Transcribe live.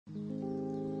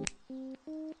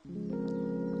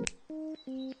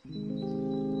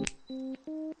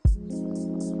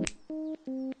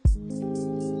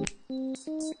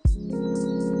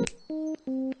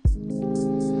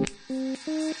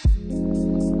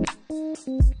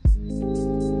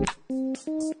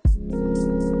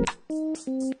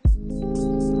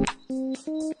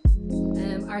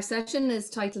Our session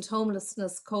is titled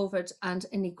Homelessness, COVID and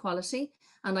Inequality,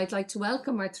 and I'd like to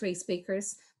welcome our three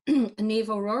speakers, Niamh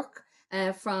O'Rourke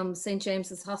from St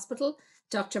James's Hospital,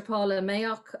 Dr. Paula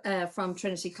Mayock from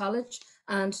Trinity College,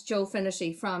 and Joe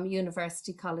Finnerty from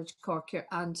University College Cork,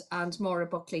 and Maura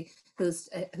Buckley, who's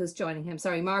joining him.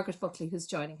 Sorry, Margaret Buckley, who's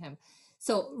joining him.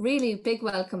 So really big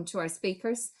welcome to our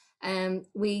speakers.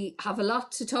 We have a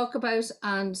lot to talk about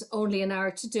and only an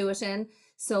hour to do it in.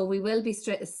 So we will be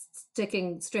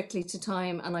sticking strictly to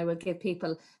time, and I will give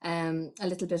people a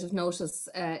little bit of notice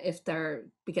if they're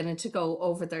beginning to go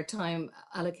over their time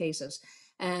allocated.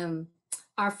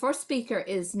 Our first speaker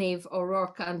is Niamh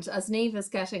O'Rourke, and as Niamh is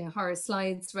getting her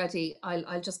slides ready,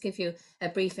 I'll just give you a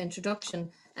brief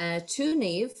introduction to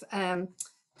Niamh.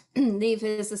 Niamh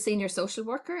is a senior social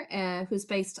worker who's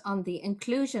based on the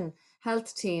Inclusion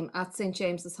Health team at St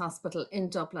James's Hospital in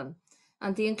Dublin.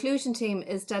 And the Inclusion team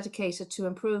is dedicated to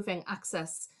improving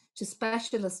access to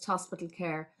specialist hospital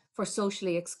care for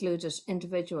socially excluded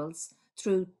individuals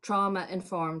through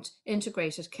trauma-informed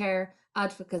integrated care,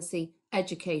 advocacy,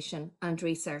 education and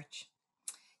research.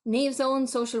 Niamh's own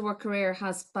social work career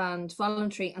has spanned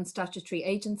voluntary and statutory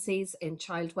agencies in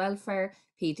child welfare,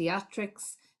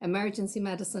 paediatrics, emergency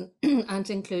medicine and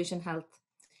inclusion health.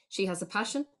 She has a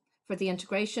passion for the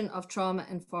integration of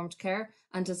trauma-informed care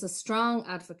and is a strong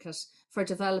advocate for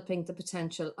developing the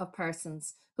potential of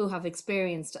persons who have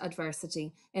experienced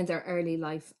adversity in their early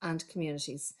life and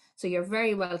communities. So you're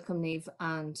very welcome, Niamh,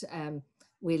 and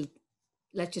we'll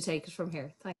let you take it from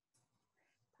here. Thanks.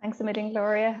 Thanks a million,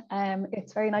 Gloria.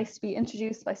 It's very nice to be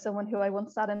introduced by someone who I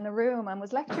once sat in the room and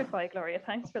was lectured by, Gloria.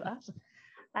 Thanks for that.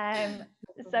 As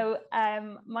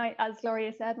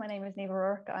Gloria said, my name is Niamh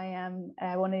O'Rourke. I am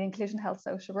one of the Inclusion Health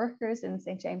social workers in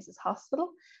St James's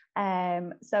Hospital.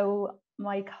 So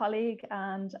my colleague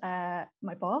and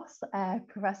my boss,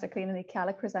 Professor Trinity,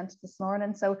 presented this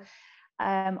morning. So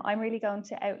I'm really going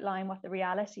to outline what the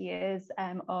reality is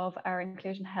of our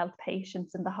Inclusion Health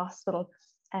patients in the hospital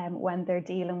when they're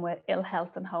dealing with ill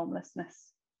health and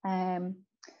homelessness.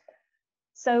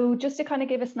 So just to kind of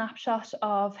give a snapshot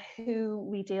of who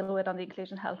we deal with on the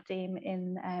Inclusion Health team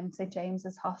in St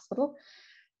James's Hospital.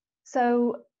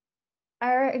 So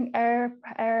our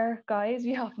guys,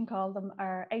 we often call them,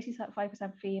 are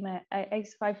 85% female,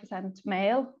 85%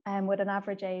 male, with an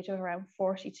average age of around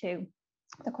 42.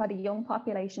 They're quite a young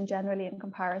population generally in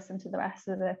comparison to the rest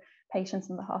of the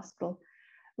patients in the hospital.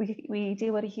 We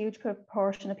deal with a huge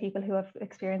proportion of people who have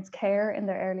experienced care in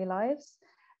their early lives.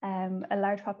 A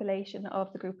large population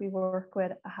of the group we work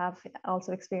with have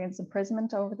also experienced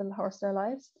imprisonment over the course of their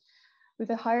lives. We've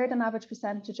a higher than average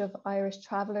percentage of Irish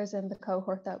travellers in the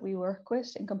cohort that we work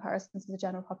with in comparison to the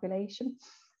general population.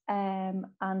 And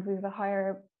we've a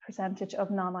higher percentage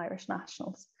of non-Irish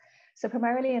nationals. So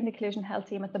primarily in the Inclusion Health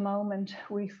team at the moment,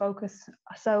 we focus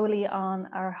solely on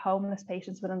our homeless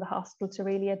patients within the hospital to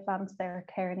really advance their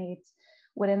care needs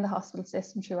within the hospital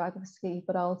system through advocacy,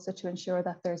 but also to ensure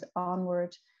that there's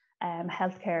onward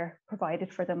healthcare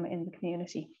provided for them in the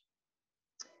community.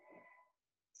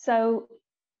 So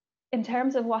in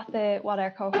terms of what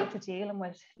our cohorts are dealing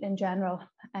with in general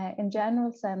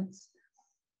sense,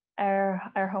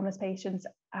 our homeless patients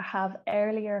have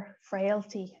earlier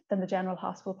frailty than the general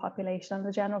hospital population and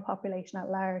the general population at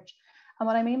large. And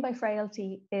what I mean by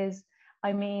frailty is,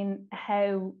 I mean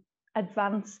how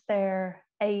advanced their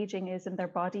aging is in their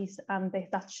bodies, and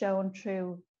that's shown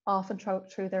often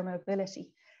through their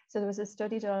mobility. So there was a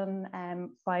study done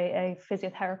by a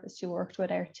physiotherapist who worked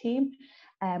with our team,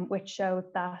 which showed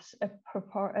that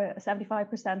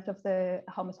 75% of the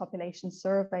homeless population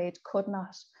surveyed could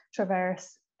not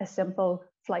traverse a simple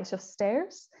flight of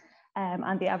stairs.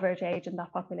 And the average age in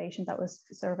that population that was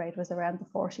surveyed was around the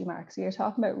 40 mark. So you're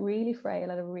talking about really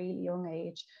frail at a really young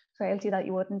age, frailty that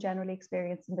you wouldn't generally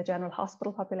experience in the general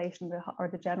hospital population or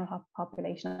the general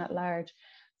population at large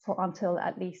until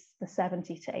at least the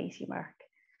 70 to 80 mark.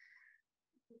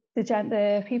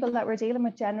 The people that we're dealing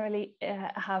with generally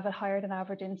have a higher than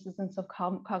average incidence of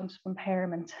cognitive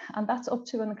impairment, and that's up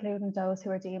to and including those who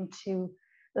are deemed to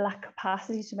lack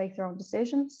capacity to make their own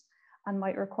decisions and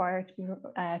might require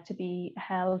to be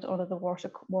held under the ward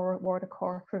of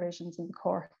court provisions in the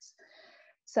courts.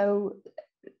 So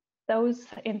those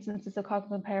instances of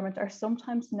cognitive impairment are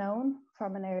sometimes known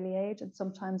from an early age and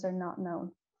sometimes are not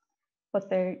known.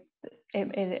 But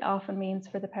it often means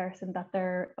for the person that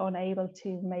they're unable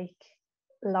to make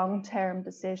long-term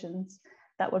decisions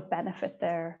that would benefit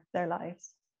their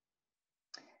lives.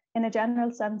 In a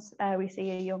general sense, we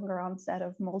see a younger onset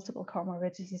of multiple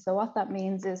comorbidities. So what that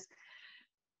means is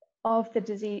of the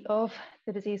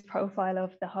disease profile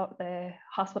of the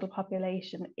hospital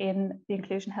population in the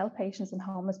inclusion health patients and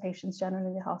homeless patients generally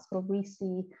in the hospital, we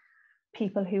see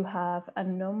people who have a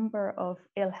number of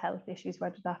ill health issues,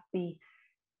 whether that be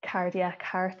cardiac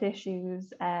heart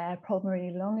issues,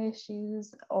 pulmonary lung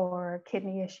issues, or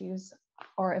kidney issues,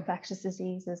 or infectious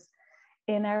diseases.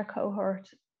 In our cohort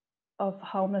of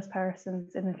homeless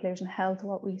persons in inclusion health,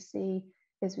 what we see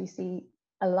is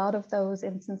a lot of those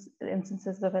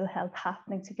instances of ill health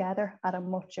happening together at a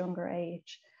much younger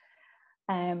age.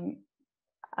 And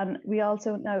we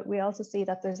also see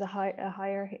that there's a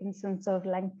higher instance of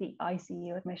lengthy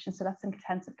ICU admissions. So that's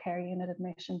intensive care unit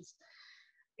admissions.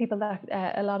 People that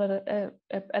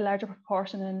a larger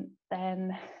proportion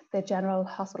than the general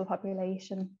hospital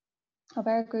population of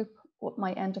our group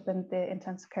might end up in the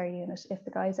intensive care unit. If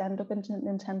the guys end up in an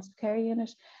intensive care unit,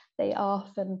 they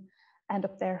often end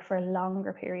up there for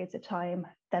longer periods of time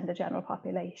than the general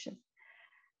population.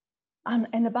 And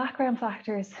in the background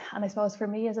factors, and I suppose for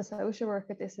me as a social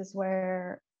worker, this is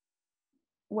where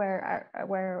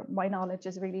my knowledge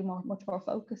is really much more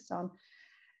focused on.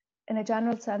 In a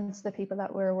general sense, the people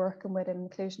that we're working with in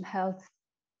inclusion health,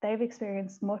 they've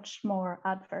experienced much more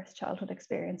adverse childhood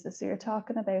experiences. So you're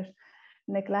talking about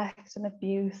neglect and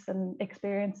abuse and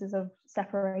experiences of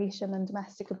separation and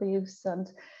domestic abuse and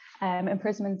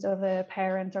imprisonment of a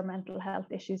parent or mental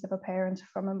health issues of a parent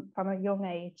from a young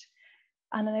age.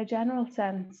 And in a general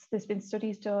sense, there's been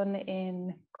studies done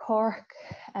in Cork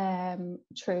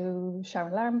through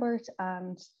Sharon Lambert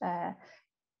and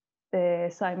the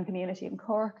Asylum community in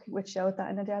Cork, which showed that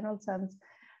in a general sense,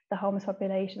 the homeless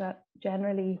population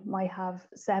generally might have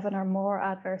 7 or more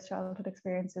adverse childhood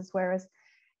experiences, whereas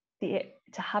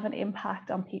to have an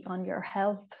impact on your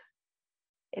health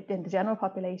in the general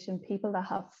population, people that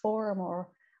have 4 or more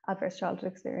adverse childhood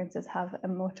experiences have a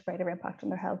much greater impact on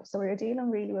their health. So we're dealing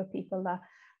really with people that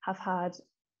have had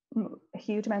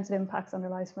huge amounts of impacts on their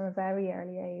lives from a very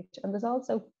early age. And there's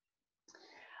also,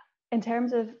 in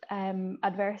terms of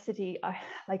adversity,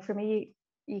 like for me,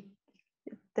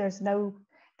 there's no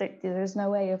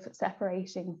way of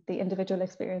separating the individual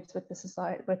experience with the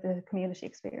society, with the community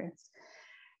experience.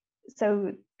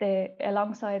 So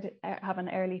alongside having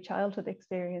early childhood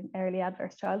experience, early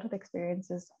adverse childhood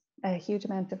experiences, a huge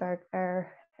amount of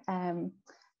our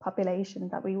population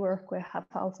that we work with have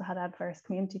also had adverse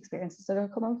community experiences. So they're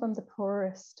coming from the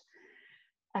poorest,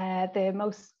 the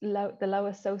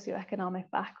lowest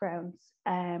socioeconomic backgrounds,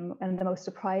 and the most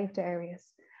deprived areas.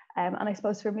 And I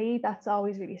suppose for me, that's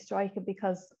always really striking,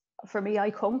 because for me, I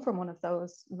come from one of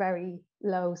those very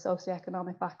low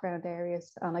socioeconomic background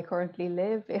areas, and I currently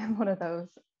live in one of those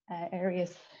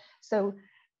areas. So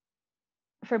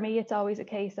for me, it's always a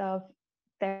case of,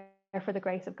 there for the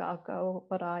grace of God go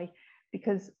but I,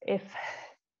 because if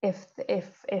there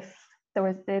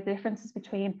was the differences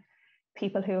between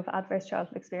people who have adverse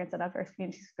childhood experience and adverse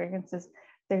community experiences,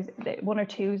 there's 1 or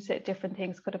 2 different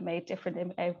things could have made different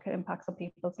impacts on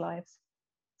people's lives.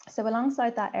 So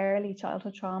alongside that early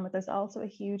childhood trauma, there's also a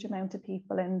huge amount of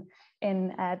people in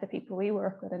the people we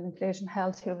work with in inclusion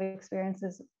health who have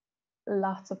experienced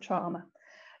lots of trauma.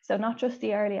 So not just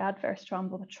the early adverse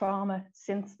trauma, but trauma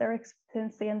since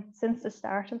the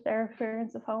start of their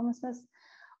experience of homelessness,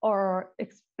 or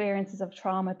experiences of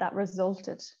trauma that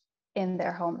resulted in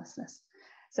their homelessness.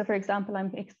 So for example,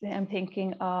 I'm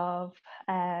thinking of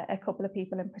a couple of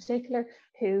people in particular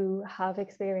who have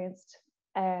experienced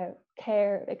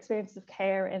experiences of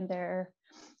care in their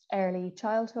early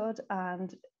childhood,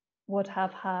 and would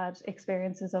have had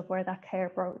experiences of where that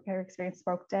care experience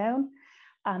broke down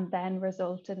and then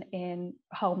resulting in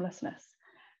homelessness.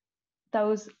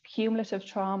 Those cumulative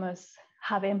traumas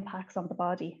have impacts on the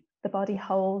body. The body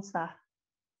holds that,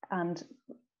 and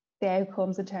the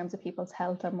outcomes in terms of people's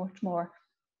health are much more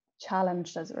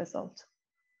challenged as a result.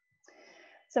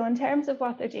 So in terms of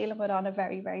what they're dealing with on a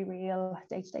very, very real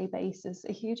day-to-day basis,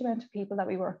 a huge amount of people that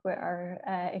we work with are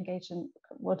engaged in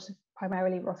what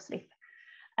primarily rough sleep.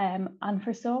 And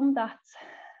for some, that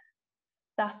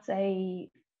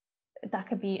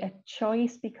could be a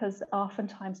choice, because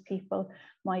oftentimes people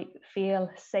might feel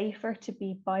safer to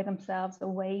be by themselves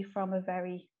away from a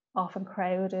very often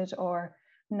crowded or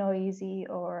noisy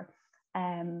or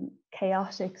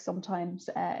chaotic sometimes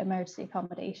emergency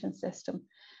accommodation system.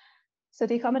 So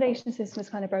the accommodation system is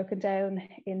kind of broken down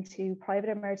into private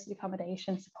emergency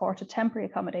accommodations, supported temporary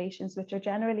accommodations, which are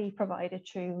generally provided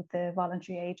through the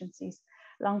voluntary agencies,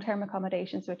 long-term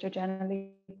accommodations, which are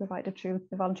generally provided through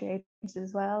the voluntary agencies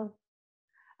as well.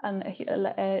 And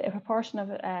a proportion of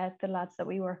the lads that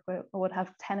we work with would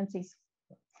have tenancies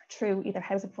through either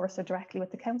Housing First or directly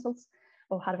with the councils,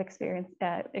 or have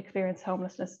experienced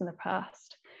homelessness in the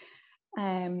past.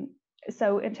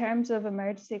 So in terms of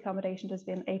emergency accommodation, there's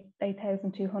been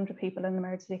 8,200 people in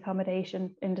emergency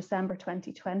accommodation in December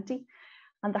 2020.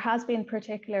 And there has been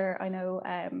particular, I know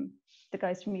the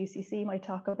guys from UCC might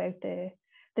talk about the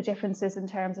differences in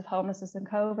terms of homelessness and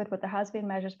COVID, but there has been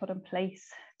measures put in place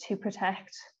to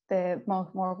protect the more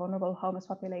vulnerable homeless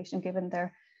population, given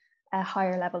their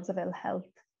higher levels of ill health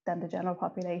than the general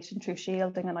population, through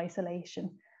shielding and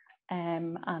isolation,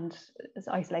 and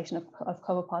isolation of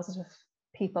COVID positive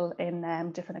people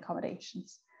in different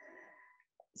accommodations.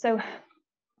 So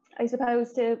I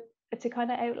suppose to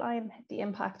kind of outline the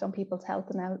impact on people's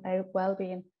health and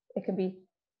well-being, it can be,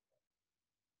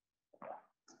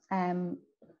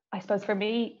 I suppose for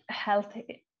me, health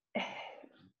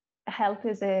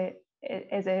is a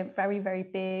very, very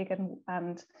big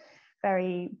and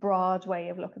very broad way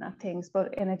of looking at things.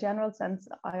 But in a general sense,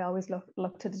 I always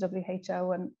look to the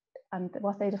WHO and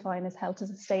what they define as health as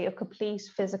a state of complete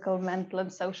physical, mental and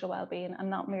social well-being, and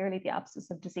not merely the absence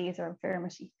of disease or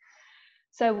infirmity.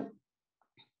 So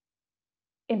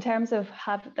in terms of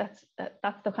that's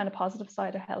the kind of positive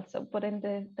side of health. So, but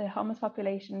in the homeless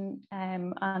population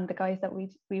and the guys that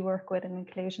we work with in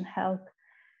inclusion health,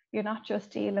 you're not just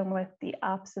dealing with the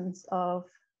absence of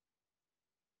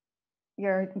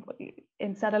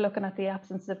instead of looking at the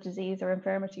absence of disease or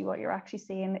infirmity, what you're actually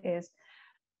seeing is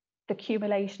the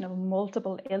accumulation of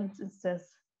multiple instances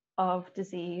of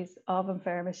disease, of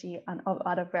infirmity, and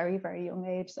at a very, very young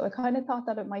age. So I kind of thought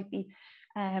that it might be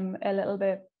a little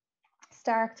bit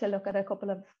stark to look at a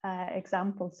couple of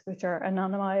examples which are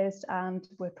anonymized and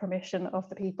with permission of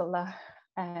the people that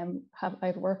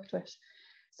I've worked with.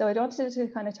 So I wanted to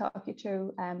kind of talk you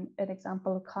through an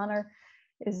example. Connor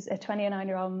is a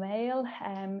 29-year-old male.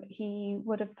 He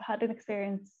would have had an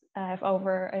experience of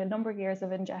over a number of years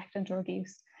of injecting drug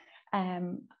use.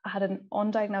 Had an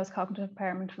undiagnosed cognitive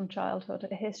impairment from childhood,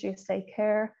 a history of state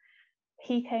care.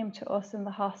 He came to us in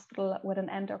the hospital with an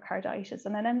endocarditis,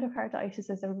 and an endocarditis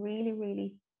is a really,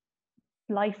 really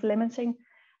life-limiting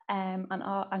and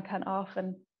can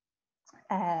often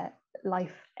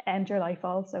end your life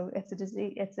also. It's a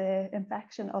disease, it's an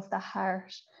infection of the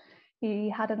heart. He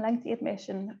had a lengthy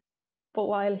admission, but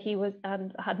while he was,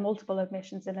 and had multiple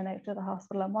admissions in and out of the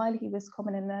hospital, and while he was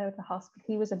coming in and out of the hospital,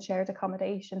 he was in shared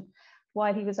accommodation,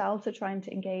 while he was also trying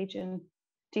to engage in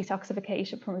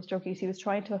detoxification from his drug use. He was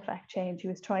trying to affect change. He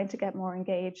was trying to get more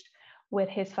engaged with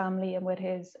his family and with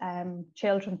his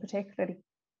children particularly.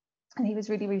 And he was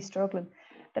really, really struggling.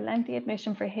 The lengthy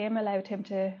admission for him allowed him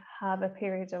to have a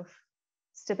period of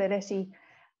stability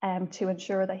to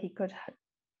ensure that he could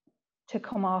to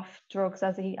come off drugs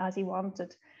as he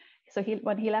wanted. So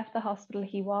when he left the hospital,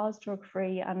 he was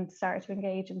drug-free and started to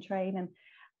engage in training.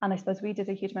 And I suppose we did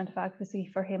a huge amount of advocacy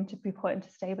for him to be put into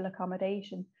stable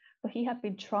accommodation. But he had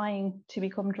been trying to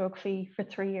become drug-free for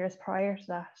 3 years prior to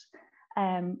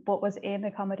that, but was in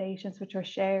accommodations which were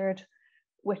shared,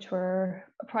 which were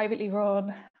privately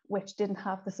run, which didn't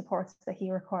have the supports that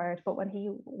he required. But when he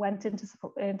went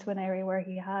into an area where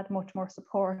he had much more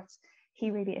supports, he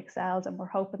really excelled, and we're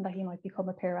hoping that he might become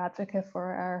a peer advocate for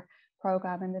our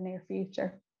programme in the near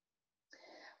future.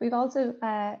 We've also,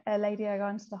 a lady I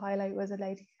wanted to highlight was a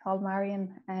lady called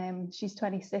Marion. She's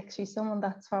 26. She's someone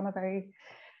that's from a very,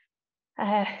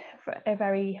 I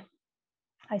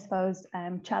suppose,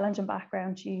 challenging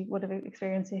background. She would have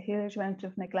experienced a huge amount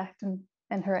of neglect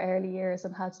in her early years,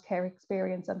 and has care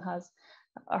experience, and has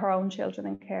her own children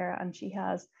in care. And she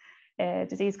has a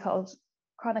disease called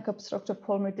chronic obstructive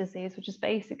pulmonary disease, which is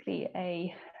basically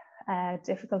a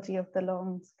difficulty of the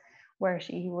lungs, where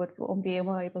she would be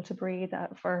unable to breathe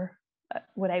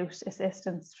without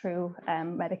assistance through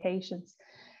medications.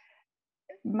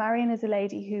 Marion is a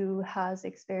lady who has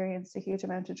experienced a huge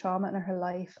amount of trauma in her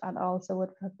life, and also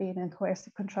would have been in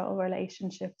coercive control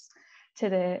relationships, to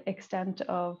the extent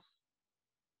of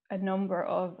a number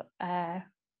of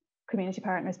community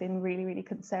partners being really, really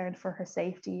concerned for her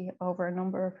safety over a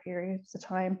number of periods of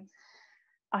time.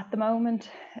 At the moment,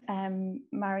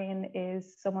 Marion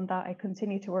is someone that I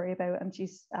continue to worry about, and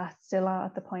she's still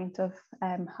at the point of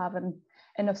having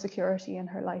enough security in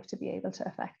her life to be able to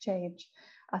affect change.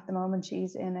 At the moment,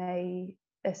 she's in an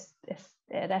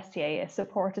STA, a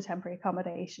supported temporary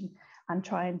accommodation, and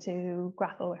trying to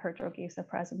grapple with her drug use at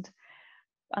present.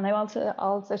 And I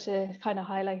also to kind of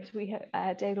highlight, we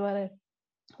David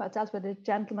dealt with a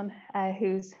gentleman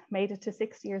who's made it to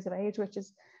 60 years of age, which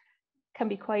can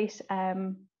be quite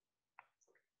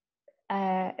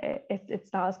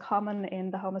it's not as common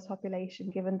in the homeless population,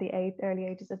 given the early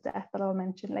ages of death that I'll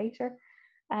mention later.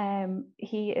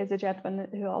 He is a gentleman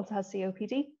who also has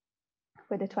COPD,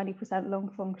 with a 20% lung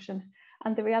function.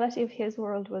 And the reality of his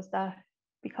world was that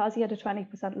because he had a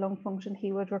 20% lung function,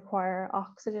 he would require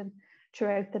oxygen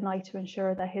throughout the night to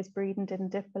ensure that his breathing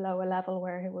didn't dip below a level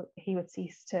where he would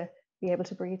cease to be able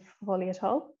to breathe fully at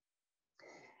all.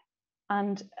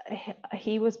 And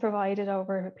he was provided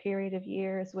over a period of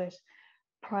years with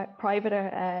private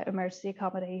emergency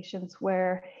accommodations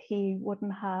where he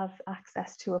wouldn't have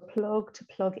access to a plug to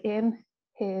plug in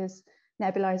his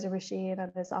nebulizer machine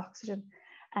and his oxygen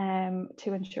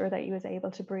to ensure that he was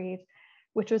able to breathe,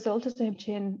 which resulted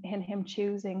in him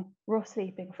choosing rough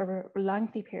sleeping for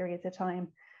lengthy periods of time,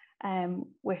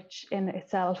 which in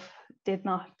itself did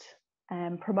not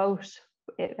promote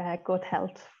good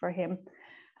health for him.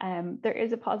 There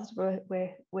is a positive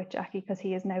with Jackie because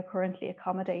he is now currently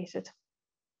accommodated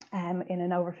in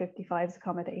an over 55s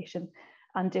accommodation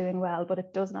and doing well, but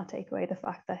it does not take away the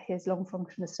fact that his lung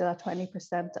function is still at 20%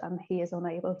 and he is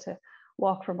unable to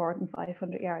walk for more than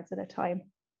 500 yards at a time.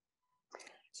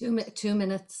 2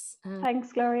 minutes.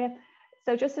 Thanks, Gloria.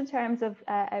 So just in terms of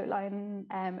outlining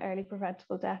early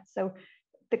preventable death, so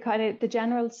the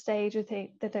general stage, I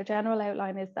think that the general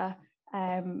outline is that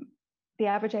the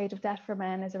average age of death for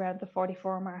men is around the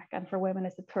 44 mark and for women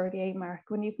is the 38 mark.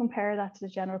 When you compare that to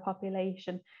the general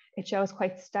population, it shows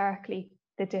quite starkly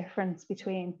the difference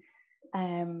between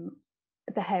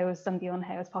the housed and the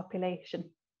unhoused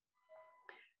population.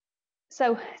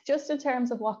 So just in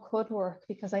terms of what could work,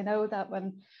 because I know that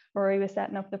when Rory was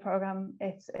setting up the programme,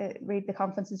 the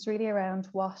conference is really around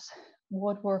what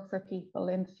would work for people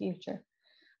in the future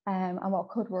and what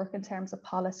could work in terms of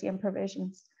policy and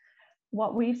provisions.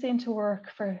 What we've seen to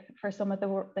work for some of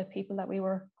the people that we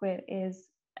work with is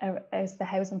the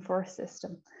housing first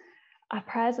system. At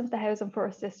present, the housing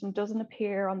first system doesn't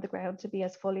appear on the ground to be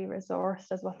as fully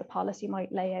resourced as what the policy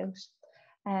might lay out.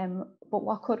 But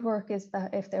what could work is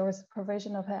that if there was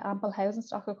provision of ample housing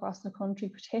stock across the country,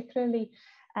 particularly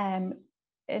in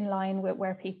line with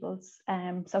where people's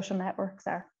social networks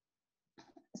are,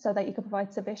 so that you could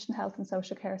provide sufficient health and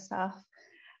social care staff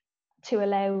to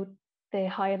allow the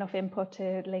high enough input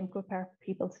to link with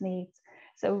people's needs.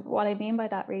 So what I mean by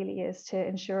that really is to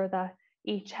ensure that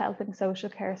each health and social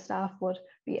care staff would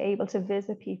be able to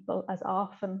visit people as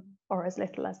often or as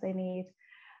little as they need.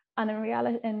 And in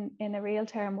reality, in a real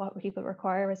term, what people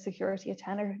require is security,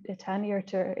 a tenure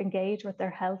to engage with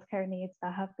their healthcare needs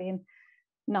that have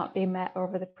not been met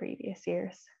over the previous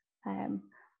years.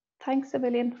 Thanks a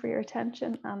million for your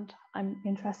attention, and I'm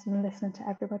interested in listening to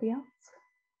everybody else.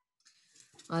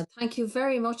 Thank you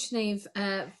very much, Niamh.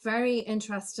 Very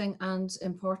interesting and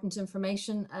important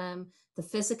information. The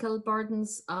physical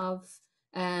burdens of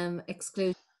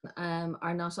exclusion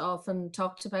are not often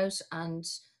talked about, and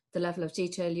the level of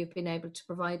detail you've been able to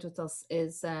provide with us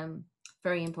is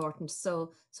very important.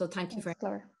 So thank you very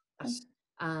much.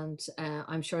 And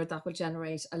I'm sure that will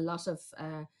generate a lot of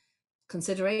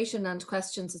consideration and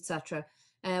questions, etc.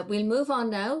 We'll move on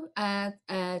now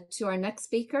to our next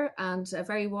speaker, and a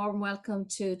very warm welcome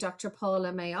to Dr.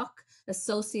 Paula Mayock,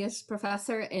 Associate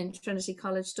Professor in Trinity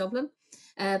College, Dublin.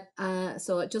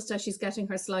 So just as she's getting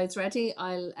her slides ready,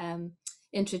 I'll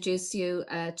introduce you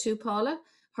to Paula.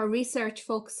 Her research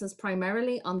focuses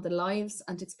primarily on the lives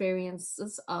and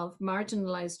experiences of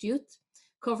marginalised youth,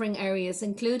 covering areas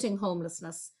including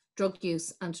homelessness, drug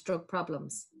use and drug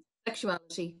problems,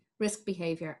 sexuality, risk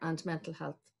behaviour and mental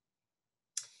health.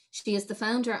 She is the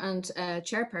founder and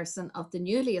chairperson of the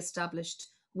newly established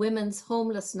Women's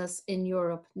Homelessness in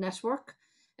Europe Network,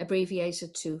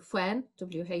 abbreviated to WHEN,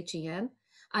 W-H-E-N,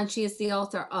 and she is the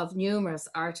author of numerous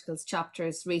articles,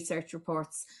 chapters, research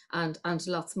reports, and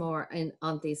lots more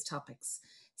on these topics.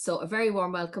 So a very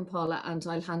warm welcome, Paula, and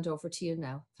I'll hand over to you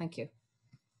now. Thank you.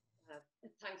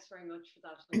 Thanks very much for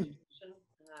that introduction,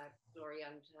 Gloria,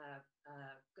 and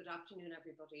good afternoon,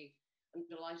 everybody. I'm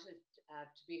delighted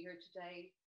to be here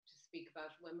today to speak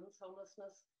about women's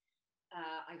homelessness.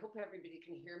 I hope everybody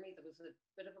can hear me. There was a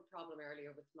bit of a problem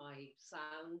earlier with my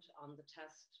sound on the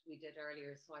test we did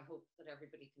earlier, so I hope that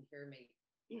everybody can hear me.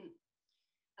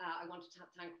 I want to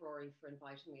thank Rory for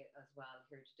inviting me as well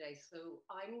here today. So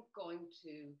I'm going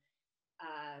to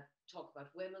talk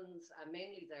about women's,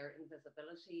 mainly their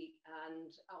invisibility,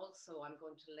 and also I'm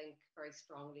going to link very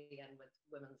strongly in with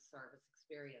women's service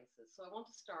experiences. So I want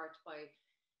to start by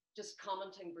just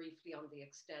commenting briefly on the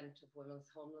extent of women's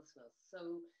homelessness.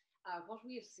 So what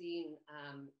we have seen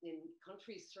in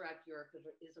countries throughout Europe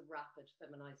is a rapid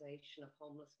feminisation of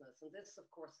homelessness. And this, of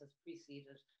course, has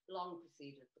long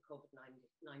preceded the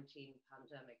COVID-19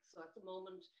 pandemic. So at the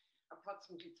moment,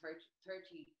 approximately 35%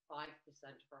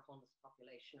 of our homeless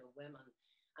population are women.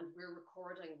 and we're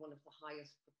recording one of the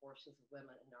highest proportions of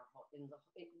women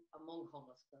among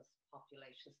homelessness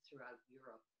populations throughout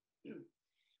Europe.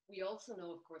 We also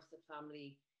know, of course, that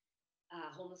family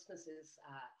homelessness is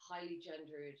highly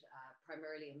gendered,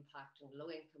 primarily impacting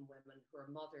low-income women who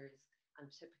are mothers, and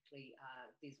typically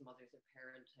these mothers are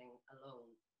parenting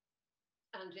alone.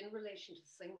 And in relation to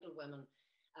single women,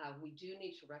 we do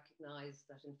need to recognise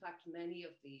that, in fact, many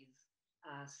of these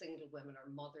single women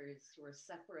are mothers who are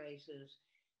separated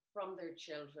from their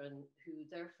children, who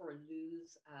therefore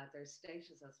lose their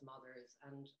status as mothers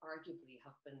and arguably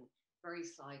have been very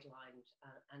sidelined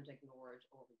and ignored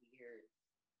over the years.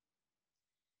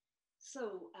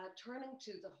 So turning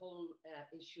to the whole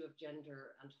issue of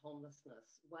gender and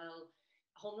homelessness, well,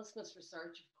 homelessness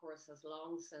research, of course, has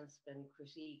long since been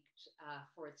critiqued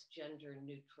for its gender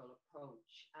neutral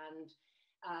approach. And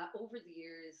over the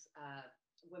years,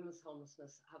 women's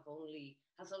homelessness has only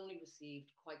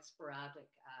received quite sporadic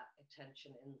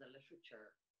attention in the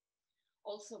literature.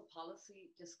 Also,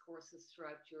 policy discourses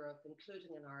throughout Europe,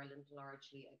 including in Ireland,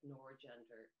 largely ignore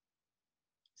gender.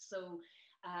 So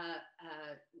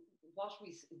what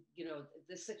we,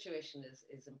 this situation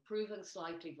is improving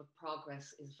slightly, but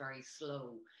progress is very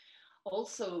slow.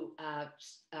 Also,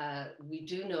 we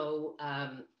do know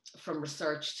from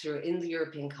research in the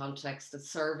European context that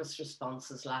service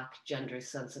responses lack gender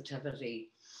sensitivity.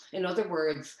 In other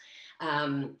words,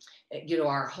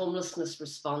 our homelessness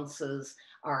responses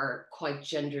are quite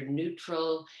gender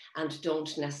neutral and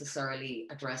don't necessarily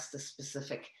address the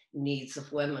specific needs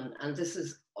of women. And this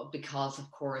is because,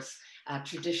 of course,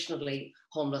 traditionally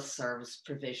homeless service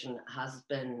provision has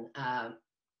been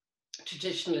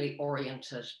traditionally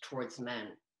oriented towards men.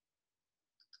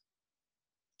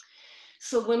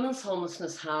 So women's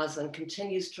homelessness has and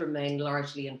continues to remain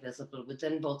largely invisible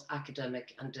within both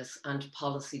academic and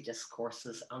policy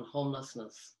discourses on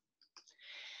homelessness.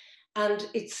 And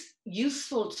it's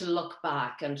useful to look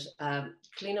back, and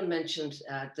Cliona mentioned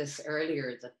this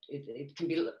earlier, that it can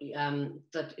be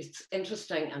that it's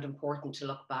interesting and important to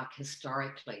look back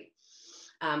historically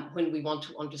when we want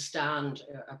to understand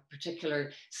a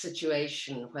particular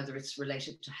situation, whether it's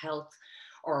related to health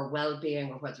or well-being,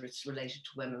 or whether it's related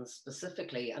to women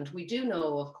specifically. And we do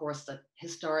know, of course, that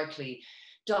historically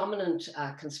dominant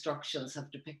constructions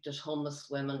have depicted homeless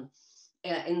women,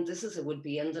 it would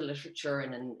be in the literature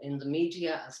and in the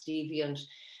media, as deviant,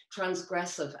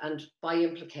 transgressive, and by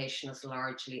implication as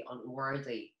largely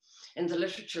unworthy. In the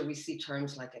literature, we see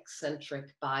terms like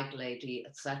eccentric, bag lady,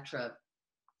 etc.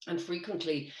 And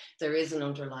frequently there is an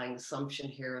underlying assumption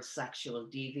here of sexual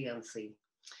deviancy.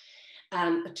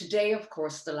 Today, of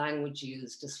course, the language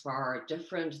used is far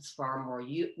different, it's far more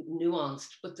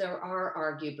nuanced, but there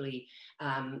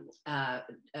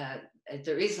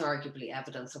is arguably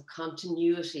evidence of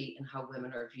continuity in how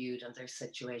women are viewed and their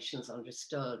situations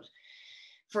understood.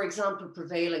 For example,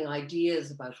 prevailing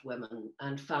ideas about women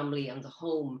and family and the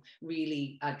home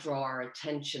really draw our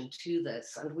attention to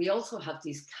this. And we also have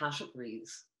these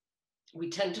categories. We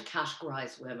tend to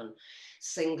categorize women,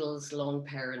 singles, lone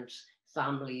parent,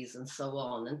 families, and so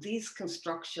on. And these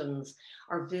constructions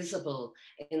are visible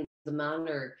in the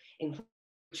manner in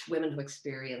which women who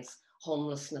experience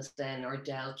homelessness then are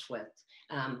dealt with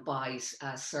by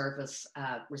service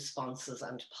responses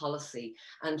and policy.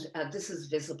 And this is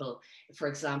visible, for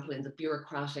example, in the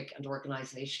bureaucratic and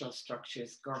organizational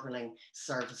structures governing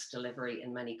service delivery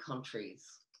in many countries.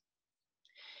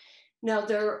 Now,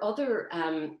 there are other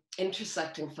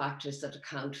intersecting factors that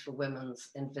account for women's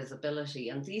invisibility,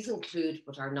 and these include,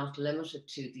 but are not limited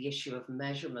to, the issue of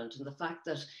measurement and the fact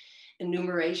that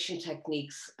enumeration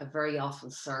techniques very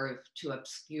often serve to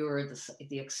obscure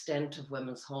the extent of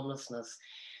women's homelessness.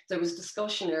 There was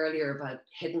discussion earlier about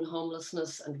hidden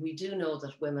homelessness, and we do know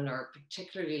that women are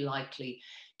particularly likely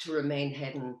to remain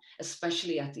hidden,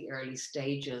 especially at the early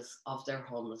stages of their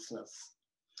homelessness.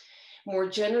 More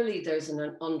generally, there's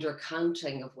an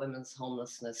undercounting of women's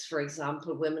homelessness. For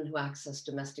example, women who access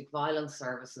domestic violence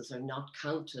services are not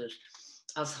counted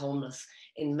as homeless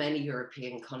in many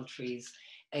European countries,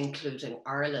 including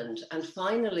Ireland. And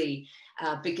finally,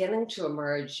 beginning to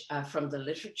emerge from the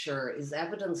literature is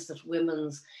evidence that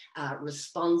women's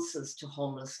responses to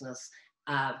homelessness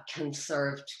can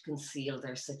serve to conceal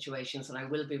their situations. And I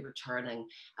will be returning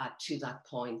to that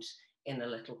point in a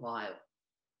little while.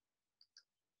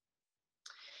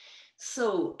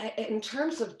 So in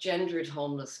terms of gendered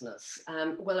homelessness,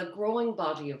 well, a growing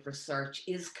body of research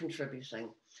is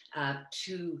contributing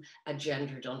to a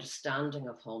gendered understanding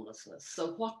of homelessness.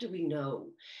 So what do we know?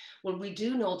 Well, we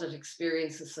do know that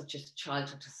experiences such as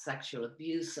childhood sexual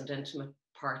abuse and intimate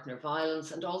partner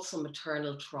violence, and also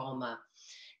maternal trauma,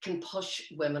 can push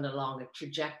women along a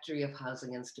trajectory of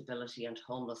housing instability and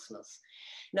homelessness.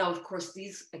 Now, of course,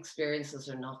 these experiences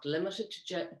are not limited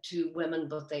to women,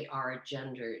 but they are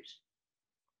gendered.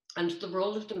 And the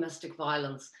role of domestic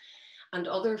violence and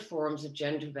other forms of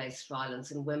gender-based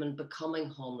violence in women becoming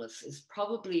homeless is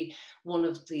probably one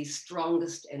of the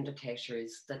strongest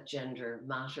indicators that gender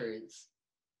matters.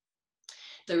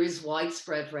 There is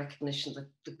widespread recognition that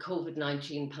the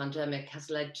COVID-19 pandemic has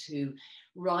led to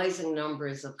rising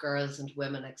numbers of girls and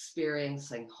women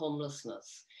experiencing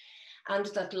homelessness, and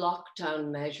that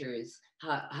lockdown measures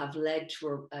have led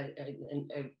to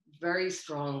a very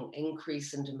strong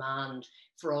increase in demand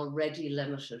for already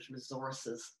limited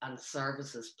resources and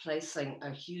services, placing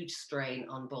a huge strain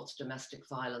on both domestic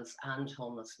violence and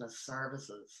homelessness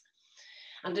services.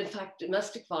 And in fact,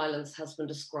 domestic violence has been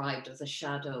described as a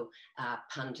shadow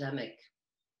pandemic.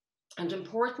 And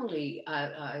importantly,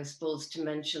 I suppose to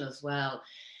mention as well,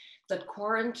 that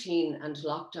quarantine and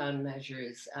lockdown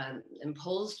measures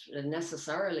imposed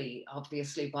necessarily,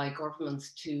 obviously, by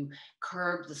governments to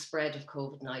curb the spread of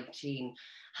COVID-19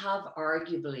 have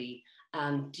arguably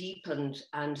deepened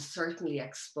and certainly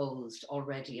exposed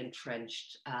already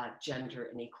entrenched gender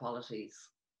inequalities.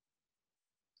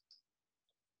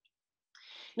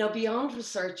 Now, beyond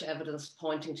research evidence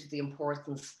pointing to the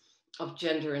importance of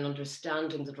gender in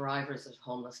understanding the drivers of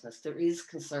homelessness, there is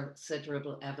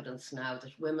considerable evidence now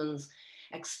that women's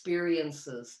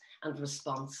experiences and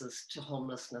responses to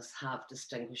homelessness have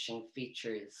distinguishing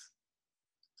features.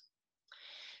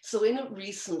 So in a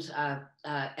recent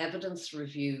evidence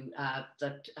review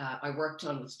that I worked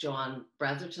on with Joanne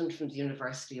Bretherton from the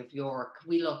University of York,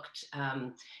 we looked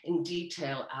in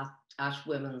detail at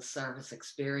women's service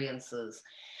experiences.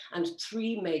 And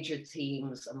three major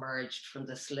themes emerged from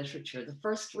this literature. The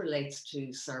first relates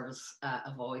to service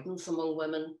avoidance among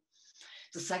women,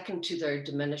 the second to their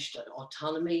diminished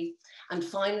autonomy, and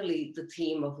finally, the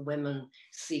theme of women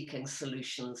seeking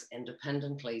solutions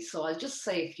independently. So I'll just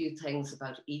say a few things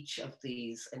about each of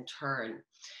these in turn.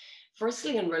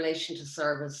 Firstly, in relation to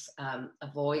service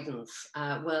avoidance,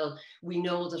 well, we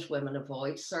know that women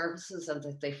avoid services and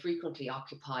that they frequently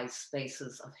occupy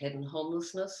spaces of hidden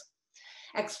homelessness.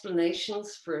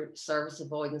 Explanations for service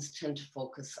avoidance tend to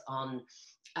focus on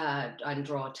and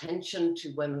draw attention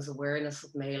to women's awareness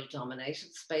of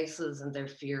male-dominated spaces and their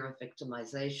fear of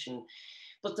victimization.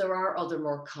 But there are other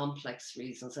more complex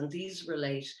reasons, and these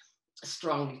relate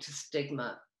strongly to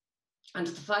stigma and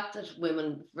to the fact that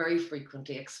women very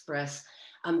frequently express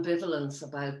ambivalence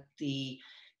about the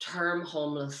term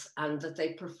homeless and that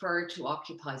they prefer to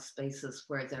occupy spaces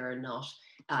where they are not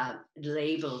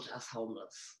labeled as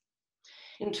homeless.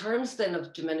 In terms then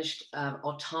of diminished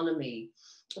autonomy,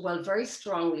 well, very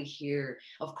strongly here,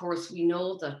 of course, we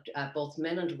know that both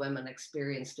men and women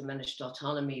experience diminished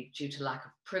autonomy due to lack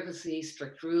of privacy,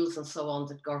 strict rules and so on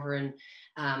that govern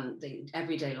the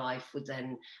everyday life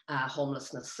within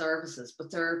homelessness services. But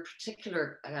there are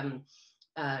particular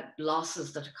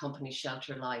losses that accompany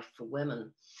shelter life for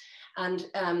women.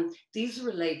 And these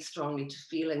relate strongly to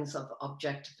feelings of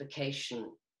objectification.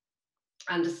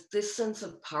 And this sense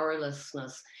of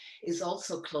powerlessness is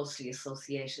also closely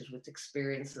associated with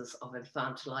experiences of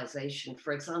infantilization.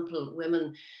 For example,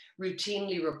 women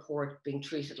routinely report being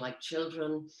treated like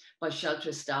children by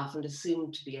shelter staff and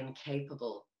assumed to be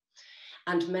incapable.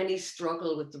 And many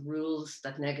struggle with the rules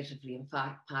that negatively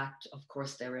impact, of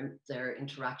course, their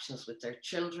interactions with their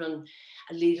children,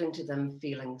 leading to them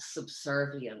feeling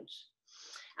subservient.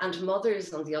 And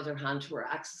mothers, on the other hand, who are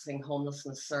accessing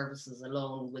homelessness services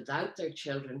alone without their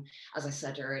children, as I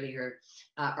said earlier,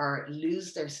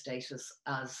 lose their status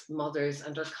as mothers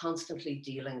and are constantly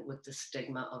dealing with the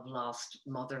stigma of lost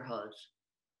motherhood.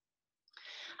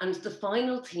 And the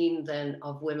final theme then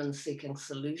of women seeking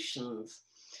solutions.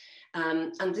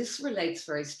 And this relates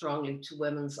very strongly to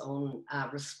women's own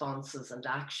responses and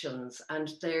actions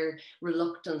and their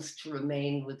reluctance to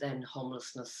remain within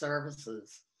homelessness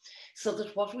services. So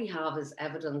that what we have is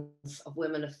evidence of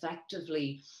women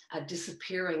effectively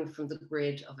disappearing from the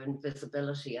grid of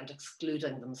invisibility and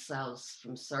excluding themselves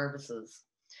from services.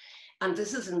 And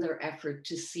this is in their effort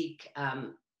to seek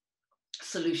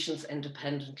solutions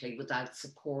independently without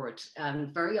support.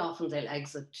 And very often they'll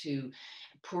exit to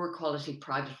poor quality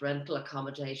private rental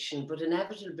accommodation, but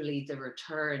inevitably they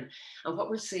return. And what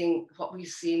we've seen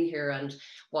here and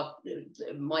what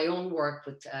my own work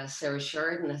with Sarah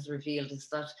Sheridan has revealed is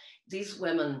that these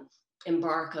women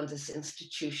embark on this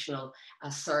institutional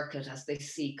circuit as they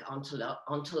seek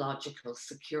ontological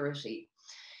security.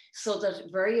 So that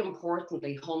very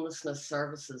importantly, homelessness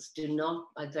services do not,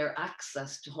 their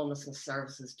access to homelessness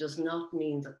services does not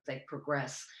mean that they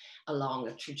progress along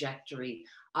a trajectory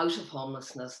out of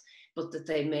homelessness, but that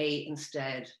they may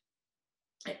instead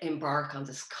embark on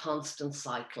this constant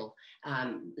cycle,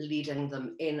 leading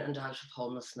them in and out of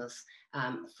homelessness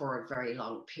for very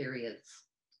long periods.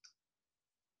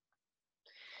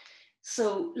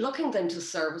 So looking then to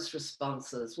service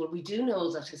responses, well, we do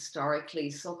know that historically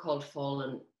so-called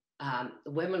fallen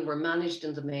women were managed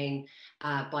in the main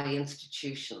by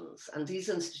institutions, and these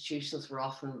institutions were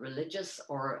often religious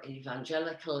or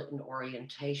evangelical in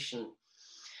orientation.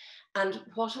 And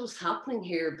what was happening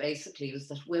here basically was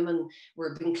that women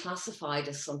were being classified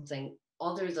as something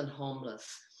other than homeless,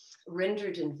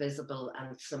 rendered invisible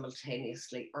and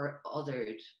simultaneously or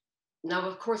othered. Now,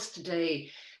 of course,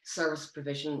 today, service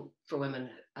provision for women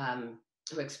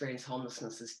who experience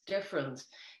homelessness is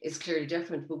clearly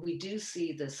different, but we do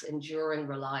see this enduring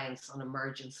reliance on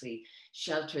emergency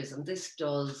shelters, and this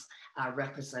does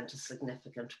represent a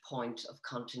significant point of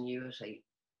continuity.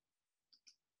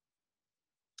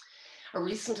 A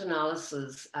recent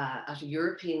analysis at a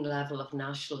European level of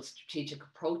national strategic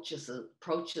approaches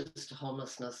to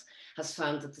homelessness has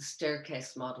found that the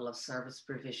staircase model of service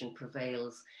provision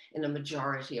prevails in a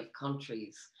majority of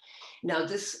countries. Now,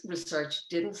 this research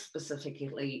didn't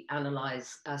specifically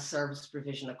analyse service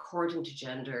provision according to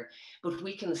gender, but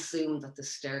we can assume that the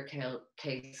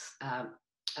staircase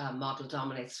model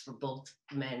dominates for both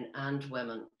men and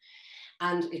women.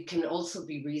 And it can also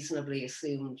be reasonably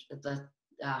assumed that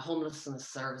homelessness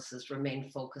services remain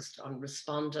focused on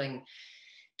responding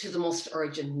to the most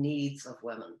urgent needs of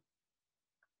women.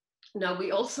 Now,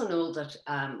 we also know that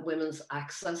women's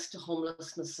access to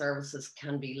homelessness services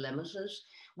can be limited.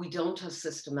 We don't have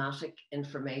systematic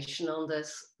information on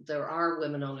this. There are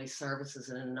women-only services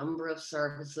in a number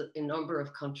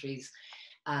of countries,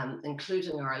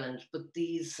 including Ireland, but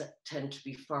these tend to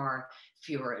be far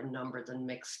fewer in number than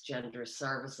mixed gender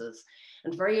services.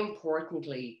 And very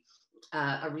importantly,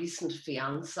 a recent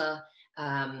FIANSA,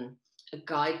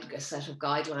 a set of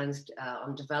guidelines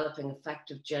on developing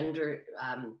effective gender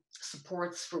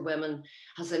supports for women,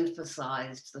 has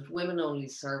emphasised that women-only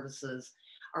services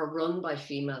are run by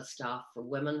female staff for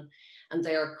women, and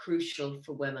they are crucial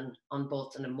for women on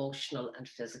both an emotional and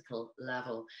physical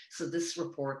level. So this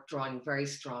report drawing very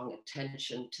strong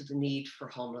attention to the need for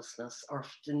homelessness, or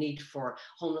the need for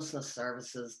homelessness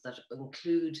services that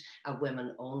include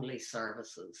women-only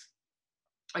services.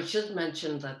 I should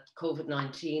mention that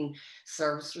COVID-19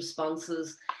 service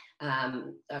responses,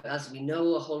 as we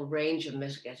know, a whole range of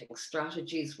mitigating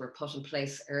strategies were put in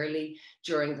place early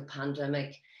during the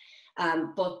pandemic.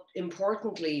 But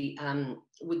importantly,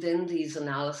 within these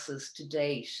analyses to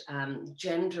date,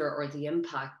 gender or the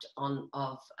impact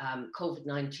of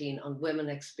COVID-19 on women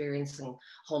experiencing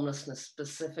homelessness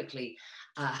specifically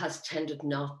has tended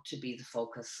not to be the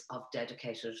focus of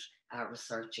dedicated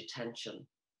research attention.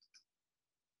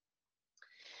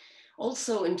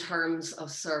 Also, in terms of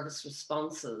service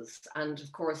responses, and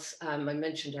of course, I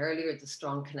mentioned earlier the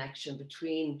strong connection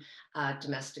between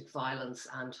domestic violence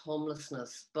and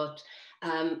homelessness, but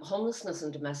homelessness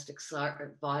and domestic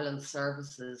violence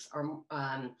services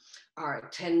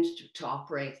tend to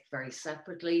operate very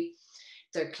separately.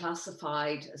 They're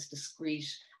classified as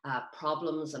discrete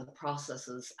problems and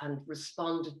processes and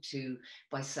responded to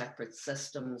by separate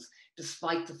systems,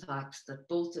 despite the fact that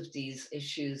both of these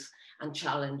issues and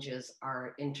challenges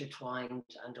are intertwined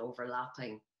and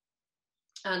overlapping.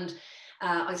 And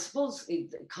I suppose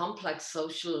complex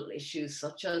social issues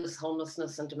such as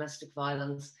homelessness and domestic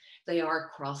violence, they are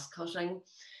cross-cutting.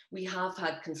 We have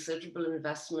had considerable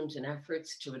investment in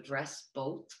efforts to address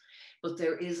both, but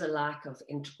there is a lack of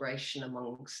integration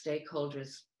among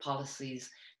stakeholders, policies,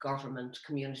 government,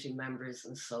 community members,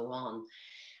 and so on.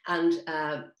 And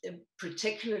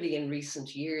particularly in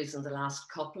recent years, in the last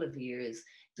couple of years,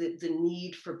 the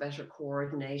need for better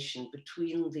coordination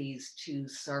between these two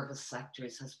service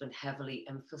sectors has been heavily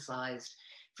emphasised.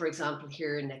 For example,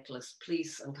 here Nicholas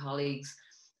Police and colleagues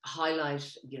highlight,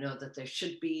 that there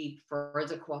should be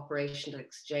further cooperation and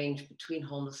exchange between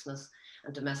homelessness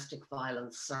and domestic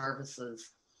violence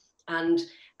services. And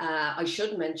I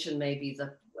should mention maybe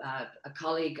that a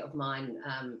colleague of mine,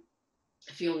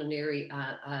 Fiona Neary,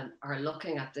 are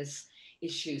looking at this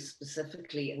issue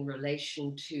specifically in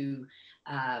relation to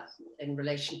the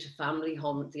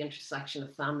intersection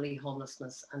of family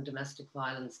homelessness and domestic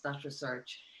violence. That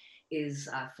research is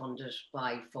funded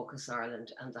by Focus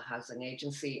Ireland and the Housing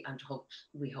Agency, and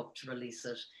we hope to release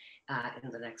it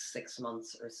in the next 6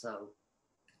 months or so.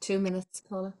 2 minutes,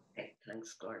 Paula. Okay,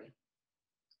 thanks, Gloria.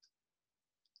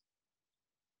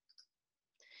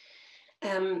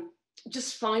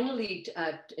 Just finally,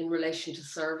 in relation to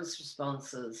service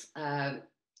responses,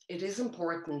 it is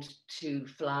important to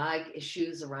flag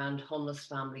issues around homeless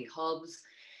family hubs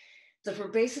that were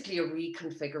basically a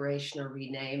reconfiguration or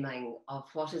renaming of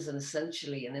what is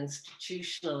essentially an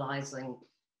institutionalizing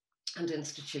and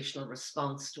institutional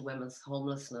response to women's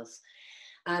homelessness.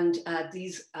 And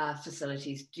these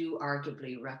facilities do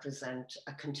arguably represent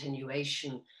a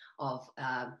continuation of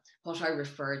what I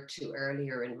referred to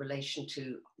earlier in relation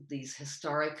to these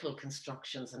historical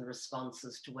constructions and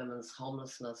responses to women's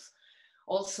homelessness.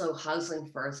 Also, Housing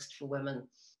First for Women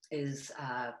is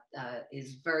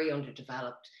very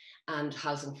underdeveloped, and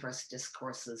Housing First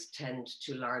discourses tend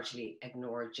to largely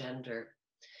ignore gender.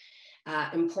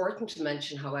 Important to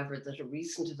mention, however, that a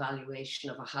recent evaluation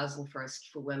of a Housing First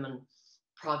for Women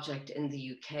project in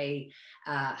the UK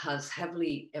has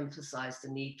heavily emphasised the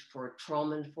need for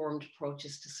trauma-informed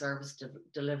approaches to service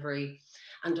delivery,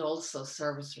 and also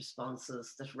service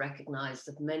responses that recognise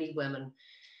that many women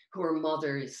who are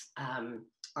mothers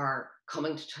are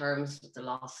coming to terms with the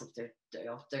loss of their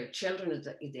children,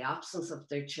 the absence of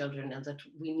their children, and that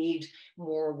we need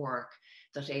more work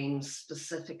that aims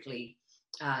specifically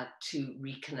to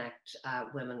reconnect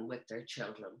women with their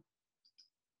children.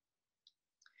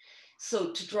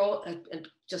 So to draw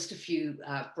just a few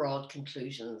broad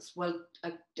conclusions. Well,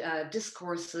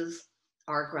 discourses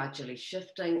are gradually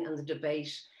shifting and the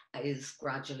debate is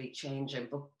gradually changing,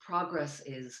 but progress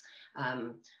is,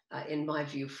 in my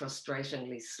view,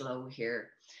 frustratingly slow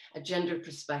here. A gender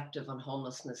perspective on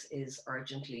homelessness is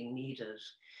urgently needed.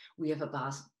 We have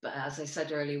as I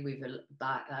said earlier, we have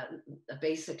a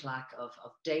basic lack of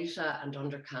data and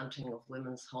undercounting of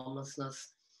women's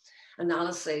homelessness.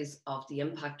 Analyses of the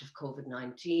impact of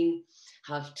COVID-19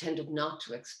 have tended not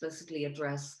to explicitly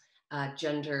address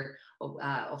gender.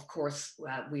 Of course,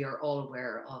 we are all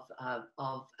aware of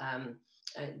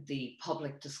the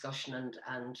public discussion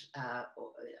and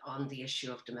on the issue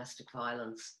of domestic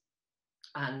violence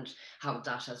and how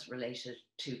that has related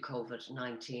to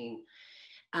COVID-19.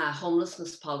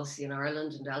 Homelessness policy in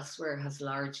Ireland and elsewhere has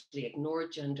largely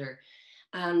ignored gender.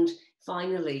 And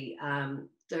finally,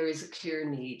 there is a clear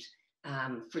need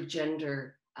for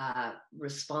gendered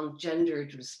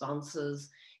responses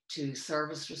to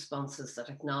service responses that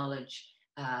acknowledge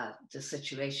the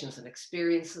situations and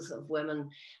experiences of women,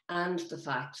 and the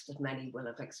fact that many will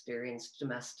have experienced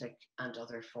domestic and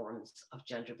other forms of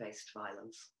gender-based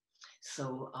violence.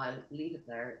 So I'll leave it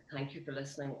there. Thank you for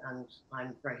listening, and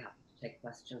I'm very happy to take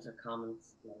questions or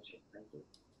comments later. Thank you.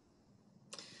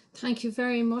 Thank you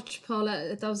very much,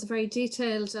 Paula. That was a very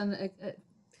detailed and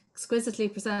exquisitely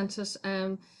presented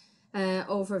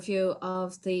overview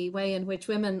of the way in which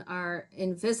women are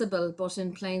invisible but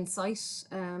in plain sight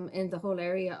in the whole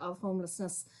area of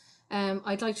homelessness.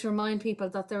 I'd like to remind people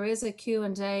that there is a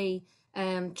Q&A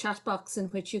chat box in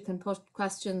which you can put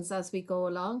questions as we go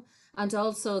along, and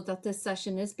also that this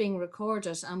session is being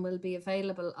recorded and will be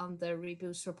available on the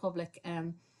Reboot Republic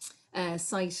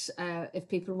site if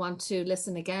people want to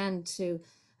listen again to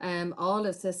all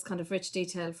of this kind of rich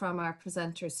detail from our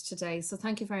presenters today. So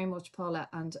thank you very much, Paula.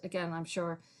 And again, I'm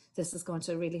sure this is going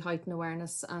to really heighten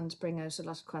awareness and bring out a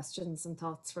lot of questions and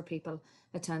thoughts for people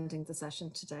attending the session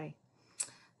today.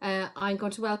 I'm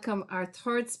going to welcome our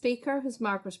third speaker, who's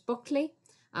Margaret Buckley.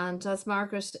 And as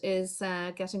Margaret is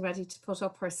getting ready to put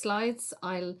up her slides,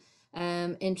 I'll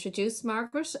introduce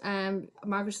Margaret.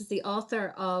 Margaret is the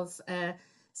author of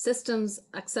Systems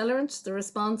Accelerant, the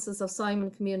responses of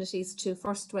Simon communities to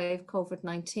first wave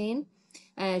COVID-19.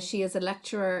 She is a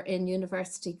lecturer in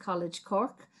University College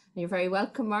Cork. You're very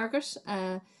welcome, Margaret.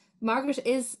 Margaret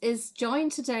is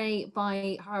joined today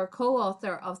by her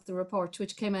co-author of the report,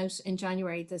 which came out in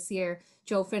January this year,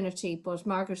 Joe Finnerty, but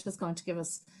Margaret is going to give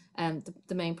us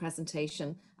the main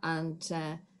presentation, and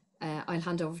I'll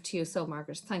hand over to you. So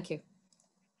Margaret, thank you.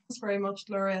 Thanks very much,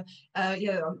 Gloria.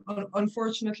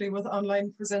 Unfortunately, with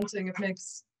online presenting, it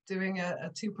makes doing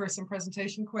a two-person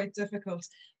presentation quite difficult.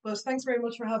 But thanks very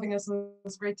much for having us.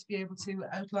 It's great to be able to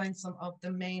outline some of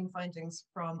the main findings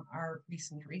from our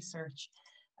recent research.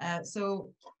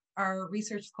 So our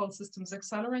research is called Systems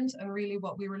Accelerant, and really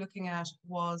what we were looking at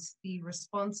was the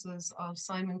responses of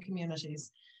Simon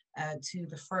communities to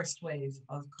the first wave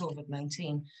of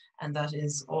COVID-19, and that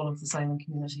is all of the Simon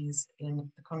communities in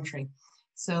the country.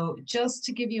 So just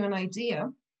to give you an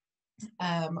idea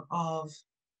of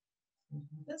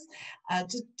this,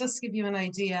 just to give you an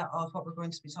idea of what we're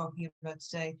going to be talking about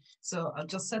today. So I'll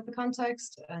just set the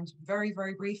context and very,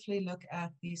 very briefly look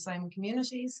at the Simon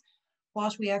communities,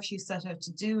 what we actually set out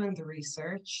to do in the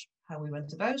research, how we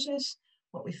went about it,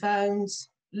 what we found,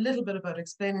 a little bit about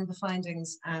explaining the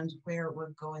findings and where we're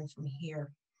going from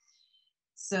here.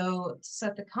 So to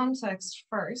set the context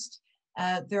first,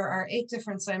 There are 8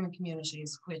 different Simon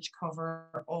communities which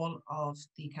cover all of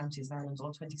the counties in Ireland,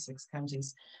 all 26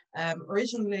 counties.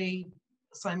 Originally,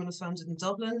 Simon was founded in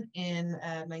Dublin in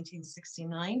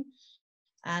 1969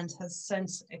 and has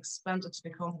since expanded to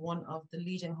become one of the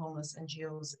leading homeless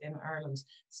NGOs in Ireland.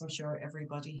 So I'm sure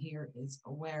everybody here is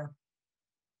aware.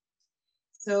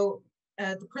 So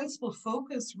the principal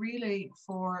focus really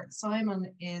for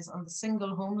Simon is on the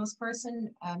single homeless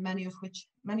person, many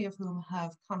of whom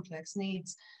have complex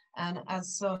needs. And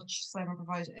as such, Simon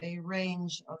provides a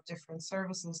range of different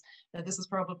services. Now, this is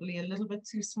probably a little bit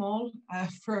too small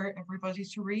for everybody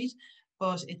to read,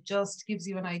 but it just gives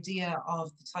you an idea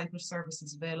of the type of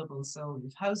services available. So we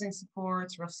have housing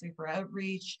supports, rough sleeper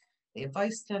outreach, the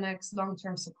advice clinics,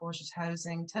 long-term supported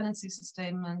housing, tenancy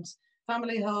sustainment,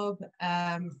 family hub,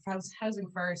 housing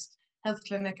first, health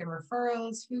clinic and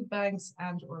referrals, food banks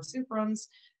and or soup runs,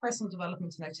 personal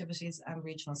development and activities, and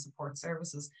regional support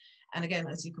services. And again,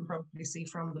 as you can probably see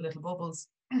from the little bubbles,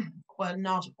 while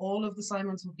not all of the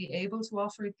Simons will be able to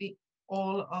offer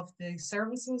all of the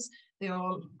services, they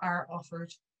all are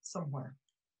offered somewhere.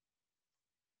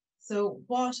 So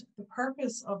what the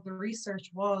purpose of the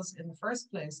research was in the first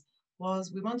place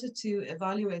was we wanted to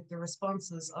evaluate the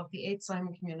responses of the 8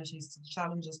 Simon communities to the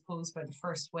challenges posed by the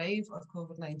first wave of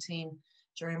COVID-19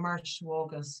 during March to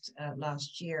August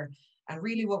last year. And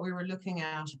really what we were looking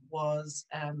at was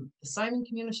the Simon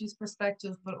community's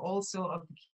perspective, but also of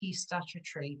the key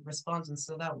statutory respondents.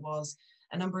 So that was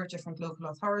a number of different local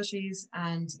authorities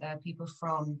and people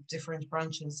from different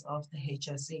branches of the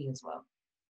HSE as well.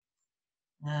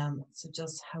 So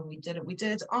just how we did it. We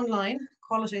did online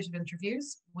qualitative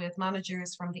interviews with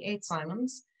managers from the 8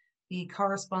 Simons, the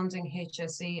corresponding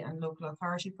HSE and local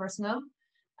authority personnel.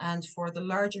 And for the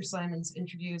larger Simons,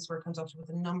 interviews were conducted with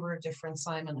a number of different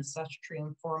Simon and statutory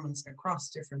informants across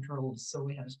different roles. So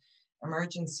we had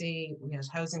emergency, we had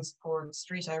housing support,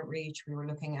 street outreach, we were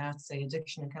looking at, say,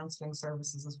 addiction and counselling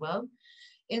services as well.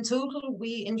 In total, we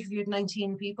interviewed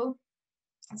 19 people.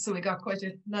 So we got quite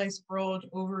a nice broad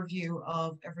overview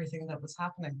of everything that was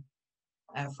happening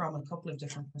from a couple of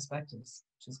different perspectives,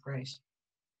 which is great.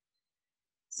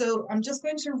 So I'm just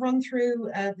going to run through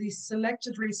the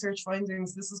selected research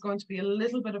findings. This is going to be a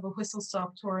little bit of a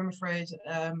whistle-stop tour, I'm afraid,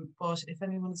 but if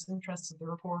anyone is interested, the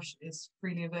report is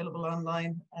freely available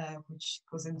online, which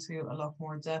goes into a lot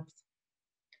more depth.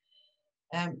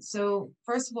 So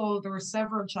first of all, there were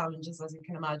several challenges, as you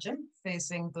can imagine,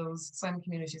 facing those Simon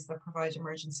communities that provide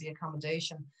emergency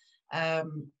accommodation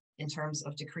in terms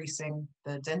of decreasing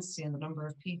the density and the number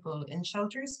of people in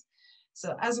shelters.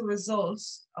 So as a result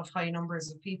of high numbers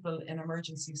of people in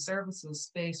emergency services,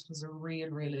 space was a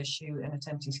real issue in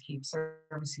attempting to keep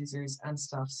service users and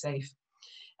staff safe.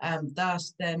 That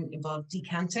then involved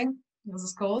decanting, as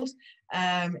it's called,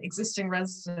 existing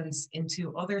residents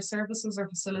into other services or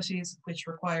facilities, which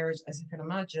required, as you can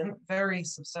imagine, very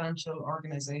substantial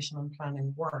organisation and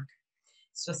planning work.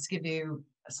 So just to give you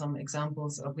some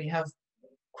examples, we have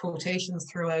quotations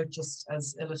throughout just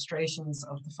as illustrations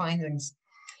of the findings.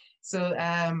 So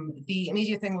the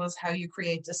immediate thing was how you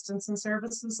create distance in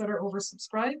services that are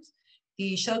oversubscribed.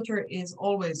 The shelter is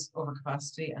always over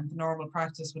capacity, and the normal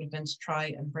practice would have been to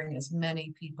try and bring as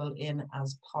many people in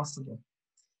as possible.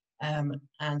 And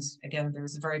again,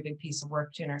 there's a very big piece of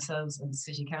work between ourselves and the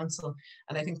City Council.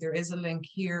 And I think there is a link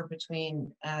here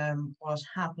between what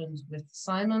happened with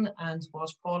Simon and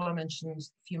what Paula mentioned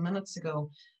a few minutes ago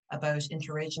about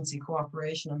interagency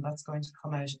cooperation, and that's going to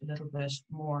come out a little bit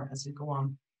more as we go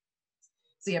on.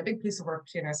 So yeah, big piece of work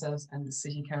between ourselves and the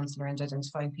City Council around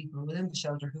identifying people within the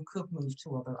shelter who could move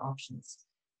to other options,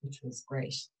 which was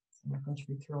great. So I'm not going to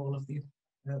read through all of the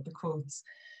quotes.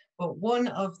 But one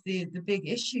of the big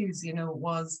issues, you know,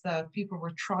 was that people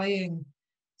were trying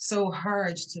so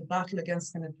hard to battle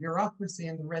against kind of bureaucracy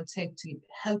and the red tape to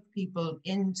help people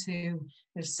into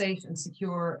safe and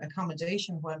secure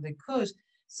accommodation while they could.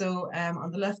 So on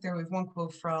the left there, we have one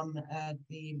quote from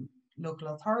the local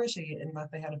authority in that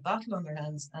they had a battle on their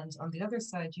hands, and on the other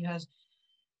side you had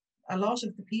a lot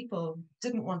of the people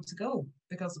didn't want to go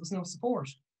because there was no support.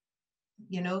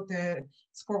 You know, the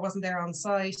support wasn't there on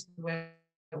site the way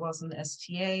it was in the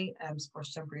STA, support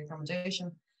temporary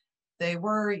accommodation. They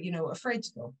were, you know, afraid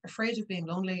to go, afraid of being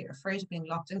lonely, afraid of being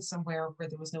locked in somewhere where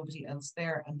there was nobody else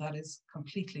there, and that is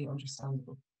completely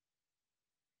understandable.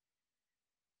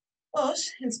 But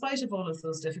in spite of all of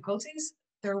those difficulties,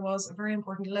 there was a very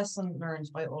important lesson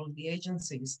learned by all of the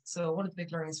agencies. So one of the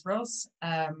big learnings for us,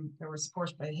 that were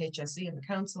supported by the HSE and the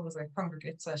council, was that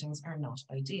congregate settings are not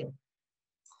ideal.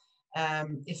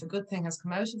 If a good thing has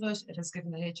come out of it, it has given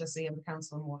the HSE and the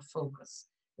council more focus.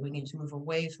 We need to move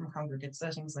away from congregate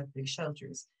settings like big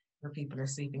shelters. where people are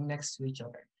sleeping next to each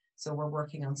other. So we're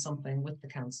working on something with the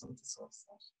council to solve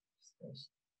that.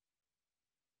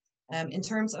 In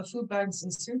terms of food banks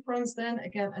and soup runs, then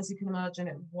again, as you can imagine,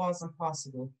 it was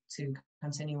impossible to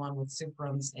continue on with soup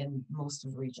runs in most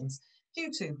of the regions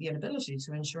due to the inability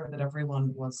to ensure that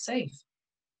everyone was safe.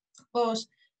 But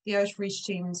the outreach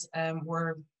teams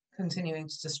were continuing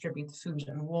to distribute the food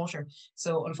and water.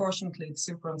 So unfortunately, the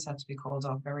soup runs had to be called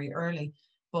off very early,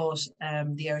 but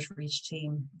the outreach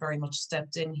team very much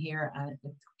stepped in here,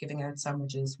 giving out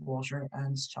sandwiches, water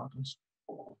and chocolate.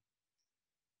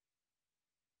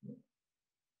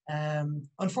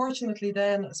 Unfortunately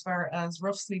then, as far as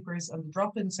rough sleepers and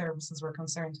drop-in services were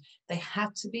concerned, they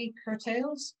had to be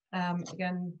curtailed,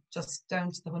 again, just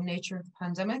down to the nature of the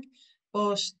pandemic.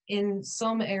 But in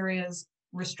some areas,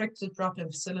 restricted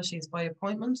drop-in facilities by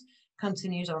appointment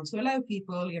continued on to allow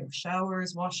people,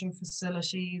 showers, washing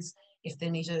facilities, if they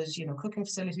needed, cooking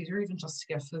facilities, or even just to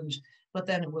get food. But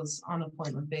then it was on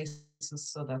appointment basis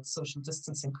so that social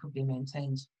distancing could be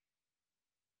maintained.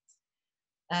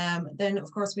 Then,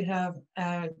 of course, we have,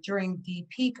 during the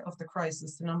peak of the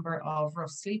crisis, the number of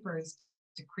rough sleepers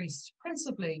decreased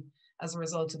principally as a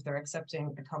result of their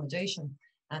accepting accommodation.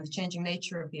 And the changing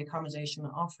nature of the accommodation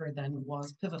offer then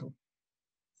was pivotal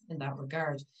in that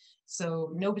regard.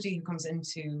 So nobody who comes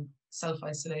into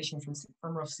self-isolation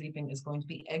from rough sleeping is going to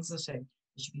be exiting.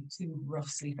 It should be too rough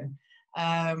sleeping.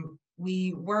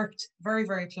 We worked very,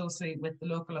 very closely with the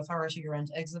local authority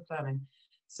around exit planning.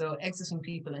 So exiting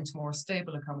people into more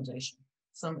stable accommodation.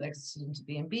 Some exited into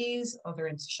B&Bs, other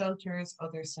into shelters,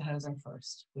 others to Housing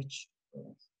First, which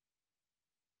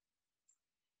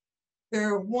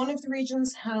one of the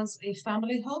regions has a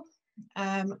family hub,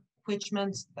 which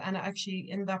meant, and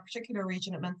actually in that particular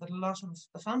region, it meant that a lot of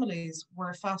the families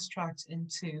were fast-tracked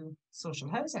into social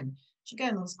housing, which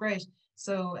again was great.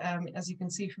 So as you can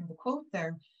see from the quote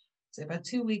there, so about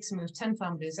 2 weeks, we moved 10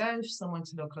 families out. Some went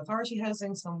to local authority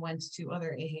housing, some went to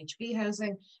other AHB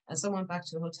housing, and some went back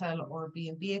to a hotel or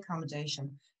B&B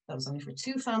accommodation. That was only for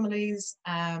 2 families,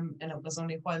 and it was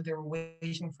only while they were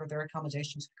waiting for their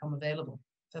accommodation to become available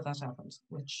that that happened,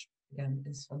 which again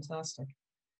is fantastic.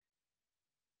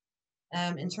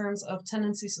 In terms of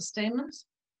tenancy sustainment,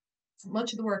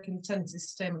 much of the work in tenancy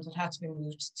sustainment had to be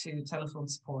moved to telephone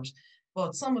support,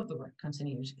 but some of the work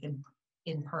continued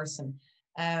in person.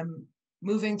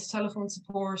 Moving to telephone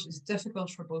support is difficult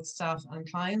for both staff and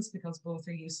clients because both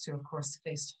are used to, of course,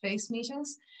 face-to-face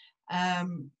meetings,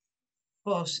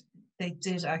 but they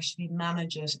did actually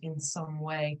manage it in some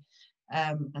way.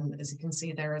 And as you can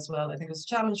see there as well, I think it was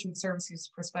a challenge from the service user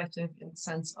perspective in the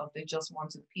sense of they just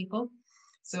wanted people.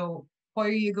 So why are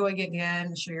you going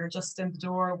again? Sure, you're just in the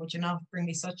door. Would you not bring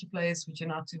me such a place? Would you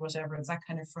not do whatever? It's that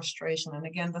kind of frustration. And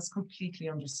again, that's completely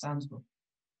understandable.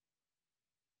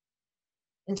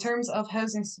 In terms of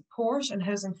housing support and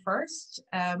Housing First,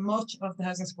 much of the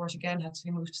housing support again had to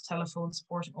be moved to telephone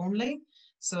support only.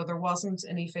 So there wasn't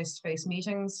any face-to-face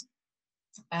meetings.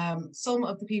 Some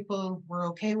of the people were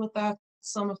okay with that.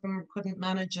 Some of them couldn't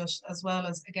manage it as well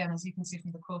as, again, as you can see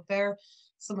from the quote there,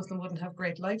 some of them wouldn't have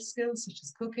great life skills such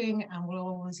as cooking and will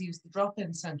always use the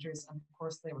drop-in centres, and of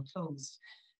course they were closed.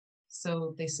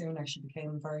 So they soon actually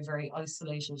became very, very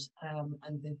isolated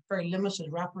and they very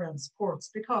limited wraparound supports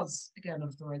because, again,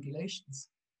 of the regulations.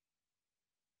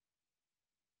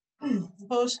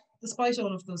 But despite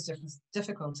all of those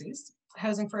difficulties,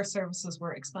 Housing First services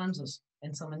were expanded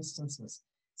in some instances.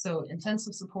 So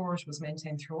intensive support was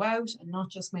maintained throughout, and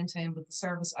not just maintained, but the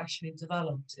service actually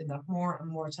developed in that more and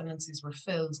more tenancies were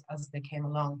filled as they came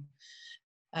along.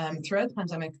 Throughout the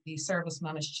pandemic, the service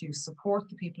managed to support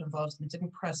the people involved and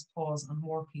didn't press pause on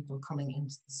more people coming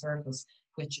into the service,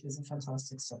 which is a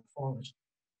fantastic step forward.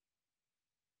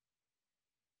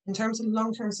 In terms of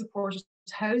long-term supported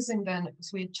housing then,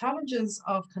 so we had challenges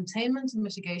of containment and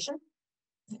mitigation,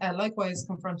 likewise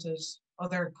confronted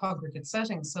other congregate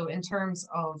settings. So in terms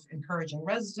of encouraging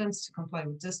residents to comply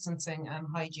with distancing and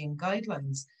hygiene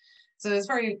guidelines. So it's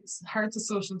very hard to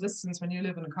social distance when you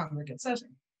live in a congregate setting,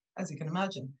 as you can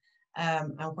imagine,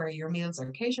 and where your meals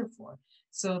are catered for.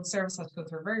 So the service had to go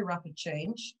through a very rapid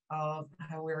change of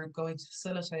how we're going to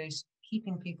facilitate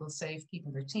keeping people safe,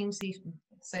 keeping their team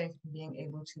safe, and being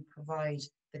able to provide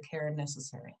the care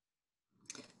necessary.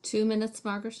 2 minutes,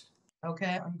 Margaret.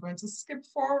 Okay, I'm going to skip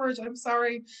forward. I'm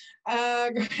sorry.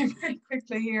 Going very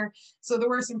quickly here. So there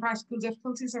were some practical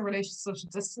difficulties in relation to social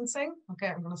distancing. Okay,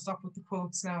 I'm going to stop with the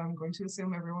quotes now. I'm going to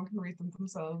assume everyone can read them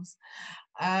themselves.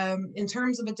 In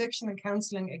terms of addiction and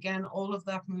counselling, again, all of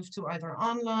that moved to either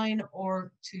online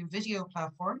or to video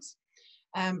platforms.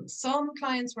 Some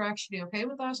clients were actually okay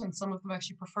with that and some of them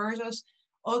actually preferred it.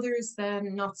 Others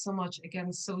then not so much,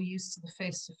 again, so used to the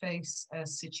face-to-face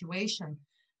situation.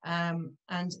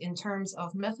 And in terms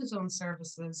of methadone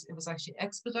services, it was actually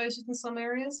expedited in some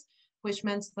areas, which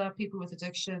meant that people with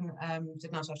addiction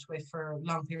did not have to wait for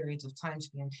long periods of time to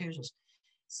be included.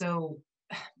 So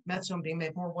methadone being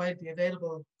made more widely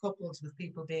available, coupled with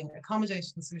people being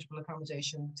accommodated in suitable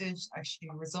accommodation, did actually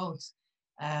result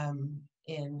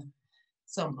in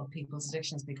some of people's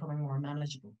addictions becoming more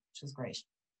manageable, which was great.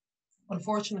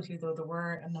 Unfortunately, though, there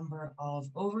were a number of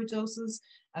overdoses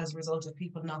as a result of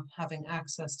people not having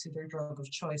access to their drug of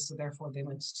choice, so therefore they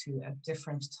went to a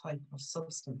different type of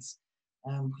substance,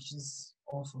 which is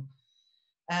awful.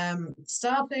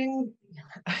 Staffing,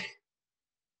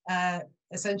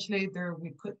 essentially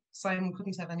Simon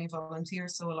couldn't have any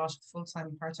volunteers, so a lot of full-time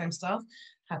and part-time staff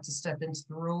had to step into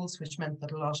the roles, which meant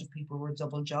that a lot of people were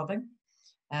double jobbing.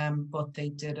 But they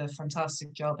did a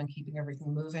fantastic job in keeping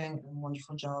everything moving and a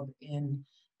wonderful job in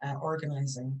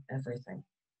organizing everything.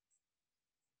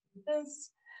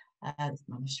 This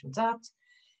managed to adapt.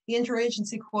 The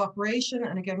interagency cooperation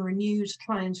and again renewed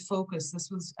client focus.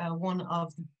 This was one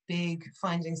of the big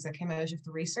findings that came out of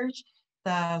the research,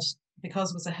 that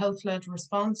because it was a health-led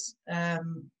response,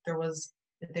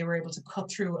 they were able to cut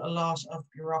through a lot of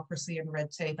bureaucracy and red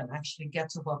tape and actually get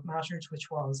to what mattered, which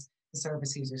was the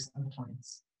service users and the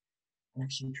clients, and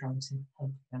actually trying to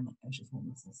help them out of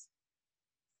homelessness.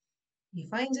 Key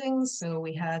findings, so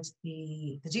we had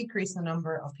the decrease in the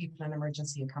number of people in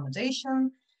emergency accommodation.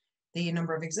 The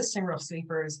number of existing rough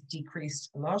sleepers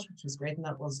decreased a lot, which was great, and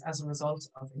that was as a result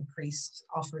of increased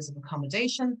offers of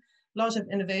accommodation, a lot of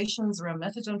innovations around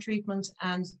methadone treatment,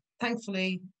 and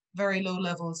thankfully very low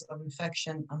levels of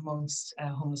infection amongst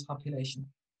homeless population,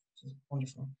 which is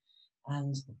wonderful.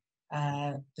 And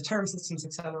the term systems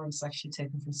accelerant is actually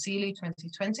taken from Cawley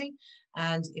 2020,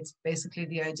 and it's basically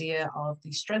the idea of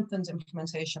the strengthened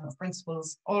implementation of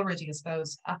principles already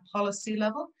espoused at policy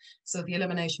level. So the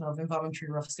elimination of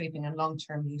involuntary rough sleeping and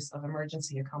long-term use of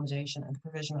emergency accommodation and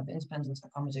provision of independent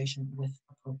accommodation with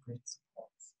appropriate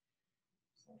supports.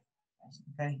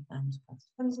 Okay, and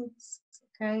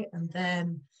okay, and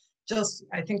then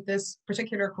I think this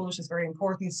particular quote is very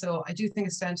important. So I do think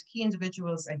it's down to key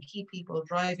individuals and key people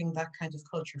driving that kind of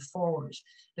culture forward.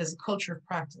 There's a culture of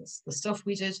practice. The stuff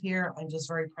we did here, I'm just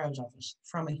very proud of it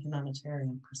from a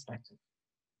humanitarian perspective.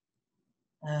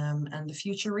 And the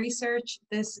future research,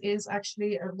 this is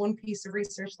actually one piece of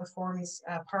research that forms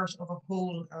part of a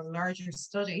larger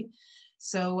study.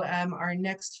 So our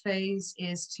next phase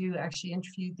is to actually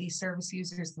interview the service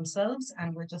users themselves,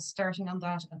 and we're just starting on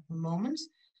that at the moment.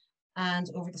 And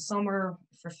over the summer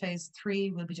for phase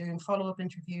 3, we'll be doing follow-up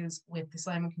interviews with the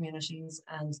Asylum communities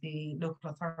and the local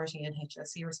authority and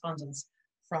HSE respondents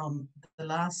from the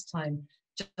last time,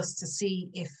 just to see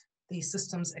if the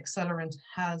systems accelerant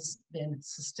has been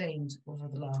sustained over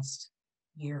the last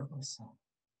year or so.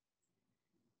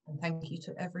 And thank you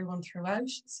to everyone throughout.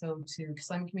 So to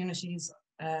Asylum Communities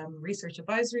Research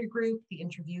Advisory Group, the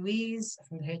interviewees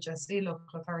from the HSE,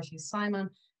 local authorities, Simon,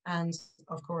 and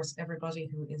of course, everybody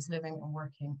who is living and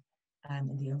working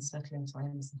in the unsettling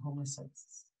times in homeless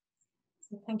sites.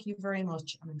 So thank you very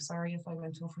much. And I'm sorry if I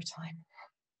went over time.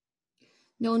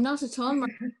 No, not at all,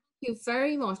 Mark. Thank you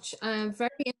very much. Very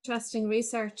interesting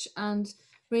research and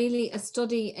really a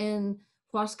study in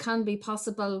what can be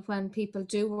possible when people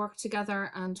do work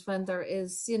together and when there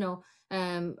is, you know,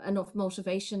 enough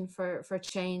motivation for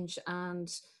change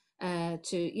and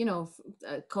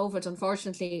COVID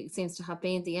unfortunately seems to have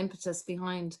been the impetus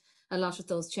behind a lot of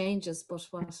those changes, but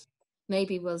what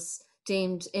maybe was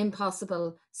deemed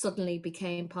impossible suddenly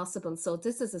became possible. So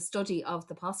this is a study of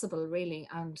the possible, really,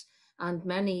 and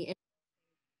many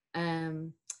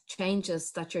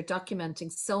changes that you're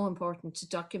documenting. So important to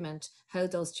document how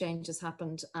those changes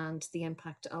happened and the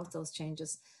impact of those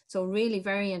changes. So really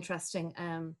very interesting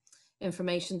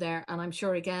information there, and I'm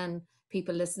sure again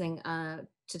people listening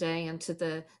today and to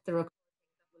the recording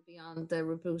that will be on the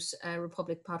Reboot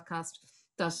Republic podcast,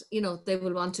 that they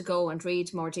will want to go and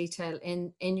read more detail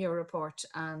in your report,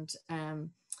 and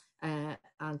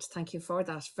thank you for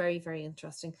that. Very, very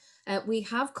interesting. We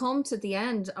have come to the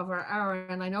end of our hour,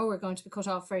 and I know we're going to be cut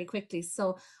off very quickly,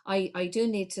 so I do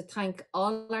need to thank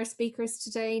all our speakers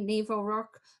today: Niamh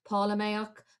Rourke, Paula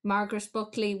Mayock, Margaret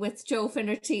Buckley with Joe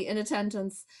Finnerty in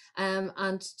attendance,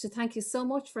 and to thank you so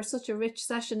much for such a rich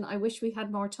session. I wish we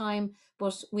had more time,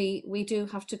 but we do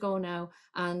have to go now,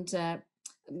 and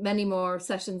many more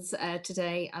sessions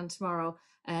today and tomorrow.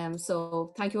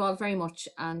 So thank you all very much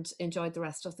and enjoy the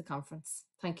rest of the conference.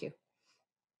 Thank you.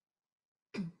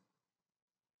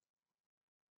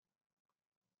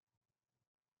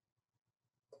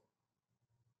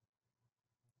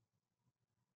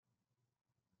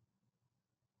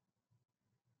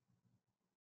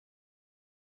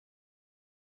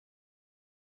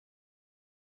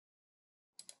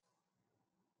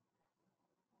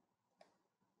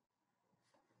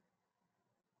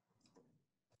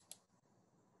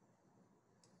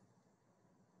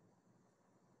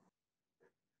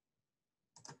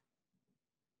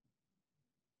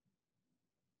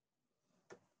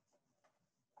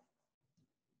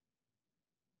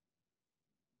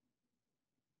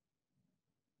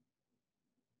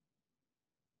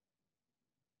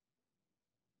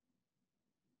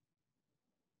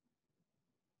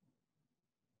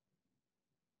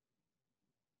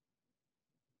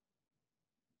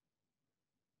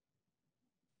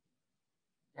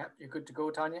 Yeah, you're good to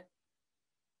go, Tanya.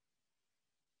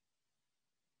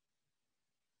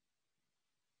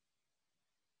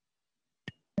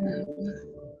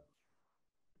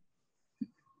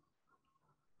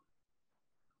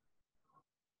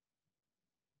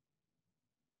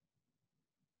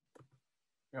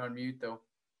 You're on mute though.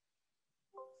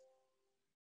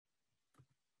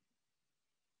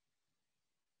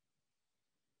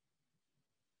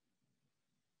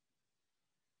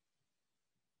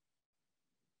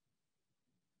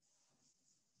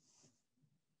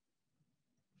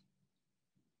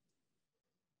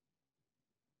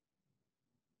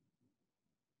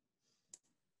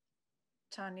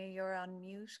 Tanya, you're on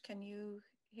mute. Can you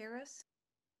hear us?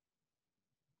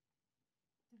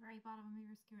 At the very bottom of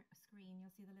your screen, you'll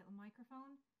see the little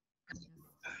microphone.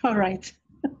 All right.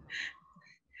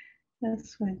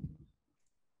 That's fine.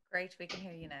 Great, we can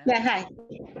hear you now. Yeah, hi.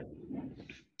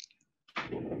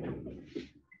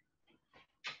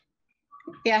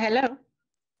 Yeah, hello.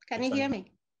 Can you hear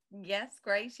me? Yes,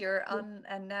 great. You're on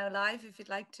and now live if you'd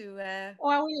like to. Oh,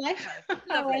 are we live?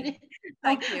 Lovely.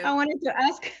 Thank you. I wanted to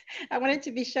ask, I wanted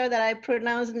to be sure that I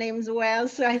pronounce names well,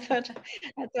 so I thought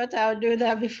I'll do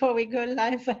that before we go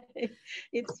live.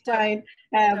 It's fine.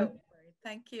 Don't worry.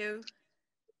 Thank you.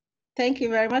 Thank you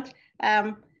very much.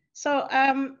 Thank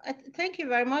you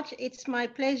very much. It's my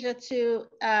pleasure to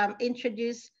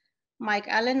introduce Mike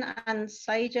Allen and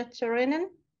Saija Turunen.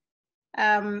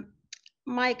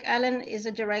 Mike Allen is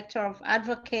a director of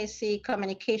advocacy,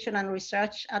 communication, and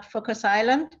research at Focus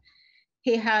Island.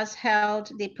 He has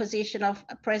held the position of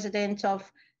president of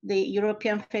the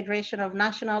European Federation of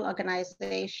National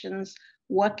Organizations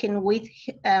working with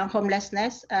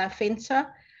homelessness, FINSA,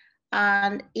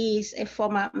 and is a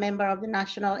former member of the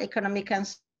National Economic and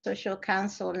Social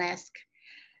Council, NESC.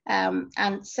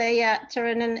 And Saija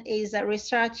Turunen is a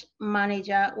research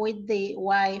manager with the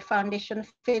Y Foundation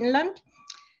Finland.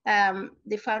 The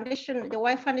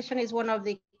Y Foundation is one of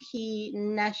the key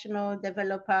national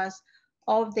developers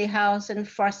of the housing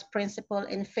first principle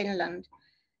in Finland.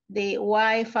 The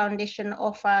Y Foundation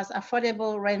offers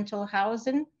affordable rental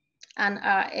housing and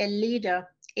are a leader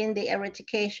in the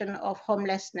eradication of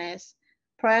homelessness.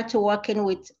 Prior to working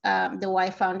with the Y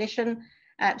Foundation,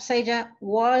 Saija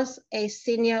was a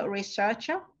senior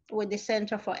researcher with the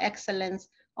Center for Excellence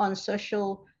on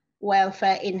Social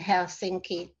Welfare in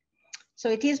Helsinki. So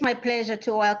it is my pleasure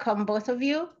to welcome both of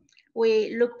you.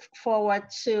 We look forward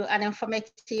to an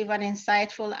informative and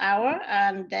insightful hour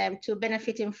and to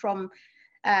benefiting from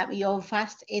your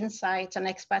vast insight and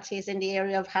expertise in the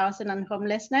area of housing and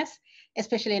homelessness,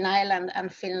 especially in Ireland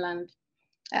and Finland.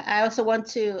 I also want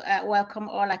to welcome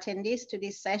all attendees to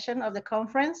this session of the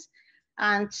conference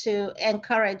and to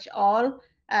encourage all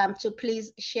to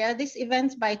please share this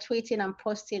event by tweeting and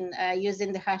posting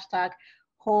using the hashtag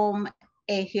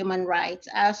 #HomeAHumanRight.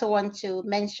 I also want to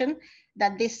mention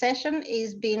that this session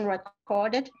is being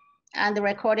recorded and the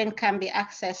recording can be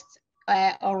accessed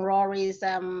on Rory's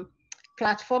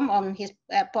platform on his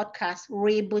podcast,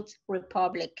 Reboot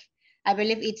Republic. I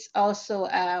believe it's also,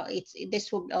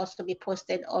 this will also be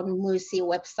posted on MASI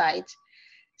website.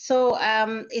 So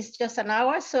it's just an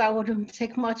hour, so I wouldn't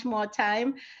take much more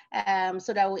time,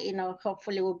 so that we,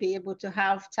 hopefully we'll be able to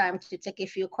have time to take a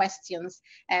few questions.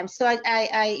 So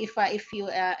if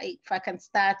I can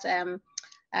start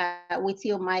with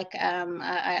you, Mike,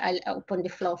 I'll open the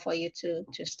floor for you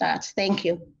to start. Thank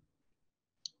you.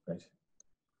 Great.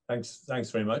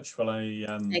 Thanks very much. Well,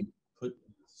 I put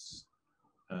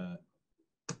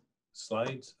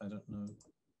slides. I don't know.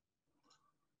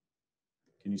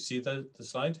 Can you see the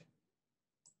slide?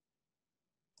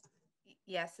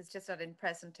 Yes, it's just not in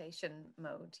presentation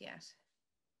mode yet.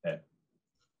 Yeah.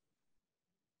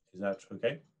 Is that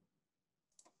okay?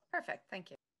 Perfect,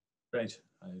 thank you. Great.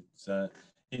 I was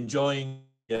enjoying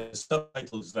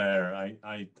subtitles there.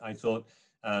 I thought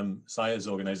Saija's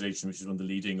organization, which is one of the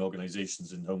leading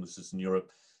organizations in homelessness in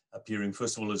Europe, appearing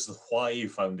first of all as the Why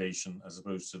Foundation as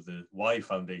opposed to the Y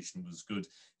Foundation was good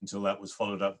until that was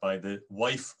followed up by the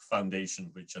Wife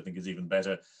Foundation, which I think is even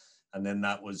better. And then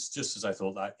that was just as I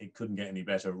thought that it couldn't get any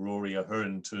better. Rory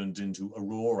Ahern turned into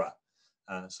Aurora.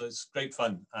 So it's great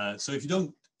fun. So if you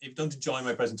don't enjoy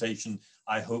my presentation,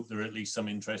 I hope there are at least some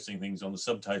interesting things on the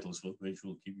subtitles which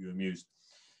will keep you amused.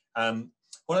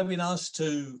 What I've been asked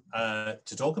to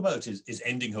talk about is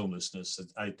ending homelessness.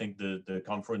 I think the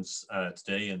conference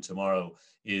today and tomorrow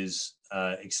is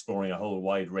exploring a whole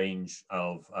wide range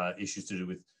of issues to do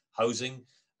with housing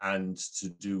and to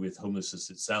do with homelessness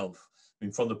itself. I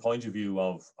mean, from the point of view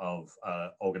of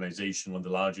organisation, one of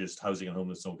the largest housing and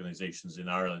homeless organisations in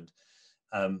Ireland,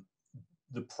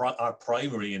 our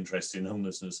primary interest in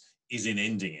homelessness is in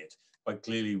ending it. Quite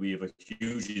clearly, we have a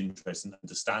huge interest in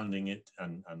understanding it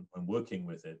and working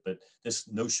with it. But this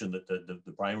notion that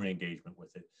the primary engagement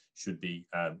with it should be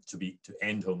to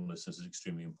end homelessness is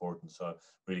extremely important. So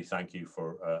really thank you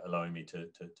for allowing me to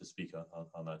speak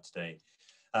on that today.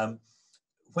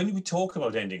 When we talk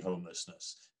about ending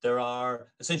homelessness, there are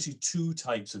essentially two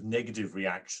types of negative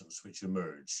reactions which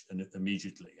emerge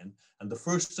immediately. And the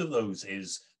first of those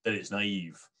is that it's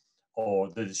naive, or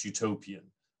that it's utopian,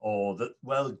 or that,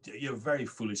 well, you're very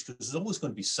foolish because there's always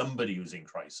going to be somebody who's in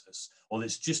crisis, or that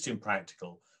it's just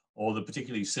impractical, or the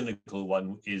particularly cynical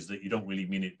one is that you don't really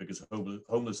mean it because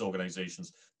homeless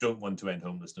organizations don't want to end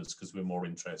homelessness because we're more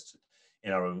interested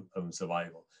in our own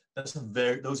survival. Those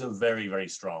are very, very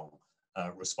strong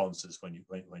responses when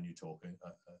you talk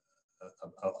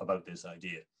about this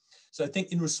idea. So I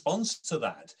think in response to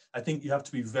that, I think you have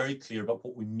to be very clear about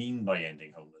what we mean by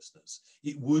ending homelessness.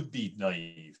 It would be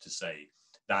naive to say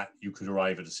that you could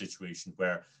arrive at a situation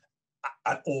where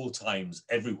at all times,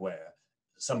 everywhere,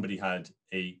 somebody had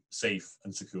a safe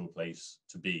and secure place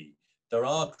to be. There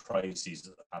are crises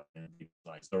that happen in people's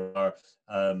lives. There are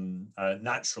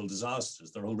natural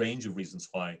disasters. There are a range of reasons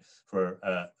why, for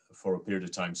a period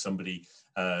of time, somebody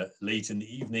late in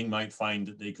the evening might find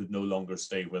that they could no longer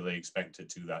stay where they expected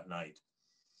to that night.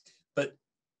 But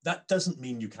that doesn't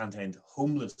mean you can't end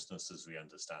homelessness as we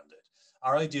understand it.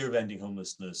 Our idea of ending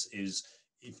homelessness is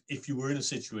if you were in a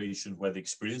situation where the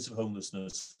experience of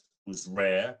homelessness was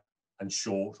rare and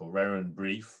short, or rare and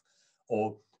brief,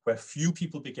 or where few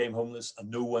people became homeless and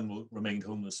no one remained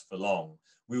homeless for long,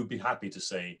 we would be happy to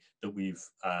say that we've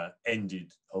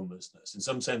ended homelessness. In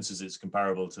some senses, it's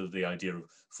comparable to the idea of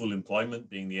full employment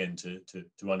being the end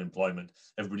to unemployment.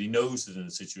 Everybody knows that in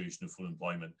a situation of full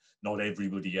employment, not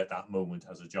everybody at that moment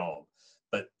has a job.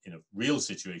 But in a real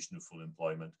situation of full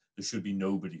employment, there should be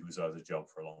nobody who's out of a job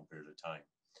for a long period of time.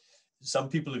 Some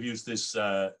people have used this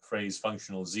phrase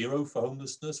functional zero for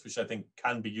homelessness, which I think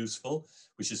can be useful,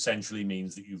 which essentially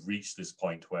means that you've reached this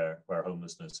point where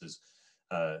homelessness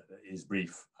is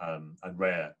brief and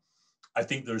rare. I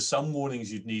think there are some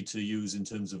warnings you'd need to use in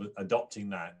terms of adopting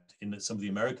that, in that some of the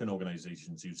American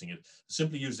organizations using it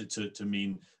simply use it to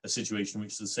mean a situation in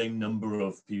which the same number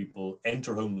of people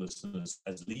enter homelessness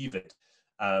as leave it,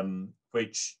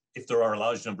 which, if there are a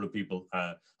large number of people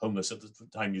homeless at the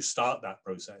time you start that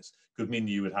process, could mean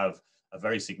that you would have a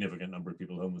very significant number of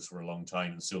people homeless for a long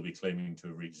time and still be claiming to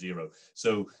have reached zero.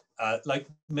 So like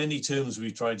many terms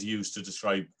we've tried to use to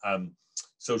describe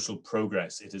social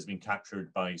progress, it has been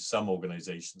captured by some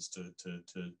organizations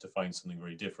to find something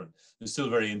very different. It's still a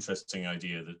very interesting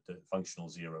idea that functional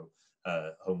zero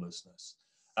homelessness.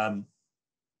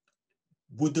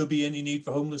 Would there be any need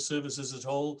for homeless services at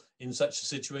all in such a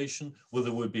situation? Well,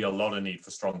 there would be a lot of need for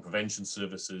strong prevention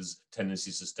services,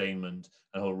 tenancy sustainment,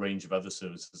 and a whole range of other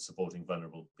services supporting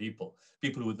vulnerable people.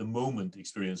 People who at the moment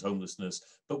experience homelessness,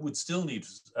 but would still need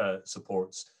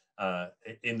supports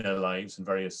in their lives and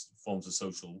various forms of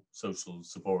social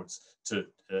supports to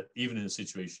even in a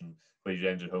situation where you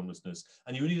ended homelessness.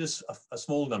 And you need a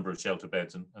small number of shelter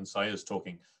beds, and Saija's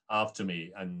talking after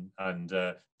me, and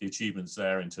the achievements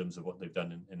there in terms of what they've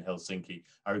done in Helsinki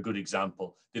are a good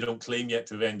example. They don't claim yet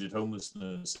to have ended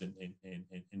homelessness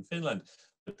in Finland,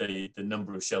 but the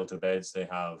number of shelter beds they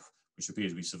have, which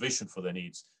appears to be sufficient for their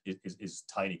needs, is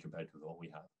tiny compared with what we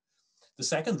have. The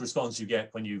second response you get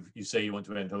when you say you want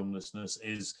to end homelessness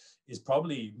is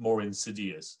probably more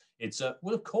insidious. It's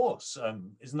well, of course,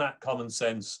 isn't that common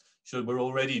sense? Sure, we're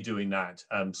already doing that,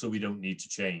 so we don't need to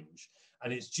change.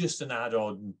 And it's just an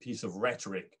add-on piece of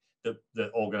rhetoric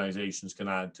that organizations can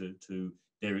add to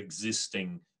their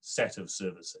existing set of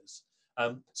services.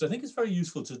 So I think it's very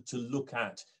useful to look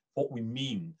at what we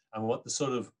mean and what the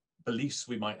sort of beliefs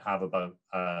we might have about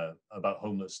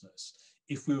homelessness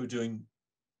if we were doing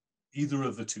either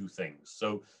of the two things.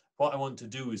 So what I want to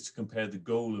do is to compare the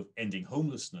goal of ending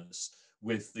homelessness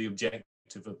with the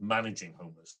objective of managing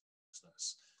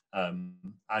homelessness,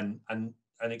 and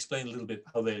explain a little bit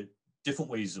how they're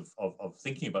different ways of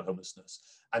thinking about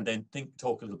homelessness, and then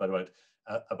talk a little bit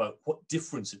about what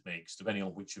difference it makes depending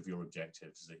on which of your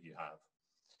objectives that you have.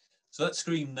 So that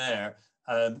screen there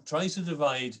tries to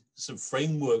divide some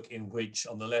framework in which,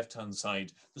 on the left-hand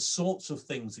side, the sorts of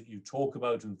things that you talk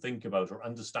about and think about or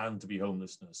understand to be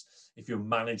homelessness if you're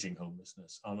managing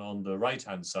homelessness, and on the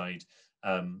right-hand side,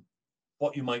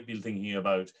 what you might be thinking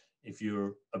about if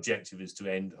your objective is to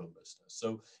end homelessness.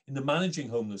 So in the managing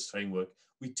homeless framework,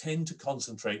 we tend to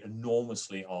concentrate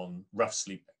enormously on rough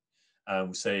sleeping.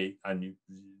 We say, and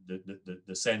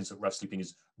the sense that rough sleeping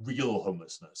is real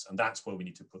homelessness, and that's where we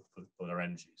need to put our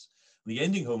energies. The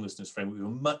Ending Homelessness Framework, we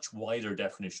have a much wider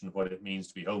definition of what it means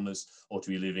to be homeless or to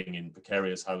be living in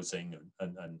precarious housing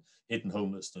and hidden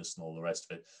homelessness and all the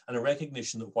rest of it. And a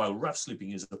recognition that while rough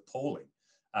sleeping is appalling,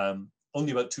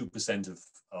 only about 2%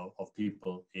 of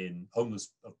people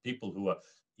people who are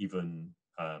even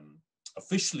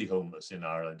officially homeless in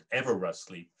Ireland ever rough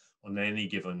sleep. On any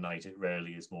given night, it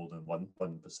rarely is more than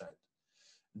 1%.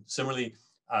 Similarly,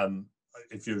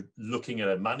 if you're looking at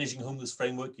a managing homeless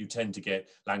framework, you tend to get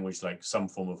language like some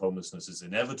form of homelessness is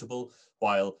inevitable,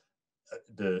 while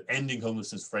the Ending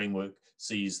Homelessness Framework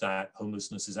sees that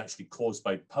homelessness is actually caused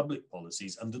by public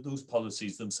policies and that those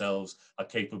policies themselves are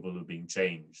capable of being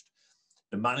changed.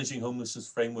 The Managing Homelessness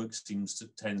Framework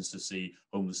tends to see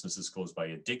homelessness as caused by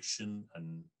addiction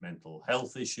and mental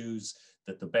health issues,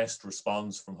 that the best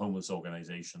response from homeless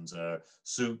organizations are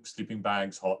soup, sleeping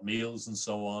bags, hot meals, and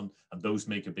so on, and those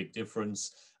make a big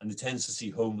difference. And it tends to see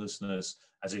homelessness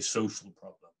as a social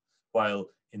problem, while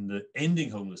in the Ending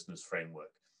Homelessness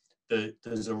Framework,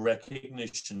 there's a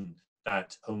recognition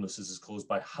that homelessness is caused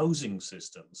by housing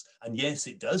systems. And yes,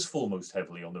 it does fall most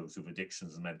heavily on those with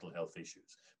addictions and mental health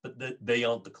issues, but they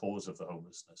aren't the cause of the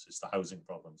homelessness. It's the housing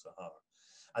problems that are.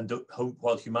 And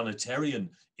while humanitarian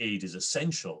aid is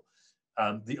essential,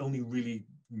 the only really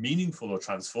meaningful or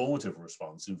transformative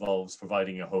response involves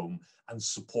providing a home and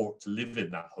support to live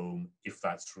in that home if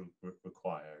that's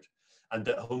required. And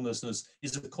that homelessness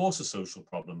is of course a social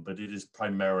problem, but it is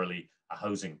primarily a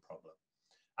housing problem.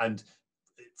 And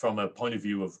from a point of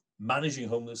view of managing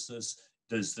homelessness,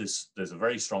 there's a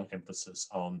very strong emphasis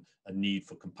on a need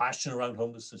for compassion around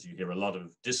homelessness. You hear a lot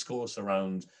of discourse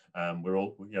around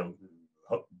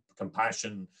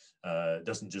compassion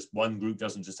one group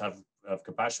doesn't just have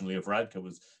compassion. Leo Varadkar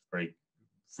was very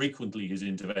frequently, his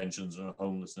interventions on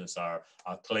homelessness are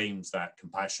claims that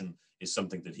compassion is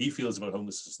something that he feels about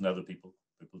homelessness and other people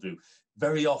do.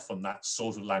 Very often that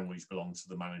sort of language belongs to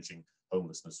the Managing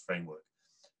Homelessness Framework.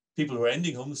 People who are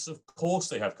ending homelessness, of course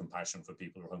they have compassion for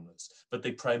people who are homeless, but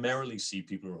they primarily see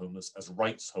people who are homeless as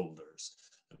rights holders,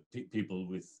 people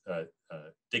with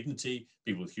dignity,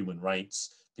 people with human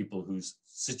rights, people whose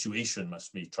situation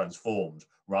must be transformed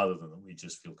rather than that we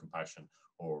just feel compassion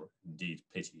or indeed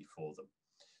pity for them.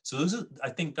 So those are, I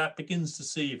think that begins to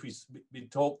see, if we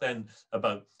talk then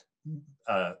about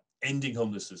ending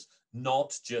homelessness,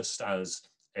 not just as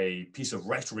a piece of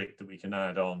rhetoric that we can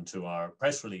add on to our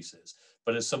press releases,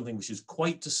 but as something which is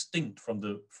quite distinct from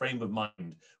the frame of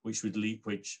mind which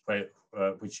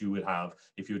you would have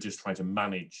if you're just trying to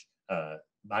manage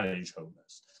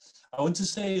homeless. I want to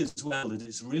say as well that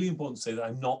it's really important to say that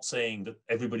I'm not saying that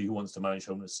everybody who wants to manage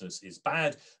homelessness is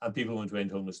bad and people who want to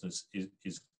end homelessness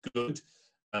is good.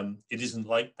 It isn't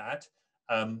like that.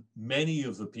 Many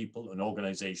of the people and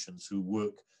organizations who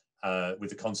work with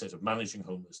the concept of managing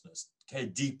homelessness care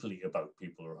deeply about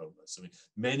people who are homeless. I mean,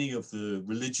 many of the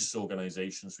religious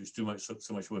organizations which do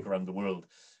so much work around the world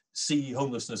see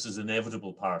homelessness as an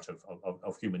inevitable part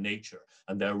of human nature,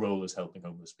 and their role is helping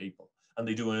homeless people. And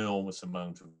they do an enormous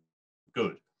amount of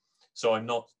good. So I'm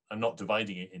not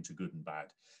dividing it into good and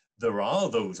bad. There are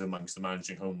those amongst the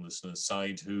managing homelessness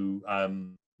side who,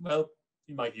 well,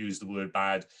 you might use the word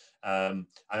bad, and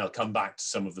I'll come back to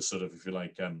some of the sort of, if you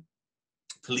like,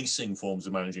 policing forms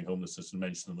of managing homelessness and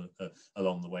mention them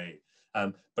along the way.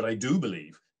 But I do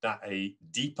believe that a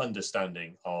deep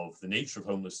understanding of the nature of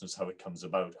homelessness, how it comes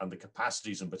about, and the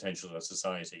capacities and potential of our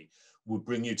society would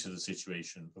bring you to the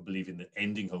situation of believing that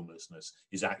ending homelessness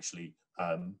is actually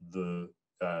the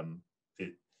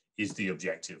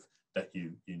objective that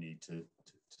you need to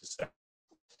set.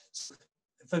 So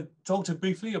if I talk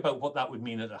briefly about what that would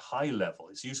mean at a high level,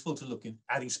 it's useful to look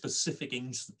at a specific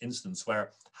instance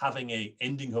where having a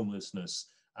ending homelessness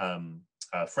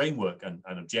framework and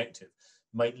objective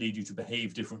might lead you to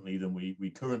behave differently than we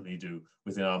currently do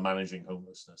within our managing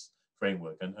homelessness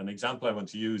framework. And an example I want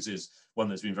to use is one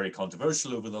that's been very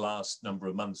controversial over the last number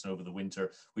of months and over the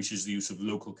winter, which is the use of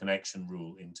local connection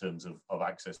rule in terms of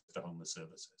access to homeless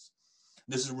services.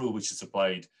 This is a rule which is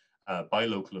applied by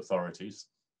local authorities,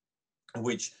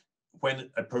 which when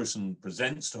a person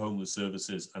presents to homeless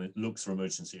services and it looks for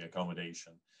emergency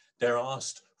accommodation, they're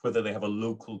asked whether they have a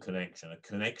local connection, a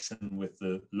connection with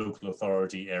the local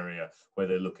authority area where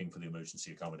they're looking for the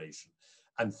emergency accommodation.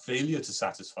 And failure to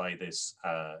satisfy this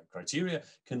criteria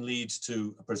can lead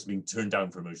to a person being turned down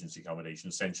for emergency accommodation,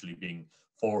 essentially being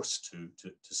forced to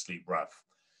sleep rough.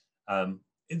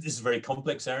 This is a very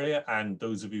complex area, and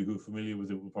those of you who are familiar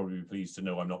with it will probably be pleased to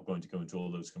know I'm not going to go into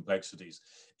all those complexities.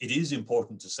 It is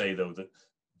important to say, though,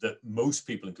 that most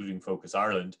people, including Focus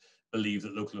Ireland, believe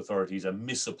that local authorities are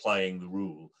misapplying the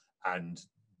rule and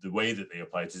the way that they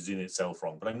apply it is in itself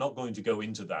wrong. But I'm not going to go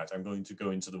into that. I'm going to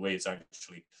go into the way it's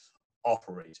actually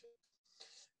operated.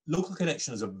 Local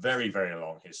connection has a very, very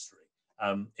long history.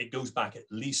 It goes back at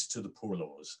least to the Poor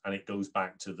Laws, and it goes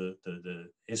back to the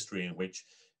history in which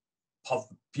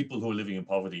people who are living in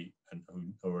poverty and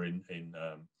who are in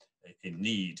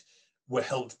need were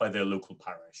helped by their local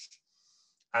parish.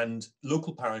 And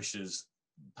local parishes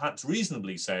perhaps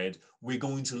reasonably said, we're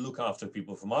going to look after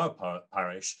people from our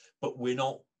parish, but we're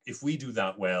not, if we do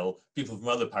that well, people from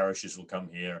other parishes will come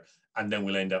here, and then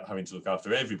we'll end up having to look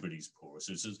after everybody's poor.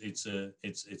 So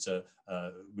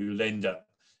we will end up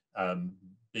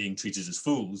being treated as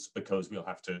fools because we'll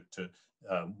have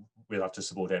to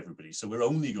support everybody. So we're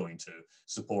only going to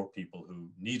support people who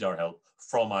need our help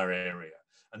from our area.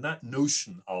 And that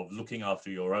notion of looking after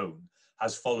your own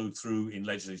has followed through in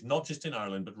legislation, not just in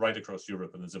Ireland, but right across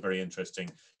Europe. And there's a very interesting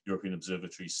European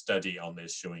Observatory study on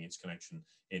this, showing its connection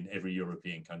in every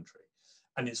European country.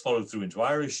 And it's followed through into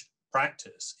Irish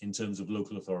practice in terms of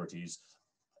local authorities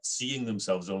seeing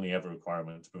themselves only have a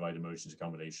requirement to provide emergency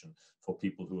accommodation for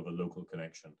people who have a local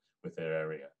connection with their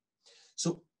area.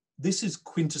 So this is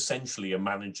quintessentially a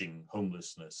managing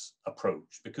homelessness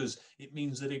approach, because it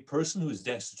means that a person who is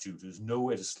destitute has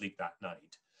nowhere to sleep that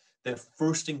night. Their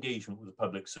first engagement with the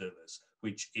public service,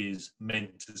 which is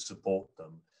meant to support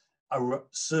them,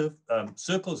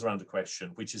 circles around a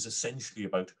question which is essentially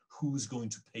about who's going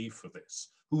to pay for this?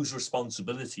 Whose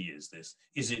responsibility is this?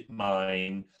 Is it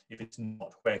mine? If it's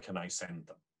not, where can I send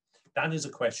them? That is a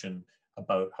question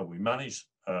about how we manage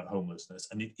homelessness,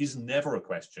 and it is never a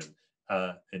question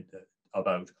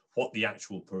about what the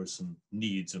actual person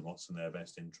needs and what's in their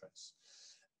best interests.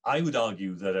 I would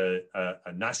argue that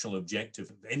a national objective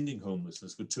of ending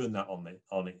homelessness would turn that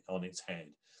on its head.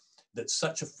 That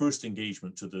such a first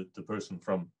engagement to the person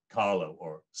from Carlow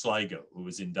or Sligo who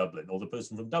is in Dublin, or the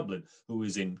person from Dublin who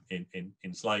is in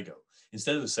Sligo,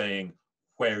 instead of saying,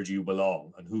 where do you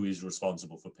belong and who is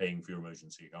responsible for paying for your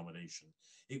emergency accommodation,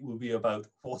 it will be about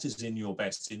what is in your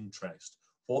best interest,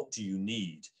 what do you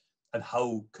need, and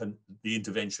how can the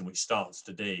intervention which starts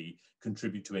today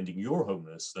contribute to ending your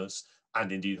homelessness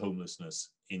and indeed homelessness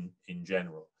in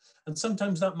general. And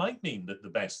sometimes that might mean that the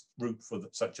best route for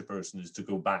such a person is to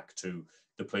go back to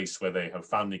the place where they have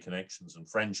family connections and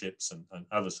friendships and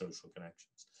other social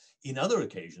connections. In other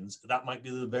occasions, that might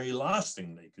be the very last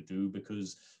thing they could do,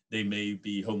 because they may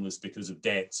be homeless because of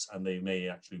debts, and they may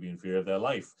actually be in fear of their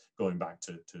life going back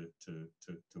to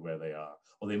where they are.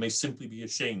 Or they may simply be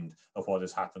ashamed of what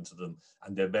has happened to them,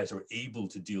 and they're better able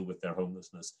to deal with their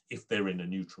homelessness if they're in a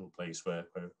neutral place where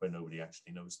nobody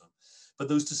actually knows them. But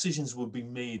those decisions will be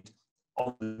made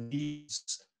on the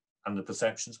needs and the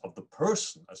perceptions of the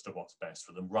person as to what's best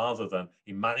for them, rather than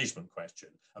a management question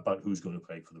about who's going to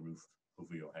pay for the roof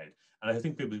over your head. And I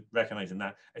think people recognize in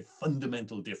that a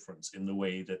fundamental difference in the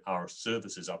way that our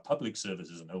services, our public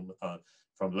services and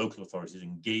from local authorities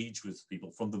engage with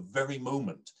people from the very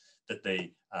moment that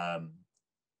they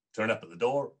turn up at the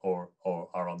door or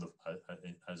are on the,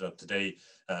 as of today,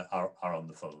 are on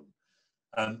the phone.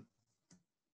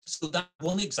 So that's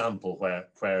one example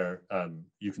where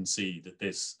you can see that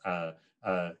this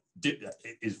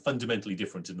is fundamentally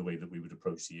different in the way that we would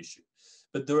approach the issue.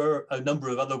 But there are a number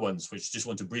of other ones which I just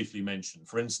want to briefly mention.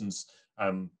 For instance,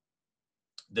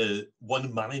 the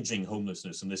one managing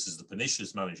homelessness, and this is the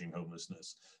pernicious managing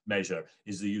homelessness measure,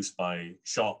 is the use by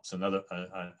shops and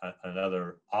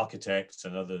other architects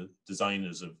and other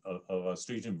designers of our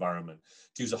street environment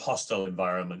to use a hostile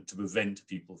environment to prevent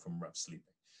people from rough sleeping.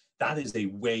 That is a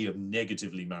way of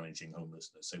negatively managing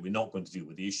homelessness. So we're not going to deal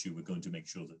with the issue. We're going to make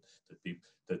sure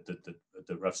that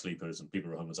the rough sleepers and people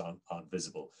who are homeless aren't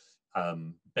visible.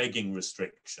 Begging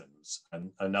restrictions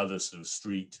and other sort of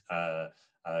street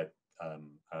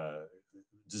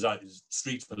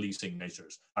street policing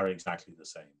measures are exactly the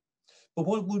same. But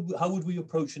how would we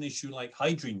approach an issue like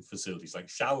hygiene facilities, like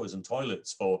showers and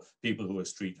toilets for people who are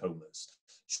street homeless?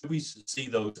 Should we see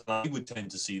those? I would tend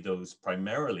to see those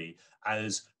primarily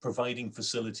as providing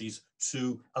facilities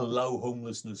to allow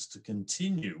homelessness to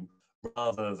continue,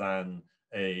 rather than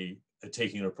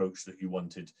taking an approach that you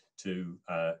wanted to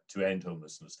end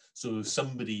homelessness. So if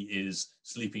somebody is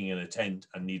sleeping in a tent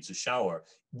and needs a shower,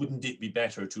 wouldn't it be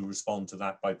better to respond to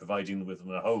that by providing them with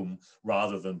a home,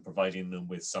 rather than providing them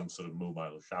with some sort of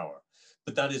mobile shower?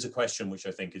 But that is a question which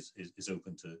I think is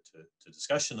open to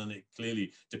discussion, and it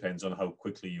clearly depends on how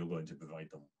quickly you're going to provide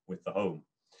them with the home.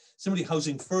 Similarly,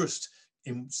 housing first,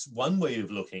 in one way of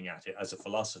looking at it as a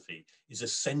philosophy, is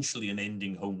essentially an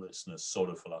ending homelessness sort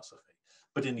of philosophy.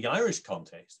 But in the Irish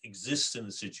context, exists in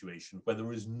a situation where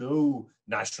there is no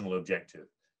national objective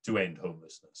to end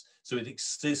homelessness. So it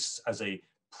exists as a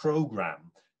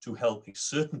program to help a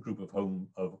certain group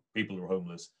of people who are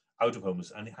homeless out of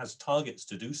homeless, and it has targets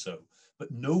to do so. But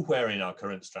nowhere in our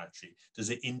current strategy does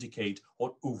it indicate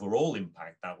what overall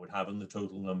impact that would have on the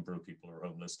total number of people who are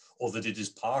homeless, or that it is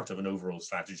part of an overall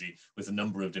strategy with a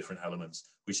number of different elements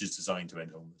which is designed to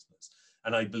end homelessness.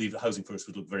 And I believe that Housing First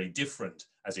would look very different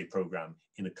as a program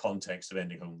in the context of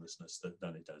ending homelessness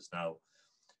than it does now.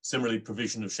 Similarly,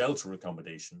 provision of shelter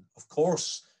accommodation. Of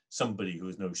course, somebody who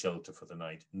has no shelter for the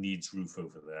night needs roof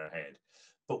over their head.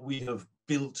 But we have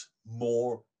built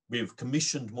more, we have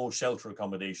commissioned more shelter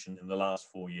accommodation in the last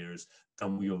 4 years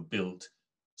than we have built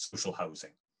social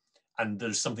housing. And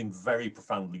there's something very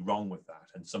profoundly wrong with that,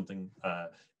 and something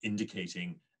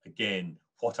indicating, again,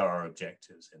 what are our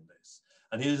objectives in this.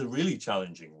 And here's a really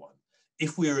challenging one.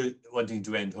 If we're wanting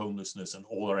to end homelessness and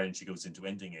all our energy goes into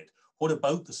ending it, what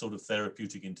about the sort of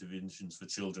therapeutic interventions for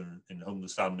children in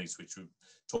homeless families, which we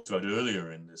talked about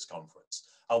earlier in this conference?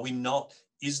 Are we not,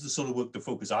 is the sort of work that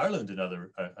Focus Ireland and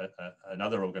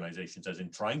other organisations does in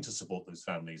trying to support those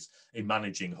families in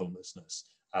managing homelessness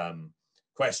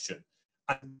question?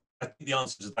 And I think the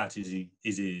answer to that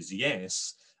is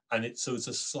yes. And so it's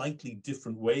a slightly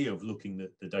different way of looking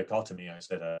at the dichotomy I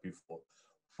set out before.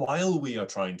 While we are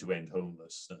trying to end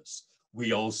homelessness,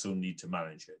 we also need to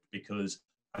manage it, because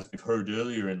as we've heard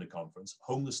earlier in the conference,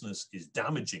 homelessness is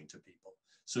damaging to people.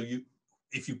 So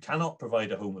if you cannot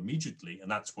provide a home immediately, and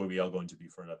that's where we are going to be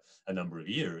for a number of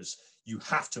years, you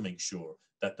have to make sure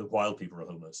that while people are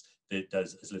homeless, it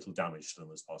does as little damage to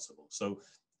them as possible. So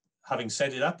having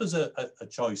set it up as a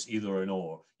choice, either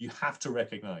or, you have to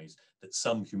recognize that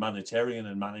some humanitarian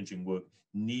and managing work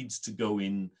needs to go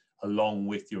in along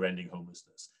with your ending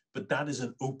homelessness. But that is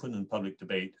an open and public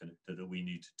debate that we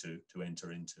need to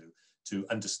enter into, to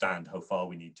understand how far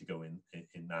we need to go in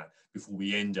that before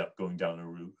we end up going down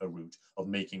a route of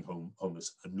making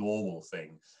homeless a normal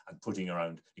thing and putting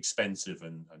around expensive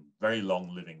and very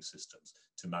long living systems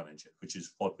to manage it, which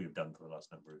is what we've done for the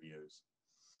last number of years.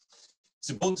 It's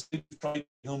important to we've tried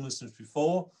homelessness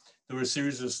before. There were a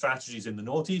series of strategies in the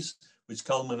noughties, which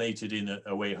culminated in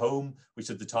a way home, which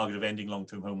had the target of ending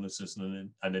long-term homelessness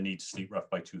and a need to sleep rough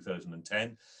by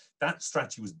 2010. That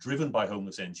strategy was driven by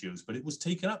homeless NGOs, but it was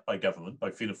taken up by government,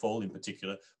 by Fianna Fáil in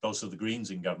particular, but also the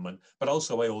Greens in government, but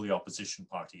also by all the opposition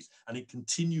parties. And it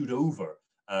continued over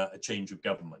a change of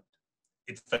government.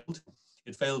 It failed.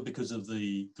 It failed because of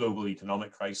the global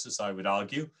economic crisis, I would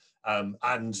argue,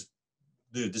 and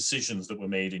the decisions that were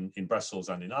made in Brussels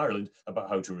and in Ireland about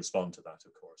how to respond to that,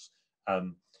 of course.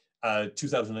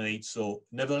 2008, so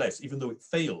nevertheless, even though it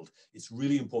failed, it's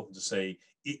really important to say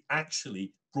it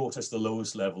actually brought us the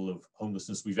lowest level of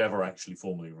homelessness we've ever actually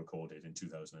formally recorded in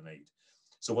 2008.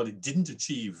 So while it didn't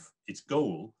achieve its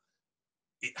goal,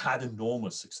 it had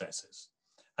enormous successes.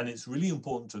 And it's really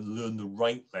important to learn the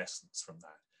right lessons from that.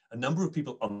 A number of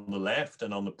people on the left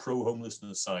and on the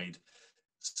pro-homelessness side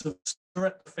stir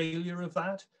at the failure of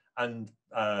that and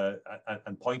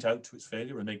point out to its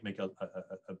failure and make a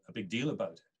big deal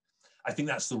about it. I think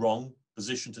that's the wrong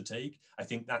position to take. I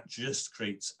think that just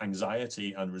creates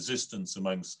anxiety and resistance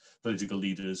amongst political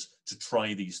leaders to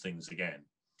try these things again.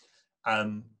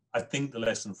 I think the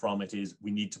lesson from it is we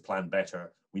need to plan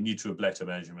better, we need to have better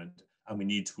measurement, and we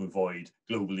need to avoid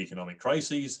global economic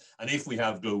crises. And if we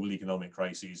have global economic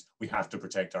crises, we have to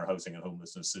protect our housing and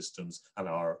homelessness systems and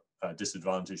our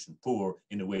disadvantaged and poor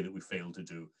in a way that we failed to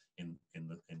do in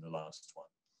the last one.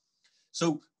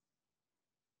 So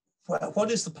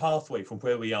what is the pathway from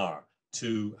where we are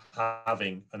to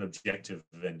having an objective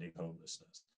of ending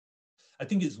homelessness? I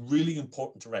think it's really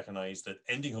important to recognize that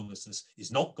ending homelessness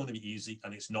is not going to be easy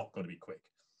and it's not going to be quick.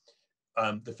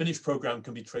 The Finnish program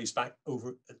can be traced back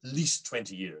over at least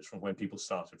 20 years from when people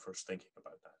started first thinking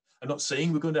about that. I'm not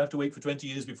saying we're going to have to wait for 20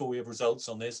 years before we have results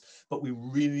on this, but we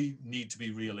really need to be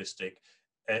realistic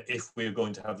if we're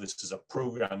going to have this as a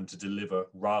program to deliver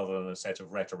rather than a set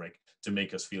of rhetoric to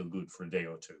make us feel good for a day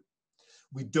or two.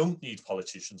 We don't need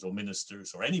politicians or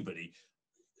ministers or anybody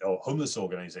or homeless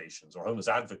organizations or homeless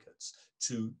advocates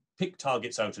to pick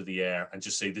targets out of the air and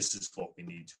just say this is what we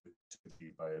need to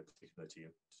achieve by a particular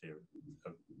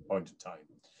point in time.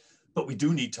 But we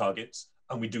do need targets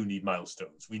and we do need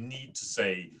milestones. We need to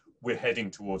say we're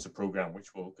heading towards a program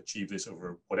which will achieve this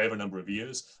over whatever number of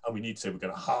years, and we need to say we're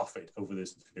going to half it over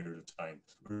this period of time.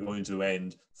 We're going to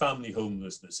end family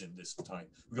homelessness in this time.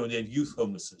 We're going to end youth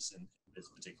homelessness in this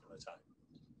particular time.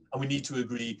 And we need to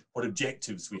agree what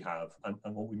objectives we have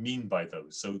and what we mean by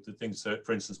those. So the things that,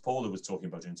 for instance, Paula was talking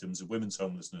about in terms of women's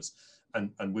homelessness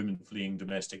and women fleeing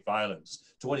domestic violence.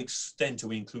 To what extent are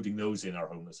we including those in our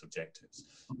homeless objectives?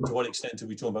 To what extent are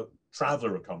we talking about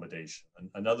traveller accommodation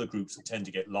and other groups that tend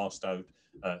to get lost out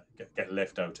get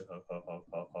left out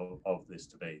of this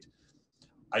debate.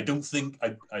 I don't think,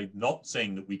 I'm not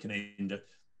saying that we can end it,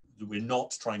 that we're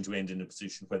not trying to end in a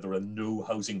position where there are no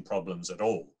housing problems at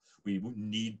all. We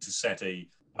need to set a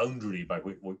boundary by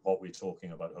what we're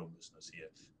talking about homelessness here.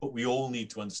 But we all need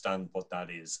to understand what that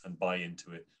is and buy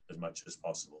into it as much as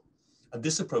possible. And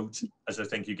this approach, as I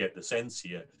think you get the sense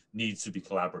here, needs to be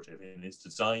collaborative in its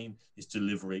design, its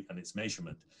delivery, and its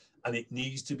measurement. And it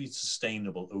needs to be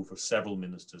sustainable over several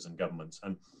ministers and governments.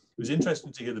 And it was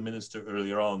interesting to hear the minister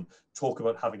earlier on talk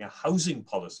about having a housing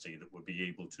policy that would be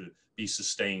able to be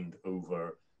sustained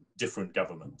over different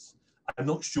governments. I'm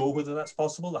not sure whether that's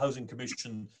possible. The Housing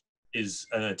Commission is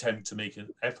an attempt to make an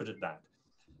effort at that.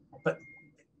 But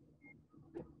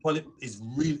while it is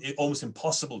really almost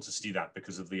impossible to see that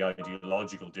because of the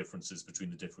ideological differences between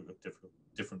the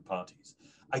different parties,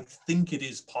 I think it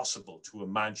is possible to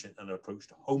imagine an approach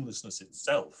to homelessness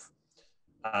itself,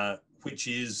 which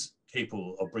is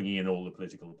capable of bringing in all the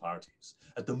political parties.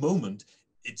 At the moment,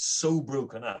 it's so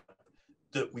broken up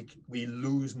that we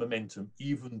lose momentum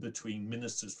even between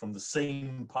ministers from the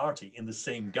same party in the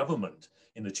same government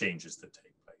in the changes that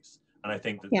take place. And I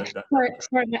think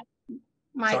that,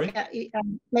 Mike,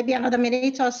 maybe another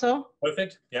minute or so.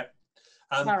 Perfect. Yeah.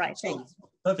 All right. Thanks.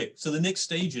 Perfect. So the next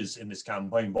stages in this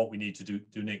campaign, what we need to do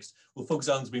next. Well, Folk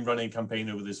Sound's been running a campaign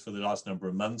over this for the last number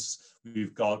of months.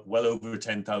 We've got well over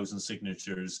 10,000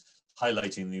 signatures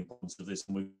highlighting the importance of this,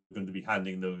 and we're going to be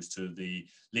handing those to the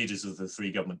leaders of the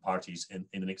three government parties in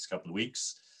the next couple of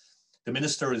weeks. The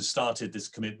minister has started this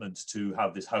commitment to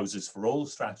have this Houses for All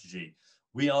strategy.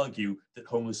 We argue that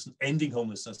ending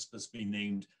homelessness has been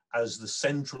named as the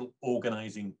central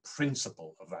organising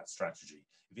principle of that strategy.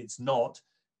 If it's not,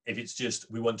 if it's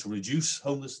just we want to reduce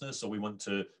homelessness or we want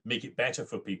to make it better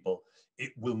for people,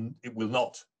 it will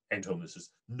not end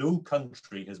homelessness. No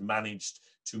country has managed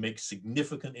to make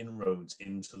significant inroads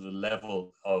into the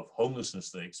level of homelessness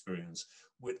they experience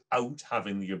without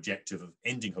having the objective of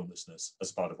ending homelessness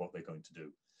as part of what they're going to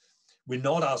do. We're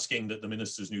not asking that the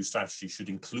minister's new strategy should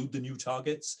include the new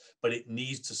targets, but it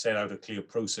needs to set out a clear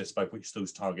process by which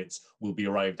those targets will be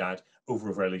arrived at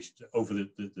over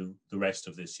the rest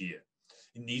of this year.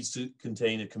 It needs to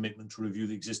contain a commitment to review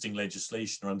the existing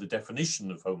legislation around the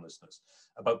definition of homelessness,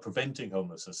 about preventing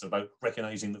homelessness, about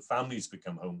recognising that families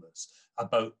become homeless,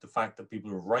 about the fact that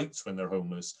people have rights when they're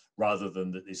homeless, rather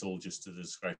than that it's all just to the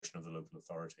discretion of the local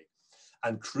authority.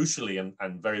 And crucially,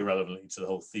 and very relevantly to the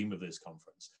whole theme of this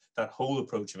conference, that whole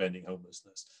approach of ending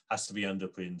homelessness has to be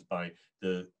underpinned by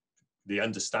the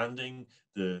understanding,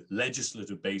 the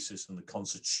legislative basis and the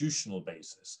constitutional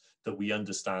basis that we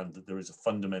understand that there is a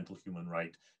fundamental human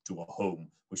right to a home,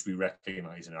 which we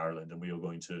recognise in Ireland, and we are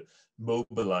going to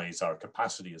mobilise our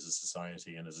capacity as a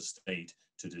society and as a state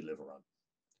to deliver on.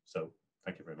 So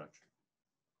thank you very much.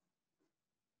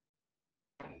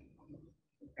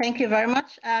 Thank you very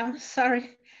much.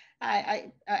 Sorry,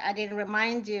 I didn't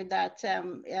remind you that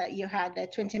you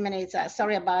had 20 minutes.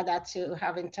 Sorry about that, to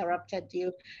have interrupted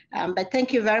you. But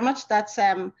thank you very much. That's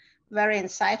very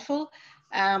insightful.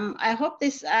 I hope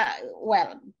this,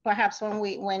 well, perhaps when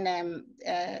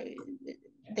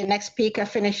the next speaker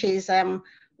finishes,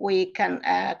 we can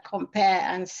compare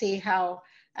and see how,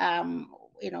 Ireland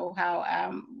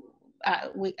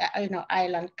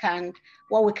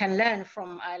what we can learn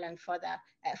from Ireland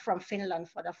from Finland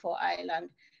for Ireland.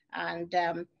 And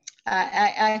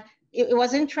it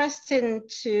was interesting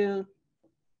to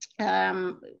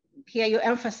hear you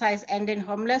emphasize ending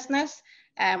homelessness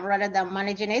rather than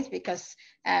managing it, because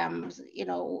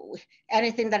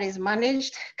anything that is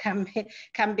managed can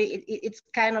be it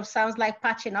kind of sounds like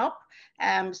patching up.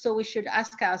 So we should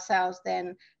ask ourselves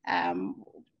then,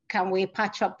 can we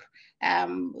patch up,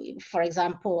 for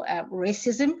example,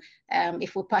 racism?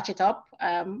 If we patch it up,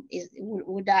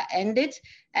 would that end it?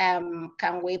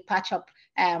 Can we patch up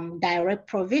direct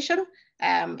provision?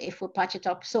 If we patch it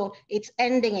up, so it's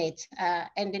ending it,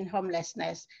 ending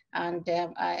homelessness, and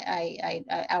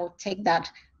I would take that.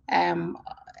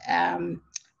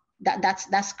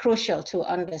 That's crucial to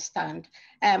understand.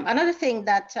 Another thing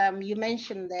that you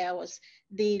mentioned there was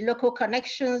the local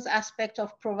connections aspect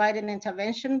of providing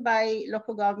intervention by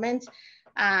local government.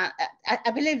 I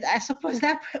suppose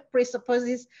that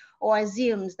presupposes or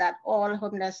assumes that all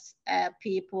homeless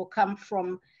people come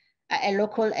from a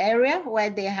local area where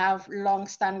they have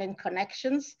long-standing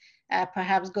connections.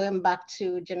 perhaps going back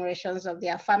to generations of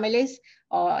their families,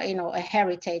 or a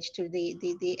heritage to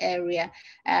the area,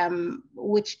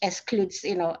 which excludes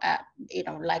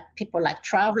like people like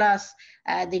travelers,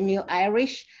 the new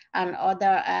Irish, and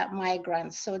other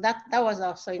migrants. So that was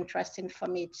also interesting for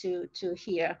me to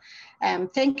hear.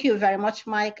 Thank you very much,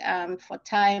 Mike. For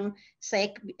time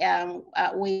sake,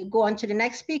 we go on to the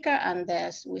next speaker, and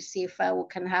we see if we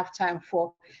can have time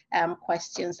for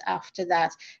questions after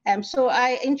that. So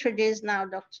I introduce now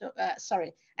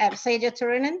Saija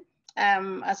Turunen.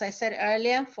 As I said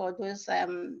earlier, for those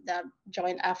that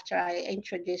joined after I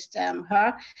introduced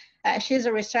her, she's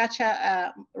a research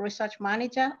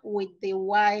manager with the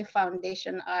Y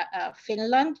Foundation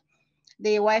Finland.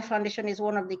 The Y Foundation is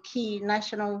one of the key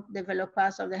national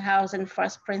developers of the Housing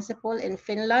First Principle in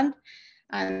Finland,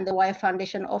 and the Y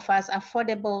Foundation offers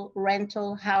affordable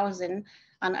rental housing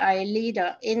and are a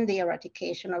leader in the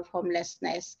eradication of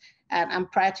homelessness.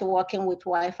 And prior to working with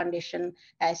Y Foundation,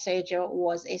 Saija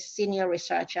was a senior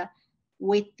researcher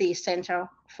with the Center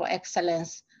for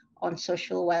Excellence on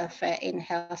Social Welfare in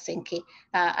Helsinki.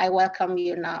 I welcome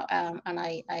you now, and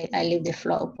I leave the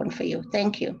floor open for you.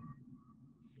 Thank you.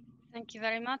 Thank you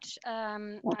very much.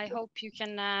 I hope you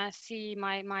can see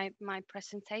my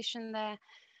presentation there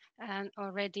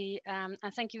already. And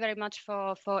thank you very much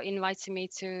for inviting me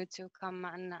to come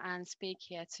and speak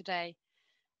here today.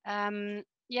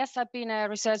 Yes, I've been a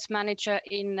research manager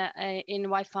in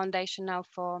Y Foundation now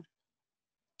for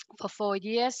 4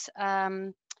 years.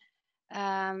 I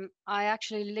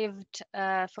actually lived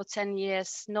for 10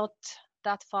 years, not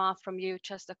that far from you,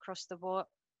 just across the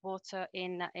water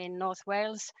in North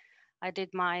Wales. I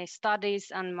did my studies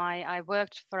and I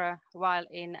worked for a while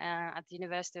at the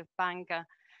University of Bangor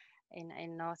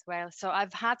in North Wales. So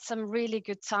I've had some really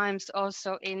good times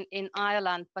also in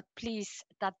Ireland, but please,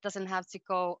 that doesn't have to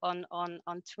go on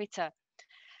Twitter.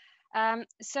 I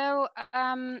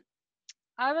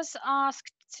was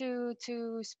asked to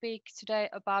speak today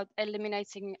about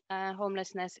eliminating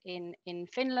homelessness in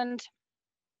Finland.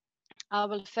 I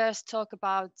will first talk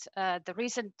about the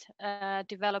recent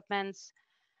developments.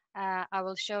 I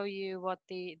will show you what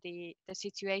the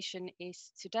situation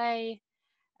is today.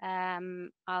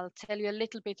 I'll tell you a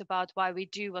little bit about why we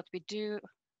do what we do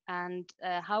and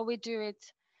how we do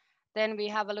it. Then we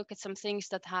have a look at some things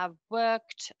that have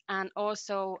worked, and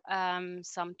also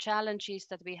some challenges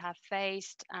that we have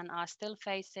faced and are still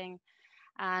facing.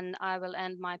 And I will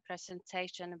end my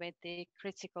presentation with the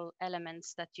critical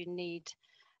elements that you need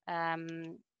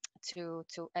to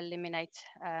eliminate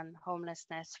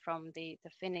homelessness from the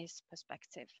Finnish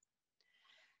perspective.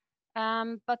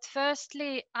 But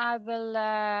firstly, I will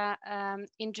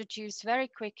introduce very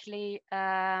quickly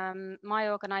my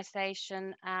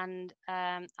organization and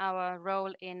our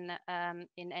role in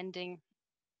ending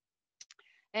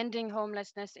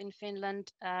homelessness in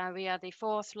Finland. We are the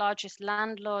 4th largest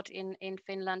landlord in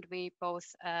Finland. We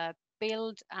both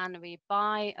build and we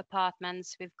buy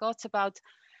apartments. We've got about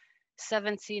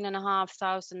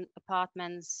 17,500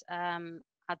 apartments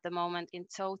at the moment in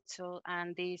total,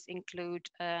 and these include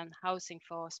housing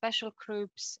for special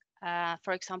groups,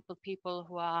 for example, people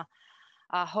who are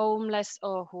homeless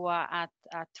or who are at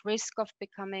risk of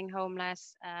becoming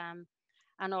homeless,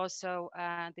 and also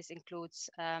this includes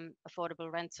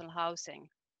affordable rental housing.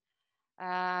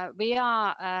 We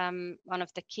are one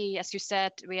of the key, as you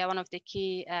said, we are one of the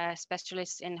key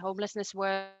specialists in homelessness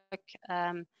work.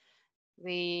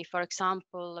 We, for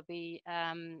example, we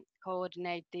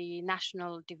coordinate the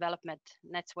National Development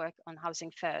Network on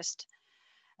Housing First.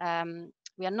 We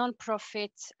are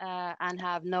non-profit and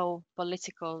have no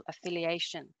political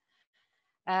affiliation.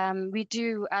 We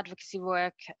do advocacy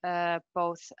work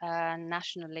both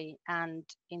nationally and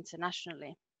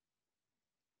internationally.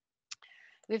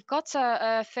 We've got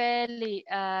a fairly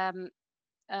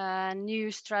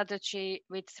new strategy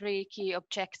with 3 key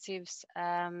objectives: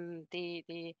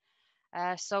 the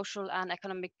social and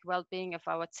economic well-being of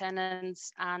our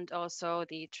tenants, and also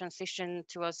the transition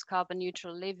towards carbon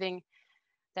neutral living.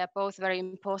 They're both very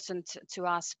important to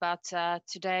us, but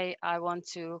today I want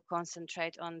to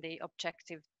concentrate on the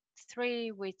objective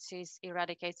 3, which is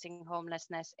eradicating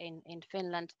homelessness in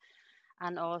Finland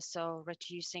and also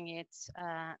reducing it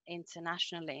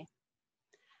internationally.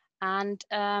 And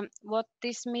what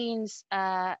this means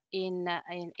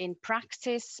in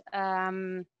practice,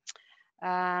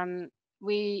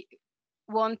 we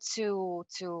want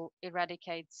to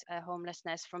eradicate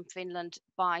homelessness from Finland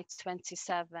by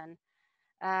 2027.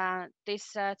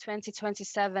 This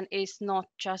 2027 is not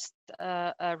just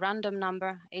a random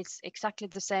number. It's exactly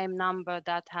the same number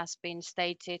that has been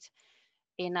stated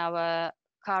in our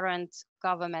current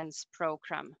government's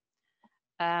program.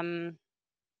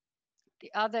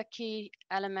 The other key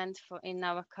element in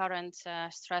our current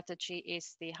strategy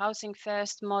is the housing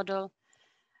first model.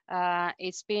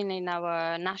 It's been in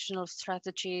our national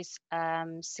strategies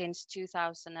since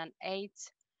 2008,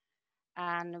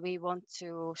 and we want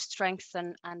to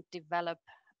strengthen and develop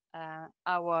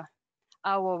our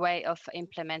way of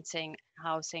implementing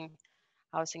housing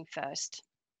first.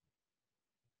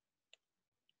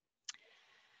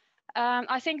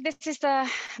 I think this is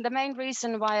the main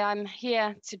reason why I'm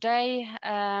here today.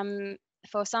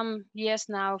 For some years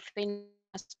now, Finland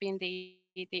has been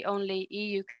the only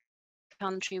EU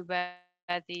country where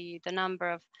the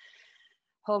number of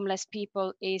homeless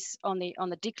people is on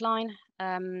the decline,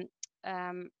 and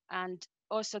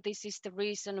also this is the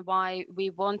reason why we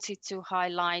wanted to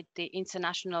highlight the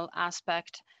international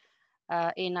aspect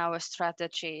in our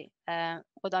strategy.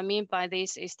 What I mean by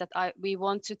this is that we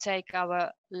want to take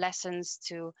our lessons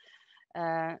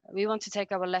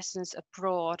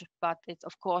abroad, but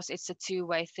of course it's a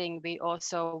two-way thing. We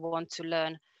also want to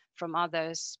learn from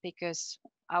others because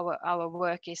our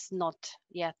work is not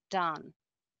yet done.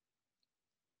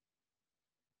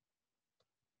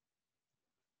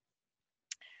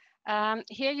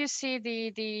 Here you see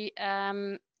the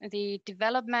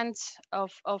development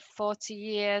of 40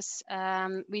 years.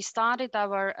 We started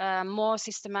our more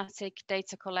systematic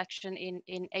data collection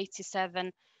in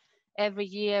 87. Every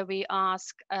year we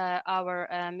ask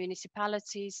our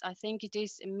municipalities, I think it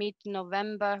is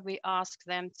mid-November, we ask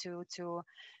them to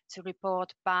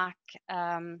report back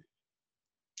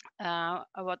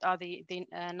what are the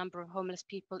number of homeless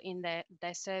people in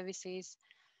their services.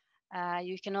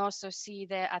 You can also see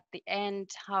there at the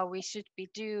end how we should be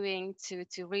doing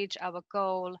to reach our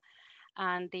goal,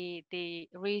 and the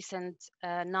recent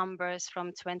numbers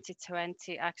from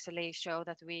 2020 actually show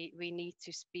that we need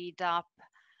to speed up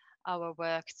our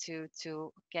work to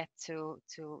get to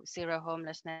zero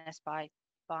homelessness by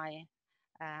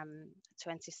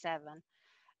 27.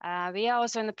 We are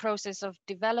also in the process of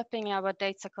developing our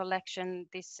data collection.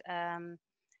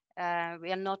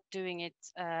 We are not doing it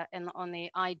on the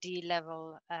ID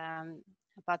level,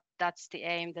 but that's the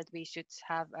aim, that we should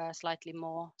have a slightly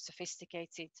more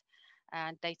sophisticated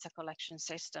data collection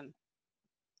system.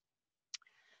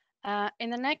 In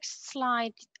the next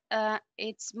slide,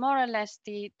 it's more or less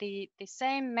the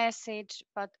same message,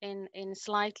 but in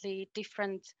slightly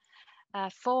different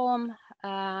form.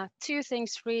 Two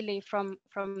things really from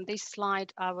this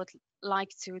slide I would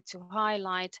like to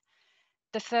highlight.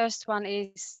 The first one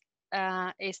is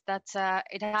that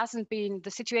the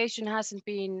situation hasn't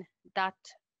been that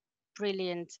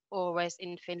brilliant always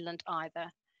in Finland either.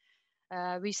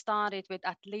 We started with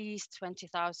at least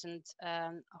 20,000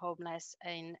 homeless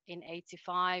in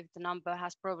 85. The number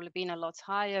has probably been a lot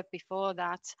higher before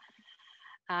that.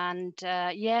 And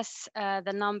yes,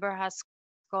 the number has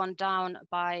gone down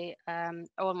by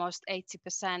almost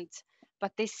 80%.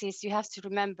 But you have to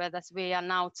remember that we are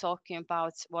now talking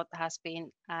about what has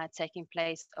been taking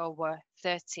place over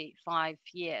 35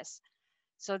 years.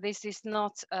 So this is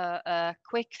not a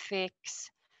quick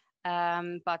fix,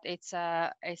 but it's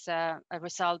a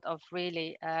result of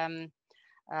really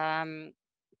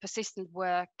persistent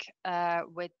work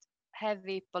with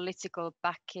heavy political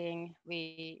backing.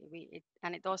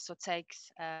 And it also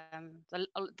takes,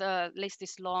 the list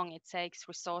is long, it takes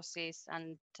resources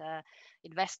and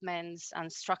investments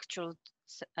and structural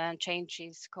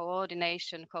changes,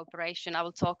 coordination, cooperation. I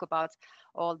will talk about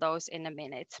all those in a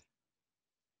minute.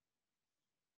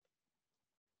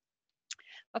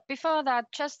 But before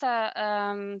that, just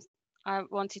I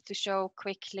wanted to show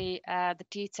quickly the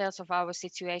details of our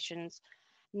situations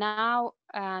now.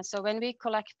 So when we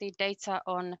collect the data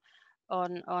on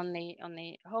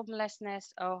the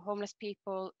homelessness or homeless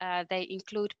people, they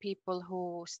include people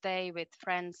who stay with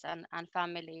friends and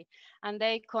family, and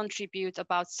they contribute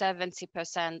about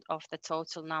 70% of the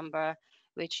total number,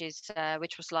 which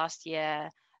was last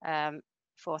year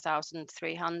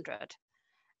 4,300.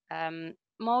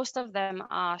 Most of them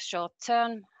are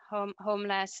short-term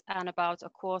homeless, and about a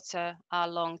quarter are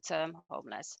long-term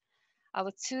homeless.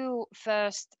 Our two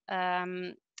first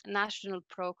national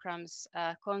programs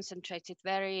concentrated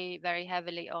very, very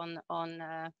heavily on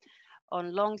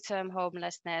long-term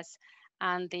homelessness,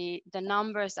 and the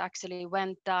numbers actually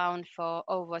went down for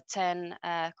over 10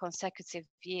 consecutive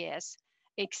years,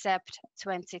 except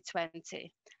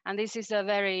 2020. And this is a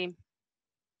very,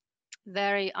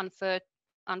 very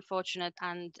unfortunate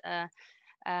and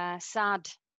sad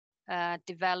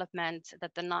development,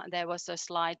 that there was a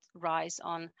slight rise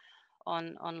on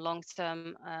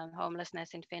long-term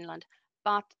homelessness in Finland.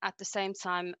 But at the same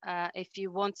time, if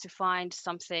you want to find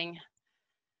something,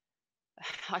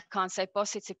 I can't say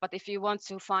positive, but if you want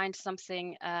to find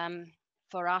something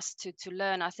for us to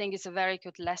learn, I think it's a very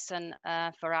good lesson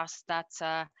for us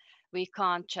that we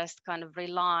can't just kind of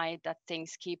rely that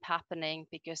things keep happening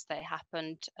because they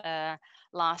happened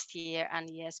last year and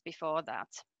years before that.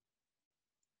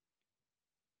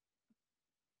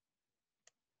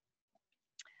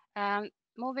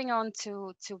 Moving on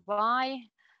to why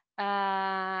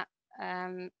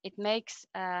it makes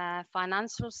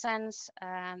financial sense.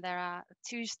 There are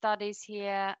two studies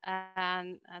here,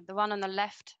 and the one on the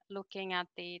left looking at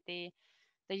the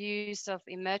use of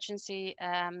emergency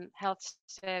health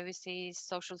services,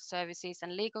 social services,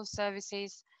 and legal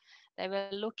services. They were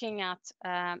looking at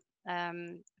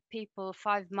people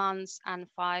 5 months and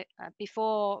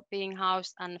before being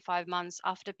housed and 5 months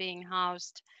after being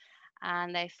housed,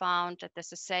 and they found that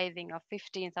there's a saving of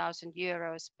 15,000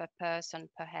 euros per person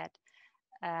per head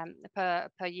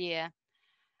per year.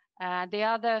 The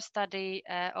other study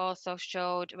also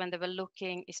showed, when they were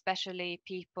looking especially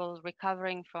people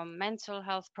recovering from mental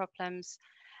health problems,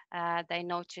 they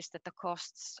noticed that the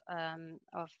costs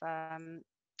of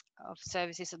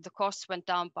services, the costs went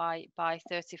down by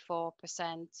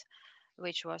 34%,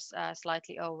 which was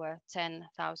slightly over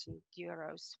 10,000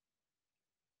 euros.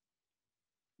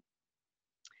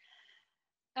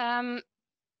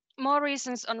 More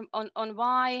reasons on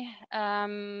why,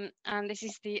 and this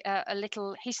is a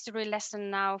little history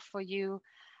lesson now for you.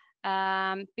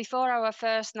 Before our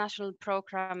first national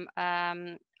program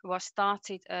was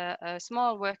started, a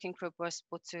small working group was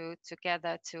put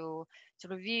together to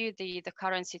review the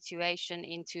current situation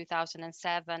in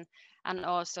 2007, and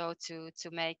also to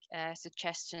make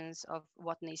suggestions of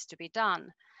what needs to be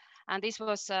done. And this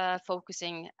was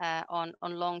focusing on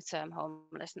long-term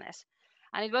homelessness.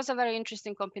 And it was a very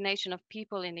interesting combination of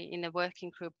people in the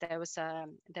working group. There was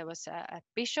a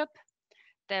bishop,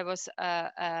 there was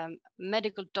a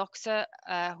medical doctor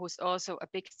who's also a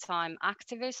big-time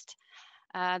activist.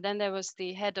 Then there was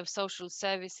the head of social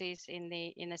services in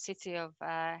the city of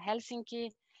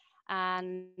Helsinki,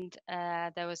 and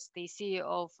there was the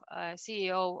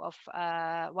CEO of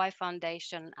Y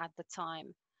Foundation at the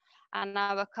time. And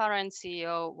our current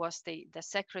CEO was the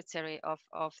secretary of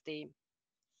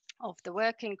the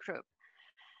working group.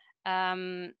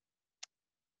 I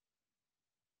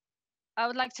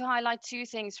would like to highlight two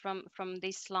things from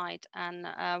this slide, and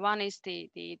one is the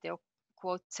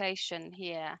quotation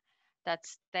here that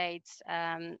states,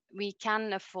 "We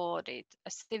can afford it.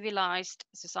 A civilized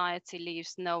society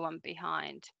leaves no one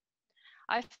behind."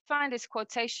 I find this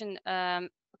quotation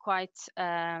quite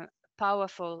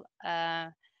powerful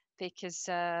because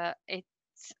to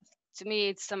me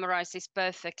it summarizes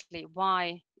perfectly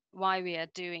why we are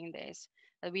doing this.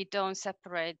 That we don't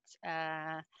separate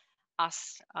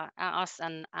us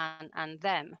and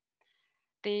them.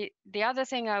 The other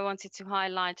thing I wanted to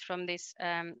highlight from this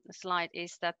slide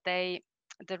is that the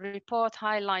report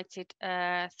highlighted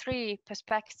 3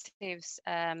 perspectives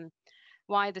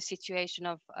why the situation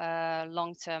of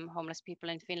long-term homeless people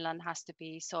in Finland has to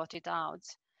be sorted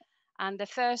out. And the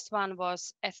first one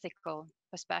was ethical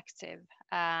perspective,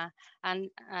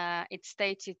 and it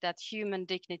stated that human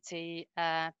dignity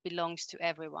belongs to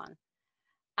everyone.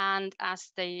 And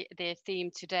as the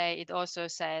theme today, it also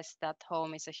says that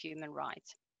home is a human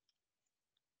right.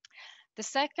 The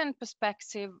second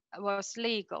perspective was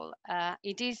legal.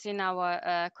 It is in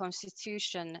our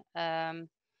constitution that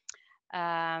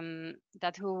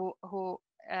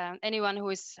anyone who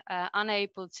is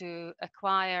unable to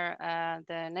acquire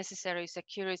the necessary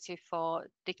security for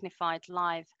dignified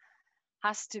life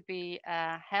has to be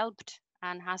helped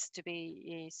and has to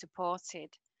be supported.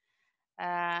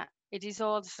 It is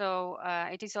also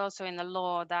in the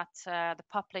law that the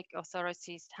public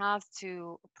authorities have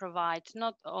to provide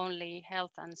not only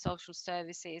health and social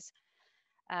services,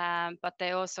 but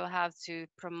they also have to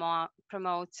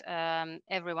promote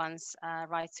everyone's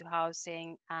right to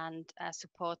housing and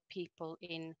support people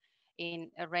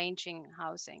in arranging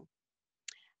housing.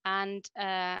 And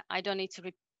I don't need to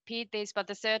repeat this, but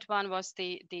the third one was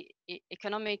the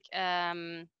economic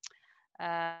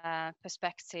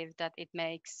perspective, that it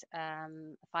makes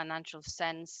financial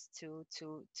sense to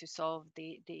solve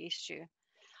the issue.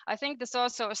 I think there's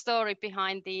also a story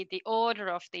behind the order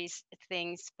of these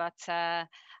things, but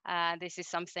this is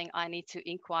something I need to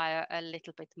inquire a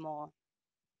little bit more.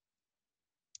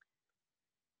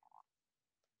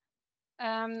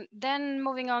 Then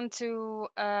moving on to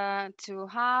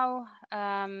how,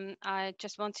 I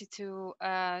just wanted to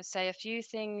say a few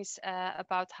things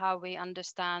about how we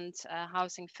understand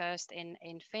housing first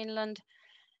in Finland.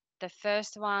 The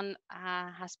first one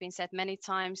has been said many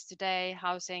times today.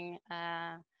 Housing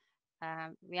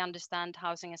We understand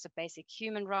housing as a basic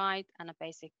human right and a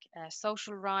basic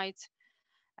social right.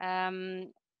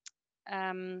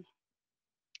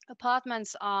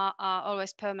 Apartments are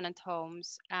always permanent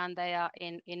homes, and they are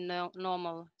in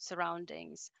normal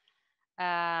surroundings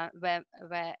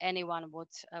where anyone would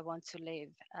want to live.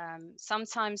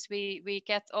 Sometimes we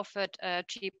get offered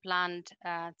cheap land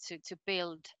to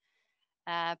build,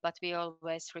 but we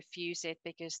always refuse it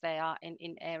because they are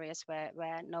in areas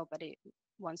where nobody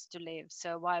wants to live.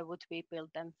 So why would we build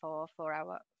them for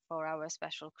our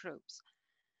special groups?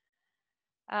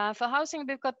 For housing,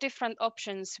 we've got different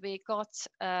options. We got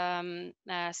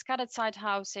scattered site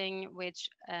housing, which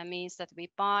means that we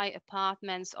buy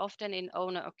apartments, often in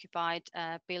owner-occupied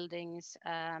buildings,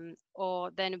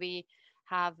 or then we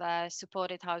have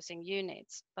supported housing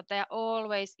units, but they're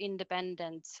always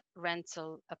independent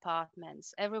rental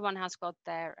apartments. Everyone has got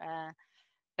their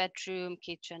bedroom,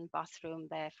 kitchen, bathroom,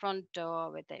 their front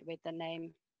door with the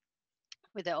name,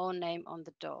 with their own name on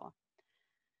the door.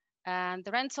 And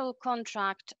the rental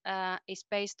contract is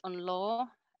based on law.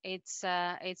 It's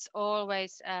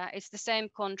always it's the same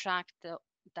contract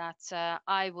that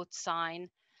I would sign.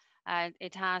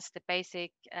 It has the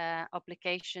basic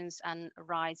obligations and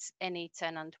rights any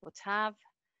tenant would have.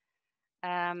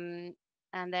 And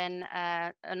then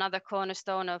another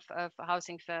cornerstone of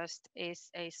Housing First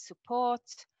is a support.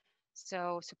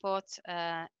 So support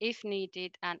if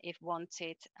needed and if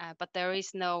wanted, but there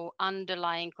is no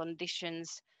underlying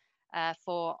conditions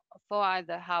for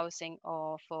either housing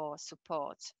or for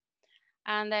support.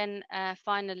 And then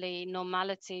finally,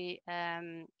 normality.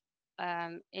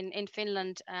 In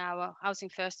Finland, our Housing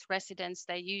First residents,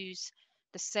 they use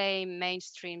the same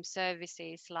mainstream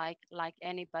services like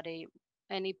anybody,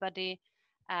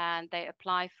 and they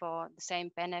apply for the same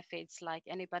benefits like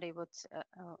anybody would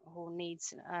who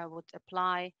needs would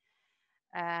apply.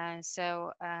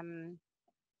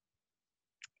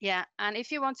 Yeah, and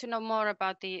if you want to know more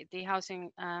about the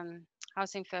Housing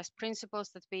First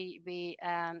principles that we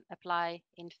apply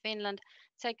in Finland,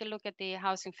 take a look at the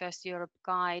Housing First Europe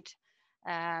guide.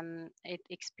 It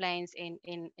explains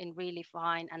in really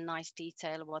fine and nice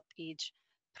detail what each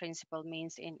principle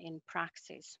means in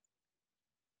practice.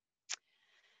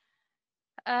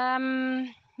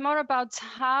 More about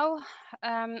how,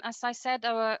 as I said,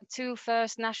 our two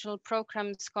first national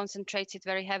programs concentrated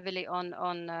very heavily on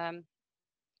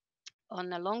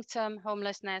the long-term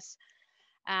homelessness,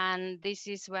 and this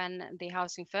is when the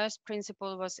Housing First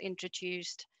principle was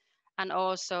introduced, and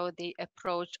also the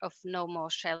approach of no more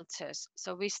shelters.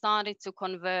 So we started to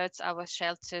convert our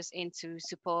shelters into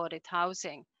supported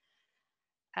housing.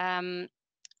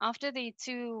 After the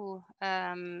two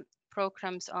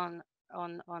programs on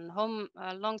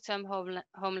long-term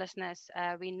homelessness,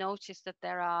 we noticed that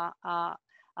there are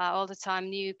all the time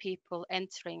new people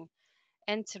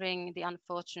entering the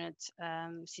unfortunate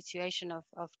situation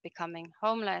of becoming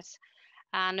homeless,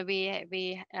 and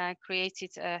we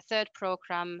created a third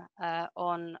program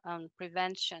on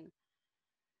prevention.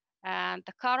 And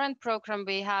the current program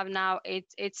we have now,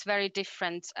 it's very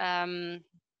different.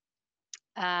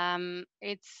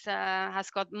 It's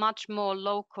has got much more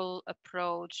local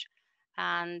approach,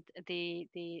 and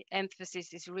the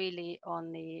emphasis is really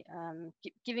on the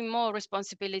giving more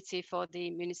responsibility for the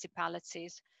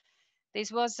municipalities. This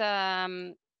was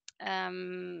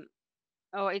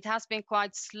it has been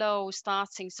quite slow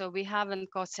starting, so we haven't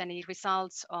got any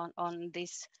results on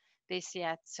this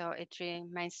yet. So it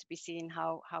remains to be seen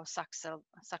how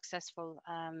successful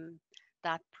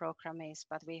that program is.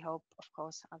 But we hope, of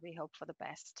course, we hope for the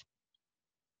best.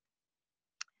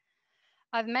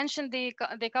 I've mentioned the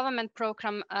government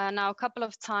program now a couple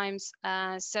of times.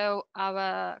 So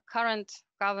our current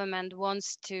government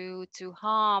wants to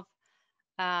halve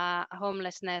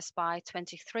homelessness by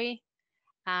 23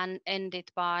 and end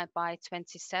it by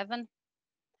 27.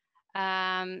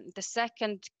 The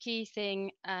second key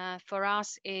thing for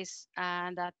us is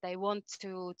that they want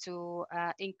to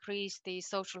increase the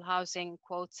social housing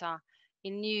quota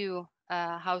in new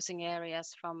housing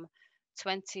areas from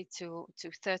 20 to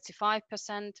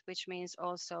 35%, which means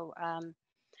also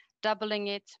doubling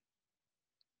it.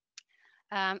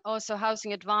 Also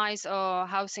housing advice or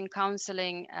housing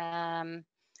counseling,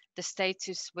 the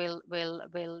status will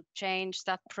change.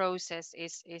 That process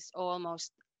is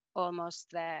almost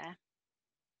there.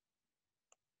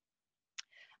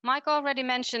 Mike already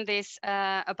mentioned this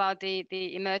about the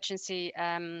emergency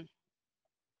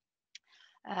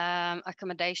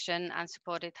accommodation and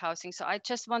supported housing. So I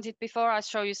just wanted, before I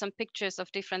show you some pictures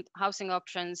of different housing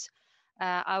options,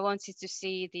 I wanted to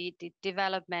see the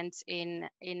developments in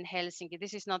Helsinki.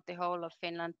 This is not the whole of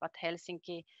Finland, but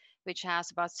Helsinki which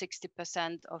has about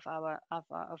 60% of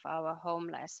our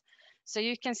homeless. So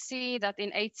you can see that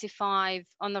in 85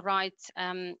 on the right,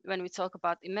 when we talk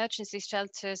about emergency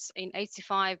shelters, in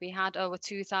 85 we had over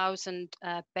 2,000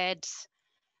 beds,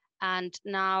 and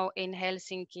now in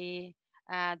Helsinki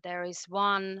there is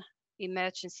one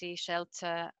emergency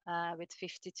shelter with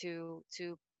 52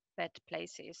 bed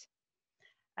places.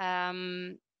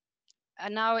 And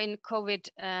now in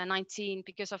COVID-19,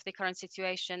 because of the current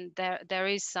situation, there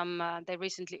is some. They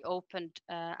recently opened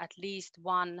at least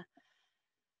one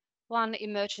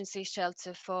emergency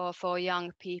shelter for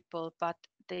young people, but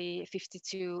the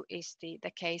 52 is the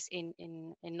case in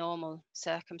normal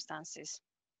circumstances.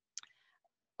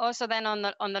 Also, then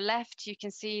on the left, you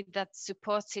can see that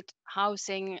supported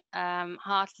housing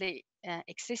hardly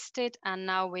existed, and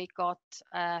now we got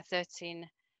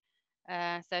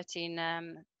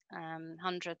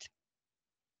 1,300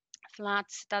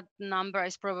 flats. That number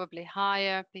is probably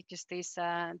higher because these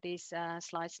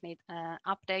slides need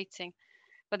updating.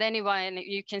 But anyway,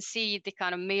 you can see the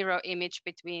kind of mirror image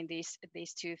between these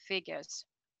two figures.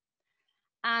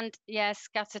 And yes,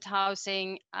 scattered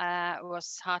housing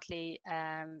was hardly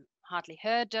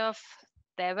heard of.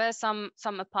 There were some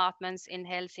apartments in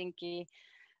Helsinki,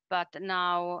 but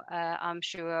now I'm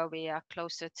sure we are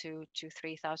closer to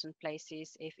 3,000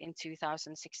 places. If in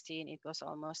 2016 it was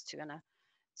almost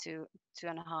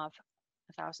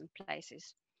 2,500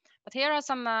 places. But here are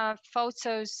some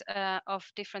photos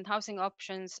of different housing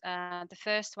options. The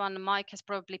first one, Mike has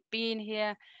probably been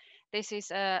here. This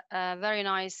is a very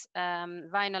nice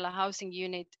Vainola housing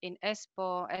unit in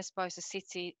Espoo. Espoo is a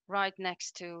city right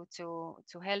next to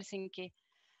Helsinki.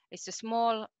 It's a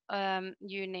small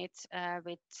unit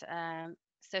with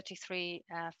 33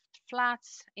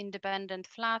 flats, independent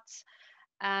flats,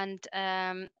 and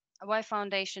Y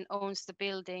Foundation owns the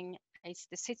building. It's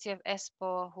the city of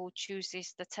Espoo who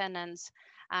chooses the tenants,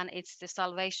 and it's the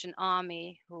Salvation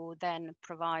Army who then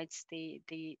provides the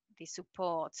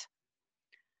support.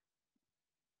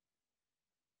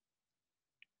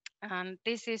 And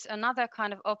this is another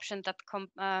kind of option that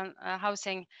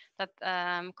housing that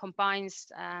combines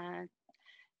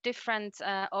different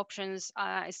options.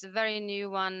 It's a very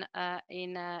new one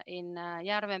in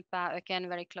Järvenpää, again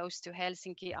very close to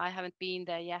Helsinki. I haven't been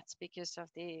there yet because of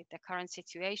the current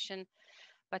situation,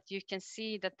 but you can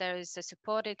see that there is a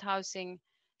supported housing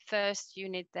first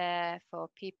unit there for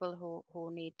people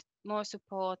who need more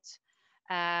support.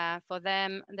 For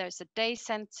them, there's a day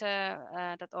center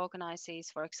that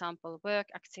organizes, for example, work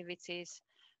activities,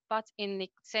 but in the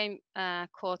same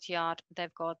courtyard,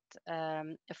 they've got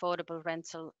affordable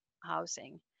rental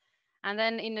housing. And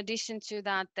then in addition to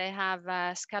that, they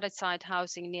have scattered site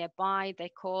housing nearby. They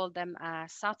call them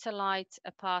satellite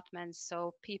apartments.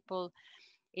 So people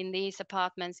in these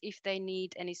apartments, if they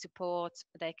need any support,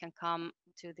 they can come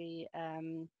to the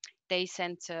day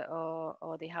center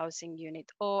or the housing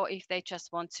unit, or if they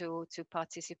just want to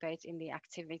participate in the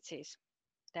activities,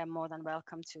 they're more than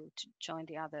welcome to join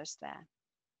the others there.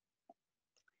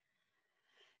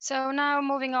 So now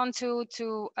moving on to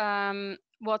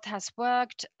what has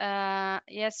worked.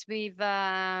 Yes, we've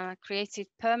created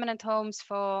permanent homes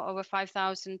for over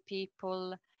 5,000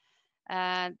 people.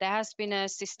 There has been a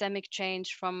systemic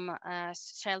change from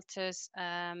shelters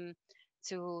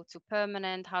to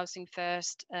permanent housing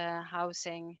first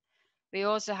housing. We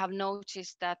also have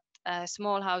noticed that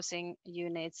small housing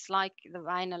units like the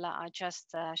Vainola I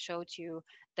just showed you,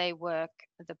 they work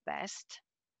the best.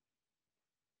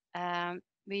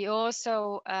 We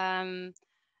also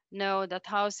know that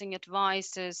housing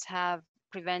advisors have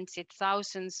prevented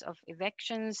thousands of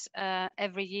evictions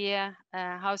every year.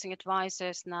 Housing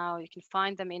advisors now, you can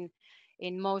find them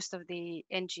in most of the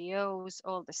NGOs.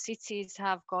 All the cities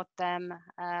have got them.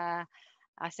 I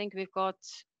think we've got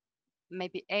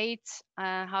maybe 8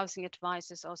 housing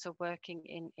advisors also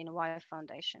working in Y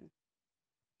Foundation.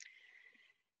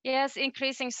 Yes,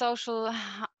 increasing social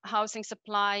housing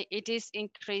supply, it is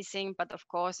increasing, but of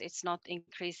course it's not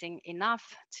increasing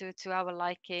enough to our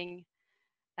liking.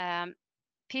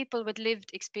 People with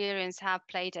lived experience have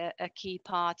played a key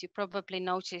part. You probably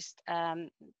noticed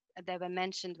they were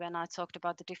mentioned when I talked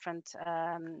about the different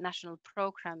national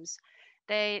programs.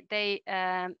 They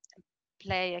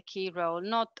play a key role,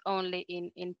 not only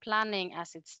in planning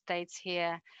as it states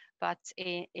here, but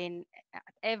in at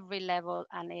every level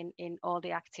and in all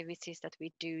the activities that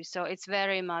we do. So it's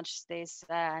very much this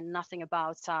nothing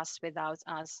about us without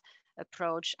us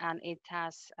approach, and it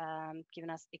has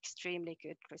given us extremely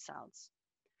good results.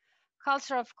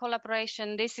 Culture of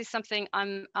collaboration, this is something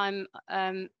I'm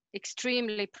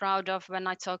extremely proud of when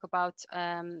I talk about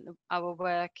our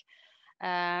work.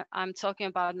 I'm talking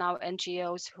about now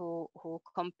NGOs who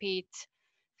compete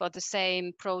for the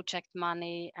same project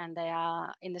money, and they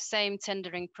are in the same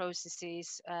tendering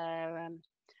processes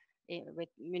with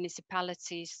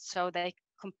municipalities, so they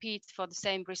compete for the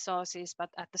same resources, but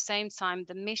at the same time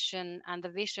the mission and the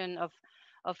vision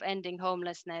of ending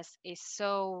homelessness is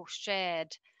so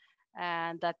shared,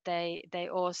 and that they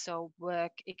also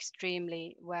work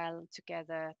extremely well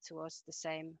together towards the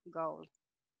same goal.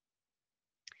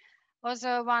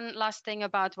 Also, one last thing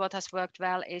about what has worked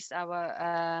well is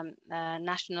our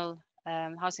national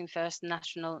Housing First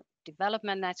National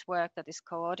Development Network that is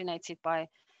coordinated by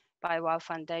WOW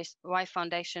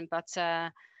Foundation, but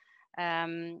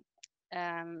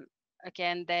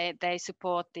again, they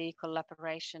support the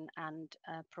collaboration and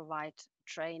provide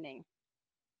training,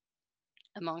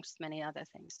 amongst many other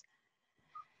things.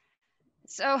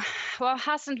 So what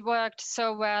hasn't worked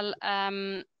so well,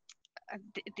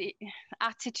 the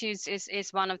attitudes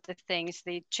is one of the things.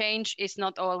 The change is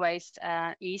not always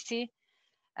easy.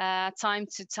 Time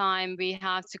to time, we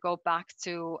have to go back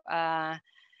to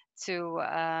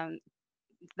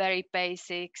very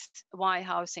basics. Why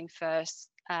housing first?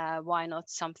 Why not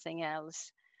something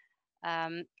else?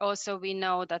 Also, we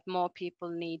know that more people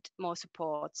need more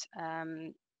support,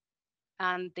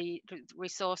 and the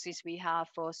resources we have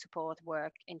for support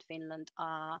work in Finland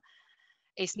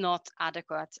is not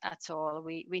adequate at all.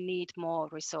 We need more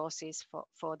resources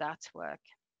for that work.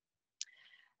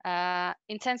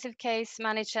 Intensive case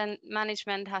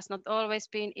management has not always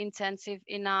been intensive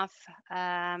enough.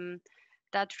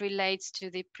 That relates to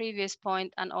the previous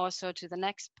point and also to the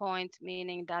next point,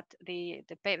 meaning that the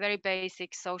very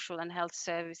basic social and health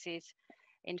services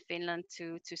in Finland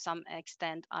to some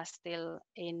extent are still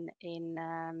in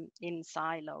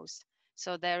silos.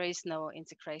 So there is no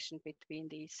integration between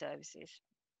these services.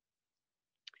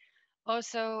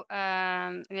 Also,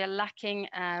 we are lacking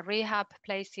rehab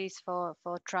places for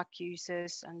drug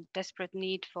users, and desperate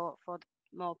need for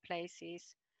more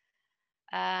places.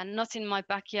 Not in my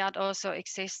backyard also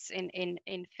exists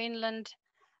in Finland.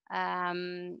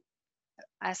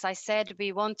 As I said,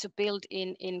 we want to build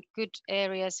in good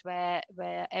areas where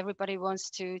everybody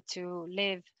wants to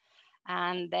live.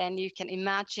 And then you can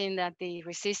imagine that the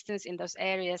resistance in those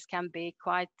areas can be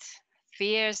quite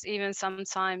fierce, even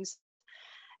sometimes.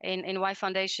 In Y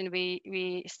Foundation,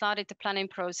 we started the planning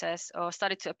process, or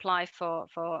started to apply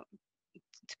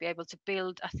to be able to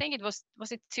build. I think it was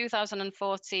it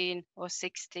 2014 or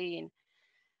 16,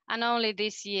 and only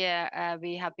this year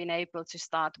we have been able to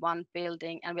start one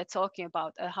building, and we're talking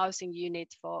about a housing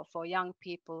unit for young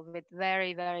people with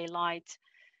very, very light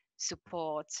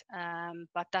support,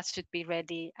 but that should be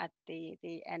ready at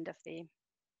the end of the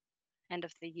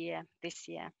year this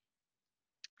year.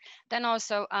 Then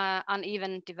also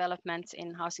uneven development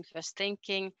in housing first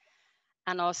thinking,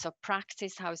 and also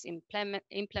practice, how it's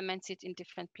implemented in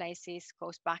different places,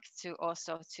 goes back to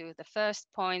also to the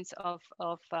first point of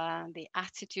the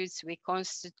attitudes. We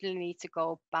constantly need to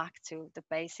go back to the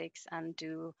basics and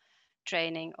do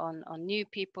training on new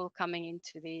people coming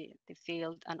into the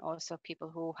field, and also people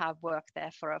who have worked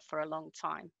there for a long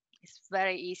time. It's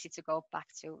very easy to go back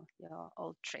to your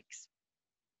old tricks.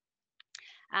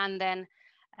 And then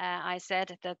I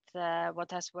said that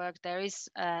what has worked, there is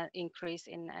increase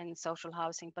in social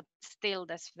housing, but still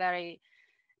there's there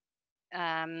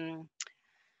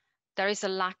is a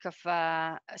lack of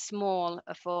small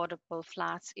affordable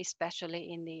flats,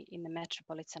 especially in the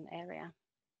metropolitan area.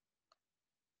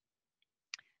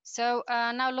 So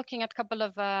now looking at a couple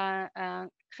of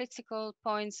critical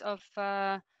points of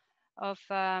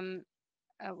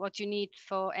what you need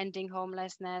for ending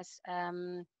homelessness.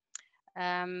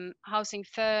 Housing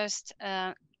first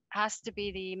has to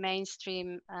be the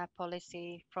mainstream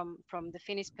policy from the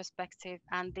Finnish perspective,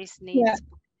 and this needs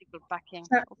political backing.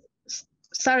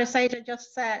 Sorry, Saija,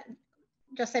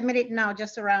 just a minute now,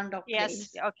 just to round up, yes,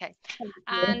 please. okay.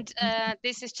 And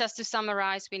this is just to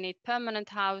summarize. We need permanent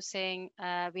housing,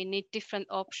 we need different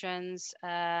options,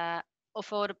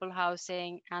 affordable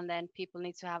housing, and then people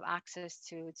need to have access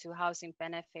to housing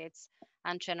benefits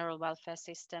and general welfare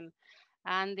system.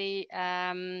 And the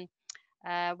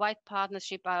white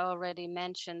partnership I already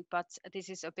mentioned, but this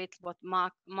is a bit what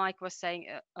Mike was saying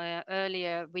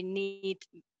earlier. We need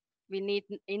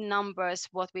in numbers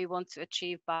what we want to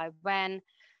achieve by when,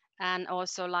 and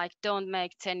also like don't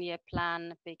make 10-year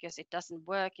plan because it doesn't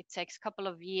work. It takes a couple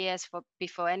of years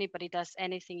before anybody does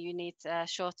anything. You need a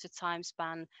shorter time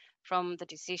span from the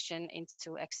decision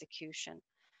into execution.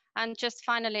 And just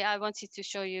finally, I wanted to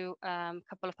show you a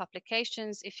couple of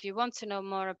applications. If you want to know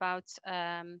more about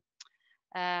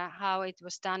how it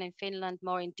was done in Finland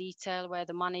more in detail, where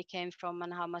the money came from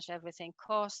and how much everything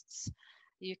costs.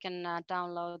 You can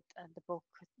download the book,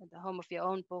 The Home of Your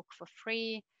Own book, for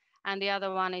free. And the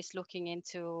other one is looking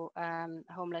into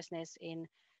homelessness in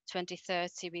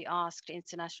 2030. We asked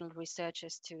international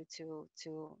researchers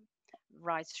to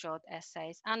write short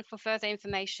essays. And for further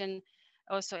information,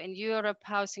 also in Europe,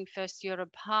 Housing First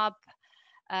Europe Hub,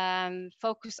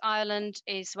 Focus Ireland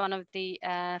is one of the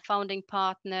founding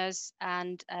partners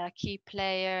and a key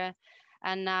player.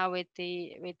 And now with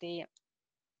the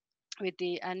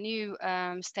new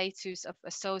status of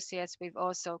associates, we've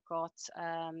also got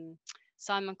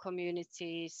Simon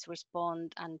Communities,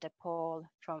 Respond, and DePaul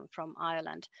from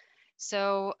Ireland.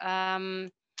 So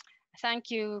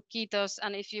thank you, Kiitos.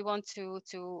 And if you want to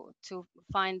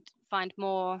find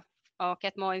more or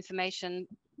get more information,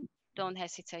 don't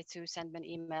hesitate to send me an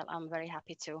email. I'm very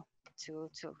happy to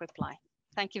reply.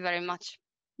 Thank you very much.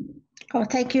 Oh,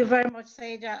 thank you very much,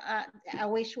 Saija. I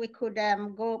wish we could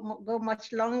go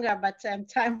much longer, but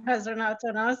time has run out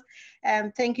on us.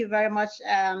 Thank you very much.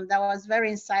 That was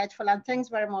very insightful, and thanks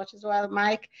very much as well,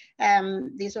 Mike.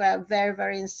 These were very,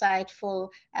 very insightful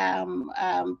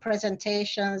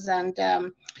presentations, and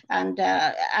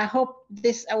I hope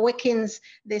this awakens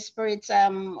the spirit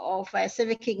of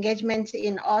civic engagement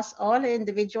in us all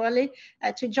individually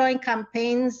to join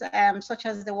campaigns such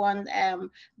as the one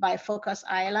by Focus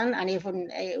Ireland, and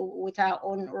even with our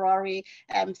own Rory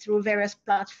through various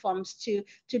platforms to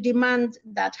demand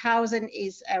that housing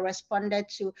is responded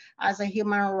to as a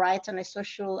human right and a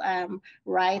social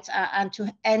right, and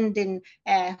to ending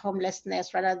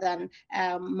homelessness rather than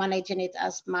managing it,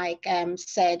 as Mike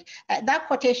said. That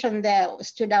quotation there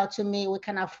stood out to me. We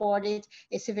can afford it.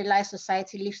 A civilized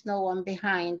society leaves no one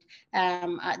behind.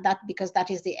 Because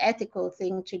that is the ethical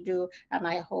thing to do, and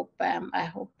I hope that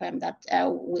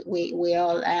we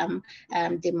all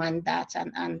demand that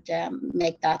and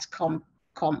make that come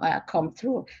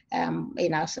through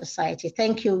in our society.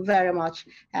 Thank you very much,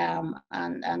 and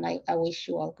I wish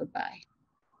you all goodbye.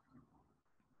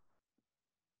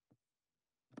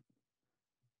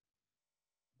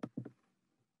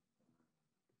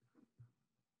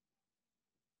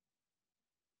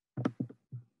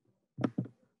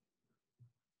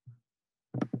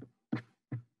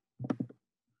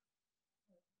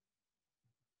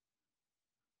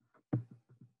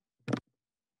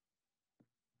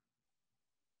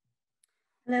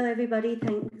 Hello everybody,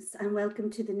 thanks and welcome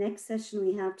to the next session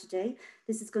we have today.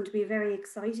 This is going to be very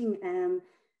exciting,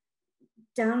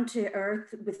 down to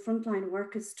earth with frontline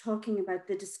workers talking about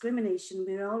the discrimination.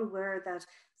 We're all aware that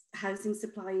housing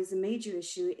supply is a major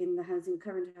issue in the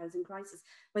current housing crisis,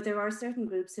 but there are certain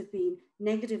groups that have been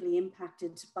negatively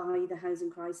impacted by the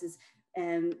housing crisis,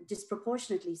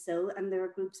 disproportionately so, and there are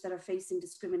groups that are facing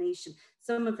discrimination,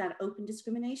 some of that open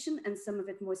discrimination and some of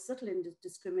it more subtle in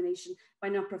discrimination by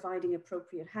not providing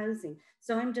appropriate housing.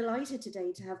 So I'm delighted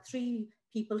today to have three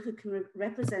people who can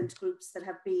represent groups that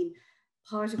have been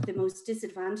part of the most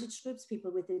disadvantaged groups: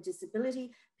 people with a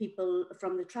disability, people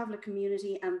from the traveller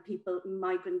community, and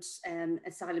migrant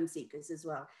asylum seekers as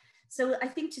well. So I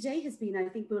think today has been, I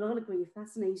think we'll all agree, a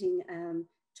fascinating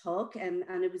talk, and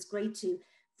it was great to,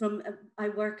 I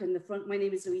work in the front, my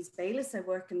name is Louise Bayliss, I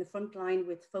work in the front line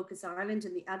with Focus Ireland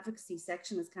in the advocacy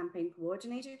section as campaign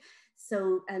coordinator.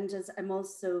 So, and as I'm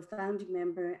also founding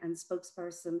member and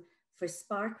spokesperson for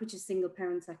SPARK, which is Single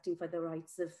Parents Acting for the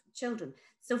Rights of Children.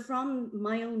 So from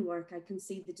my own work, I can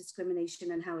see the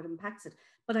discrimination and how it impacts it.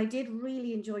 But I did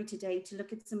really enjoy today to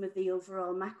look at some of the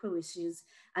overall macro issues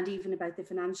and even about the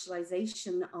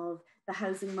financialization of the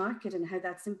housing market and how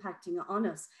that's impacting on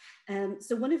us.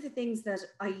 So one of the things that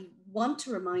I want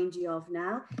to remind you of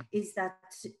now is that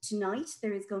tonight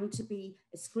there is going to be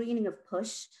a screening of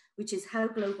PUSH, which is how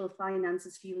global finance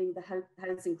is fueling the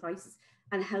housing crisis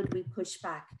and how do we push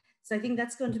back. So I think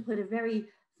that's going to put a very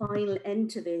final end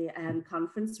to the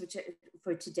conference, which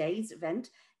for today's event.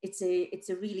 It's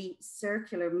a really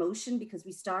circular motion because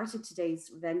we started today's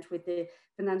event with the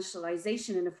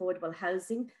financialization in affordable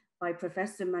housing by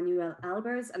Professor Manuel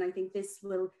Albers, and I think this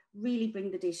will really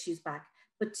bring the issues back.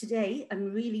 But today,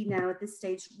 I'm really now at this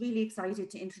stage really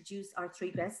excited to introduce our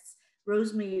three guests: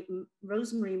 Rosemary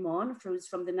Maughan, who's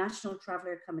from the National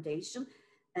Traveller Accommodation,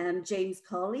 James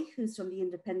Cawley, who's from the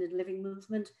Independent Living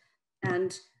Movement,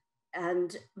 and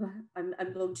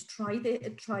I'm going to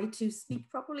try to speak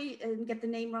properly and get the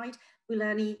name right,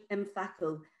 Bulelani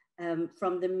Mfaco,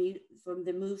 from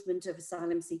the Movement of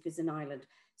Asylum Seekers in Ireland.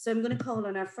 So I'm going to call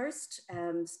on our first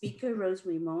speaker,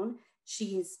 Rosemary Maughan.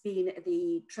 She has been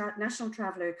the National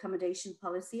Traveller Accommodation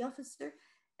Policy Officer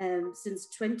since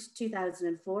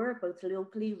 2004, both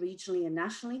locally, regionally and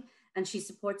nationally. and she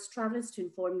supports travellers to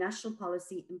inform national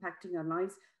policy impacting on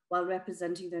lives while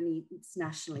representing their needs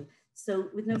nationally. So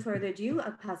with no further ado,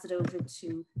 I'll pass it over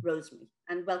to Rosemary,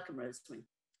 and welcome, Rosemary.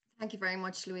 Thank you very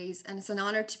much, Louise. And it's an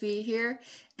honour to be here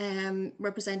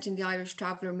representing the Irish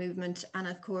traveller movement and,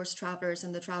 of course, travellers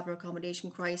and the traveller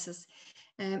accommodation crisis.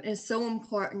 It's so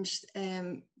important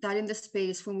that in the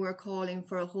space when we're calling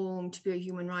for a home to be a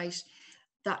human right,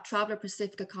 that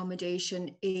traveller-specific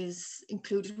accommodation is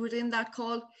included within that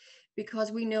call,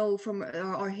 because we know from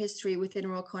our history within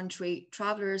our country,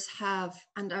 travellers have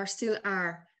and still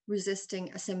are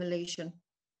resisting assimilation.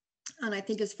 And I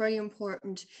think it's very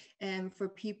important for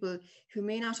people who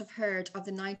may not have heard of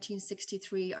the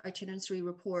 1963 itinerary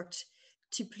report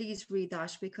to please read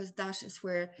that, because that is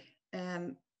where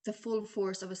the full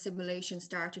force of assimilation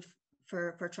started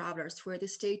for travellers, where the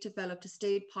state developed a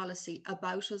state policy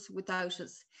about us, without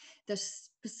us, that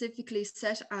specifically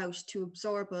set out to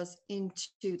absorb us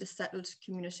into the settled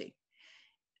community.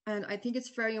 And I think it's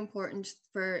very important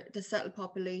for the settled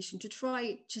population to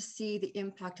try to see the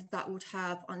impact that would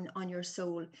have on your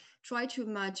soul. Try to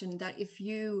imagine that if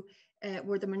you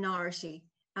were the minority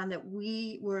and that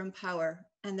we were in power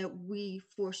and that we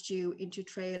forced you into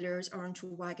trailers or into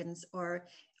wagons or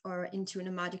into a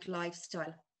nomadic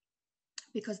lifestyle,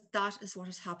 because that is what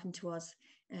has happened to us.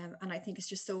 And I think it's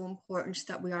just so important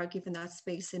that we are given that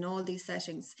space in all these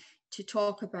settings to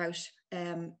talk about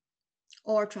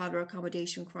our traveller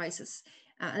accommodation crisis.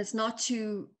 And it's not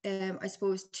to, I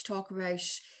suppose, to talk about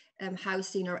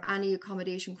housing or any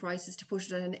accommodation crisis to put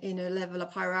it in a level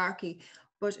of hierarchy,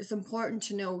 but it's important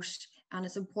to note, and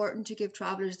it's important to give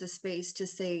travellers the space to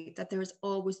say that there has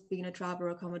always been a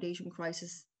traveller accommodation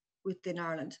crisis within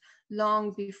Ireland,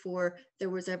 long before there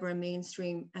was ever a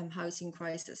mainstream housing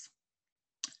crisis.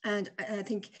 And I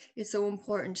think it's so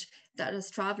important that as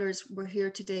travellers, we're here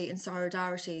today in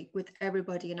solidarity with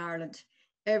everybody in Ireland,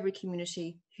 every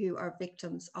community who are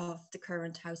victims of the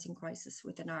current housing crisis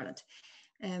within Ireland.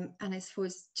 And I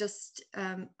suppose just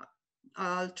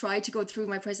I'll try to go through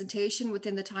my presentation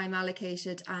within the time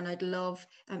allocated, and I'd love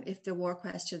if there were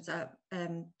questions,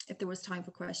 if there was time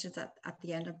for questions at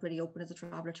the end. I'm pretty open as a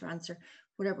traveller to answer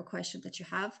whatever question that you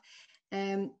have.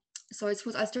 So I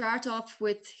suppose I'll start off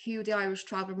with who the Irish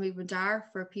Traveller Movement are,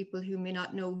 for people who may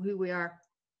not know who we are.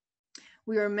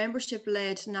 We are a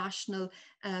membership-led national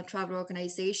travel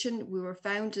organisation. We were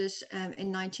founded in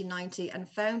 1990 and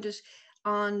founded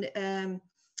on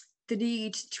the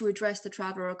need to address the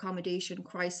traveller accommodation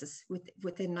crisis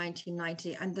within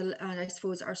 1990, and I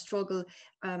suppose our struggle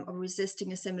of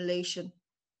resisting assimilation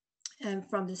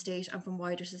from the state and from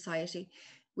wider society.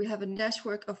 We have a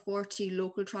network of 40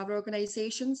 local travel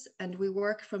organisations, and we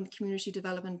work from community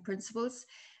development principles.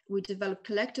 We develop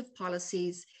collective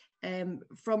policies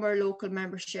from our local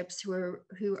memberships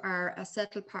who are a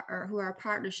settled who are a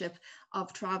partnership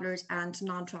of travellers and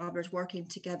non-travellers working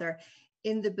together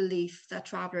in the belief that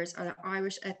travellers are an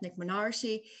Irish ethnic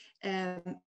minority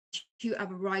who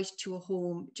have a right to a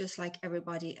home just like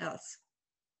everybody else.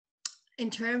 In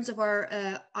terms of our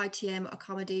ITM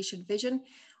accommodation vision,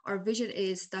 our vision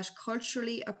is that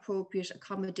culturally appropriate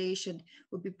accommodation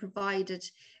will be provided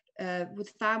with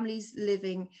families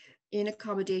living in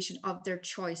accommodation of their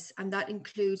choice, and that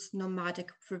includes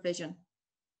nomadic provision.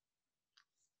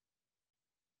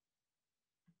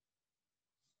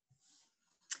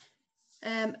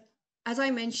 As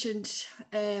I mentioned,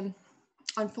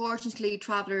 unfortunately,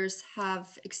 travellers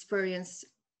have experienced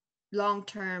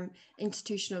long-term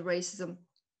institutional racism,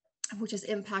 which has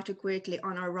impacted greatly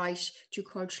on our right to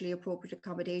culturally appropriate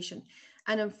accommodation.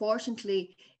 And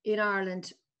unfortunately, in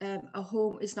Ireland, a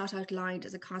home is not outlined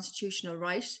as a constitutional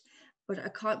right,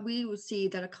 but we would see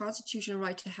that a constitutional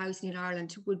right to housing in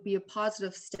Ireland would be a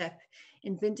positive step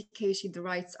in vindicating the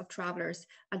rights of travellers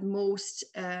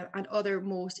and other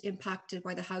most impacted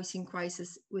by the housing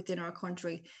crisis within our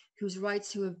country, whose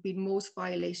rights who have been most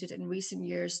violated in recent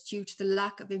years due to the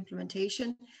lack of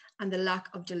implementation and the lack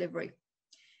of delivery.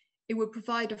 It would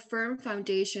provide a firm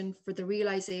foundation for the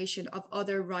realisation of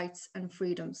other rights and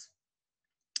freedoms.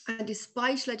 And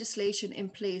despite legislation in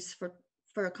place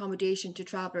for accommodation to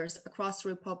travellers across the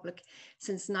Republic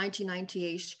since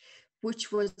 1998,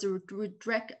 which was a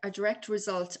direct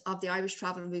result of the Irish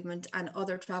travel movement and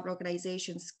other travel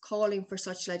organisations calling for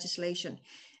such legislation.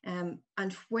 And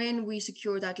when we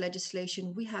secured that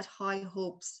legislation, we had high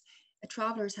hopes.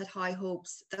 Travellers had high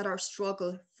hopes that our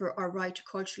struggle for our right to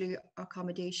cultural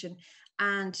accommodation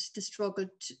and the struggle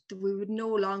that we would no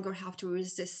longer have to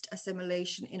resist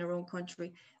assimilation in our own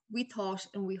country. We thought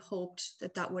and we hoped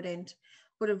that that would end,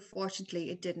 but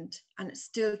unfortunately it didn't. And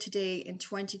still today in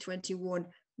 2021,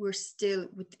 we're still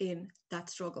within that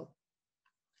struggle.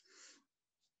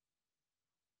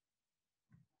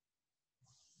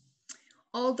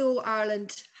 Although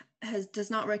Ireland does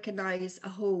not recognise a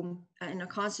home in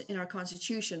our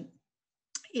constitution,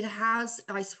 it has,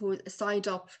 I suppose, signed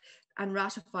up and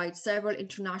ratified several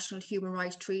international human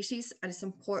rights treaties, and it's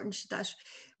important that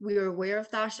we are aware of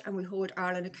that and we hold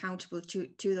Ireland accountable to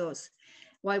those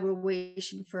while we're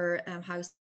waiting for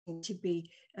housing to be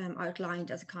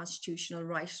outlined as a constitutional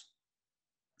right.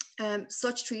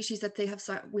 Such treaties that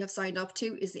we have signed up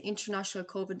to is the International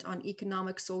Covenant on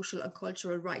Economic, Social and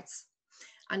Cultural Rights.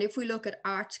 And if we look at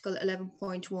Article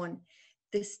 11.1,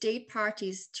 the state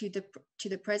parties to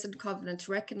the present covenant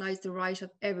recognise the right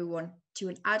of everyone to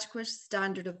an adequate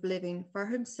standard of living for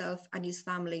himself and his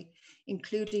family,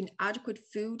 including adequate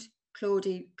food,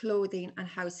 clothing and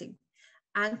housing,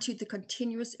 and to the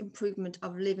continuous improvement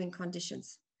of living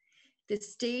conditions. The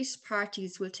state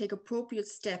parties will take appropriate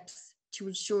steps to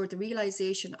ensure the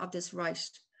realisation of this right,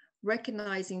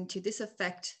 recognising to this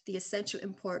effect the essential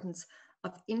importance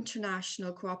of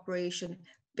international cooperation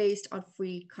based on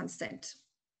free consent.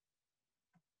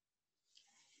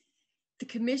 The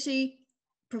committee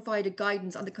provided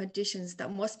guidance on the conditions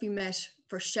that must be met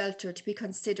for shelter to be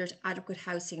considered adequate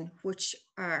housing, which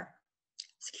are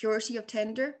security of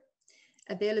tender,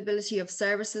 availability of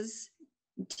services,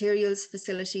 materials,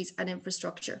 facilities and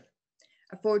infrastructure,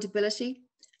 affordability,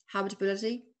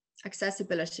 habitability,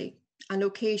 accessibility, and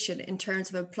location in terms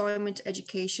of employment,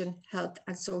 education, health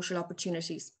and social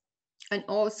opportunities. And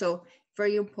also,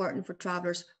 very important for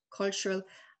travellers, cultural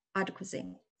adequacy.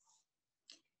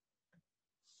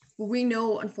 We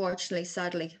know, unfortunately,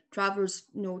 sadly, travellers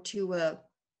know too well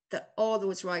that all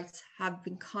those rights have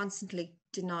been constantly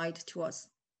denied to us.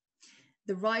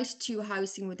 The right to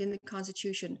housing within the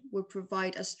Constitution will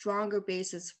provide a stronger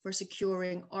basis for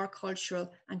securing our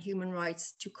cultural and human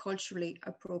rights to culturally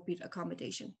appropriate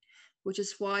accommodation, which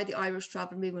is why the Irish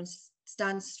Traveller Movement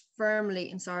stands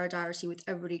firmly in solidarity with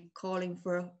everybody calling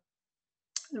for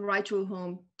the right to a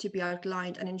home to be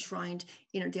outlined and enshrined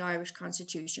in the Irish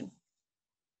Constitution.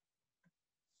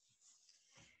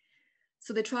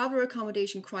 So the traveller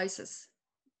accommodation crisis,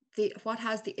 what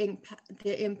has the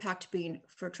impact been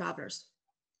for travellers?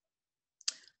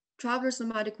 Travellers'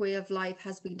 nomadic way of life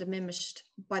has been diminished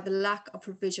by the lack of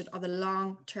provision of the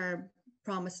long-term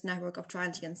promised network of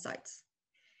transient sites.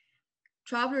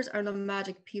 Travellers are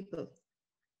nomadic people.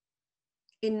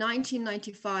 In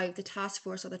 1995, the Task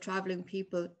Force of the Travelling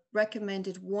People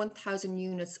recommended 1,000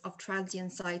 units of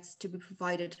transient sites to be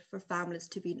provided for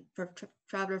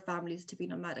traveller families to be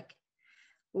nomadic.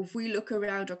 If we look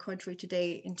around our country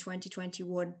today in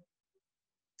 2021,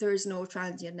 there is no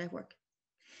transient network.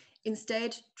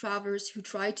 Instead, travellers who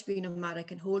try to be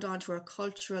nomadic and hold on to our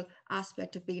cultural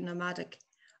aspect of being nomadic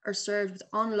are served with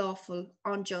unlawful,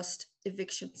 unjust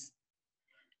evictions.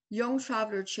 Young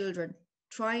traveller children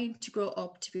trying to grow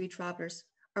up to be travellers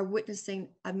are witnessing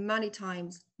at many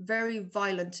times very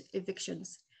violent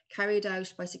evictions carried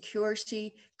out by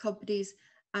security companies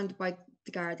and by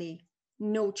the Gardaí.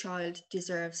 No child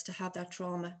deserves to have that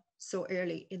trauma so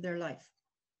early in their life.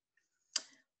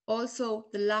 Also,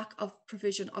 the lack of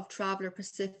provision of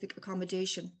traveller-specific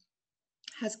accommodation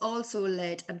has also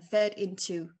led and fed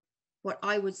into what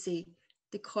I would see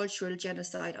the cultural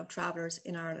genocide of travellers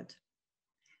in Ireland.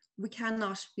 We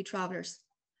cannot be travellers.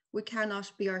 We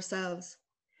cannot be ourselves.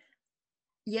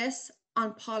 Yes,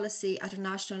 on policy at a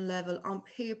national level, on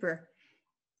paper,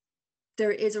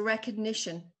 there is a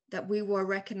recognition that we were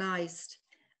recognised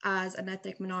as an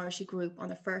ethnic minority group on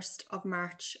the 1st of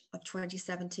March of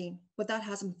 2017, but that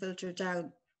hasn't filtered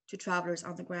down to travellers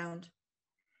on the ground.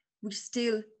 We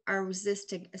still are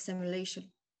resisting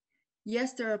assimilation.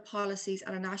 Yes, there are policies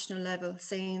at a national level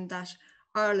saying that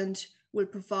Ireland will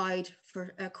provide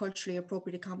for culturally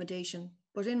appropriate accommodation,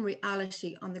 but in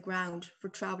reality on the ground for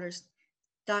travellers,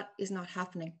 that is not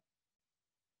happening.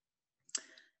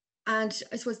 And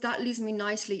I suppose that leads me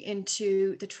nicely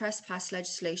into the trespass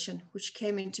legislation, which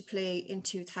came into play in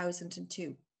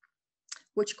 2002,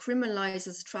 which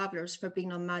criminalises travellers for being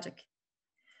nomadic,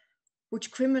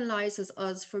 which criminalises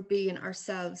us for being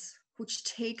ourselves, which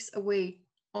takes away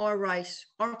our right,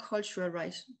 our cultural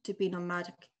right to be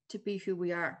nomadic, to be who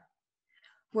we are,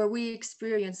 where we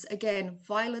experience, again,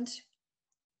 violent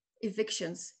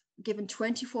evictions, given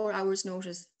 24 hours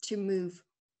notice to move,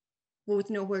 with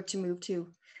nowhere to move to.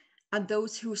 And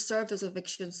those who serve those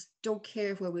evictions don't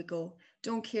care where we go,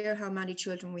 don't care how many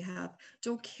children we have,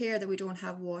 don't care that we don't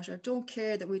have water, don't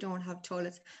care that we don't have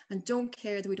toilets, and don't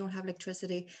care that we don't have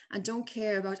electricity, and don't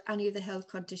care about any of the health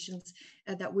conditions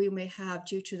that we may have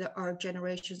due to our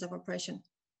generations of oppression.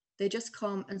 They just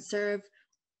come and serve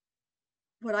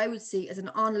what I would see as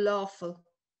an unlawful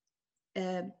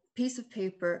piece of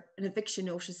paper, an eviction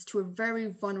notice to a very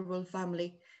vulnerable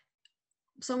family.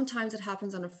 Sometimes it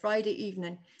happens on a Friday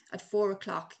evening at 4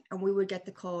 o'clock, and we would get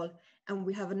the call, and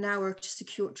we have an hour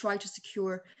to try to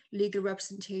secure legal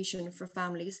representation for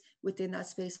families within that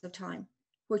space of time,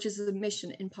 which is a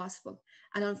mission impossible.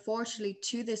 And unfortunately,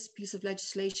 to this piece of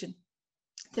legislation,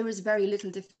 there is very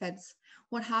little defence.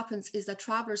 What happens is that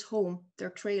travellers' home, their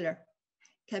trailer,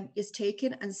 is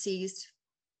taken and seized,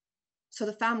 so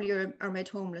the family are made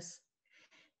homeless.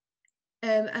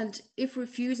 And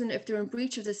if they're in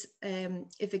breach of this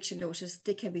eviction notice,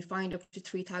 they can be fined up to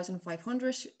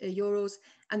 3,500 euros,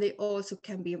 and they also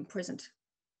can be imprisoned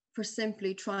for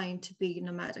simply trying to be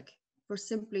nomadic, for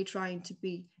simply trying to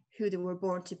be who they were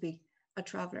born to be, a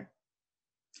traveller.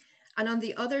 And on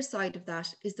the other side of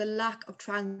that is the lack of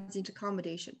transient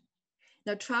accommodation.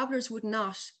 Now, travellers would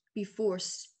not be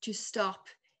forced to stop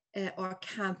or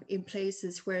camp in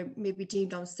places where it may be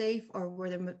deemed unsafe, or where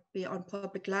they might be on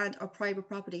public land or private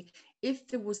property, if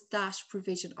there was that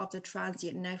provision of the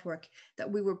transient network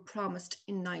that we were promised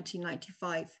in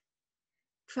 1995.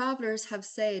 Travellers have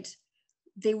said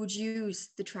they would use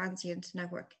the transient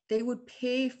network. They would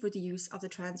pay for the use of the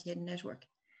transient network.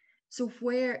 So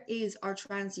where is our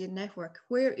transient network?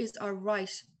 Where is our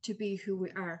right to be who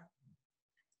we are?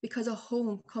 Because a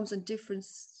home comes in different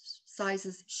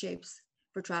sizes, shapes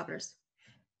for travellers.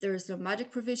 There is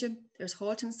nomadic provision, there's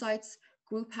halting sites,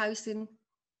 group housing,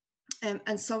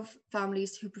 and some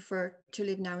families who prefer to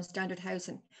live now in standard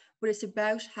housing. But it's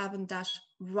about having that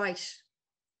right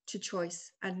to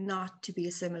choice and not to be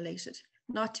assimilated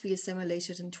in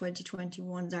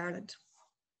 2021's Ireland.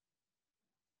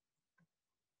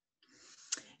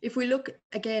 If we look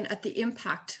again at the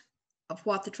impact of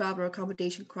what the traveller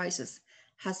accommodation crisis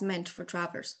has meant for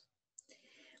travellers.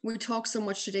 We talk so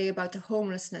much today about the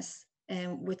homelessness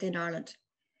within Ireland,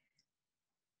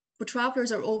 but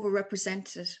travellers are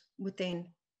overrepresented within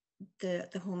the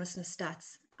homelessness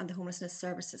stats and the homelessness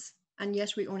services, and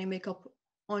yet we only make up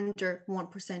under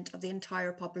 1% of the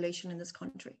entire population in this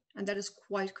country, and that is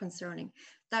quite concerning.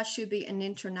 That should be an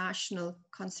international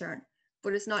concern,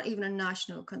 but it's not even a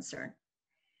national concern.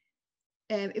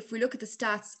 If we look at the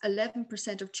stats,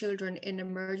 11% of children in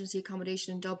emergency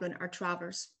accommodation in Dublin are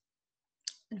travellers,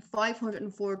 and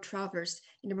 504 travellers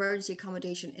in emergency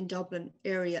accommodation in Dublin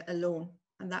area alone.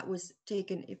 And that was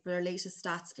taken for our latest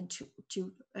stats in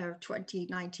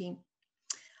 2019.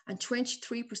 And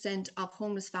 23% of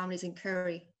homeless families in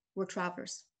Kerry were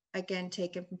travellers, again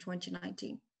taken from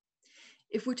 2019.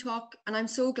 If we talk, and I'm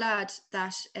so glad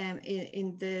that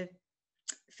in the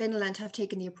Finland have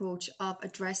taken the approach of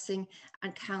addressing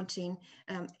and counting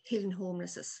hidden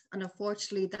homelessness. And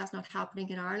unfortunately, that's not happening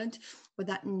in Ireland, but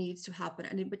that needs to happen.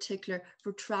 And in particular,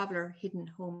 for traveller hidden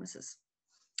homelessness.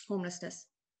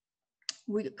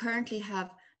 We currently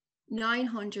have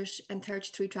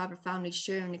 933 traveller families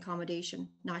sharing accommodation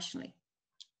nationally.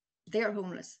 They are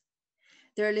homeless.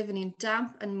 They're living in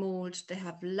damp and mould. They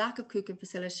have lack of cooking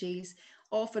facilities,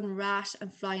 often rat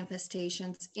and fly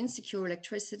infestations, insecure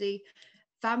electricity,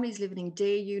 families living in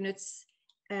day units,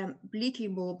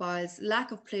 leaking mobiles,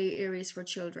 lack of play areas for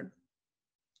children.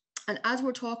 And as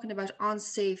we're talking about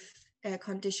unsafe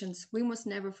conditions, we must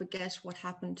never forget what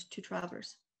happened to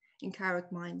travellers in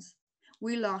Carrick Mines.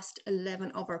 We lost 11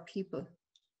 of our people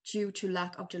due to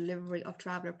lack of delivery of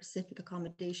traveller-specific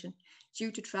accommodation,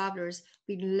 due to travellers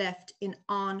being left in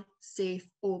unsafe,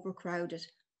 overcrowded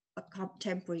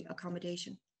temporary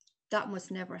accommodation. That must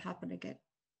never happen again.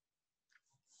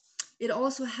 It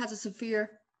also has a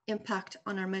severe impact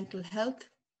on our mental health,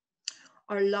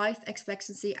 our life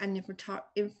expectancy and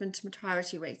infant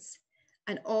mortality rates,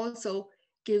 and also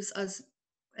gives us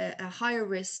a higher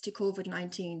risk to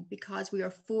COVID-19 because we are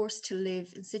forced to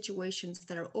live in situations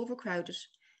that are overcrowded,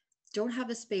 don't have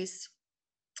a space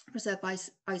for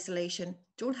self-isolation,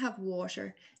 don't have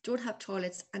water, don't have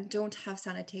toilets, and don't have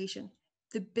sanitation.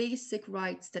 The basic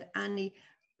rights that any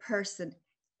person,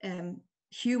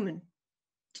 human,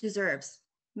 deserves.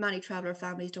 Many traveller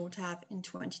families don't have in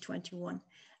 2021.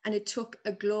 And it took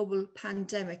a global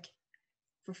pandemic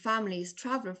for families,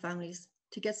 traveller families,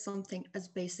 to get something as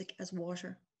basic as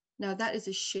water. Now that is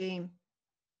a shame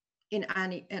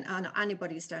on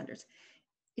anybody's standards.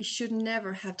 It should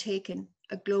never have taken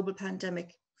a global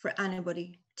pandemic for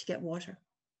anybody to get water.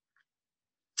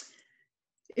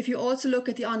 If you also look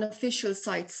at the unofficial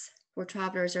sites where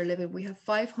travellers are living, we have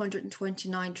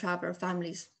 529 traveller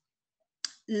families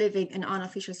living in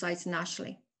unofficial sites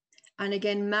nationally. And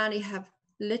again, many have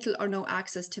little or no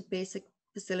access to basic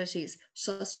facilities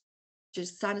such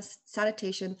as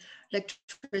sanitation,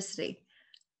 electricity,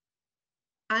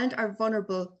 and are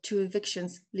vulnerable to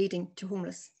evictions leading to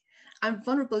homeless. and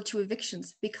vulnerable to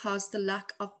evictions because the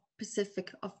lack of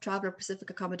traveller Pacific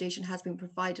accommodation has been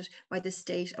provided by the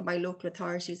state and by local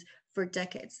authorities for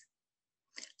decades.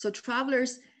 So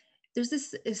travellers, there's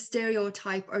this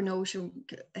stereotype or notion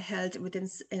held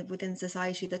within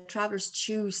society that travellers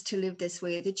choose to live this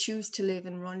way. They choose to live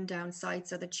in rundown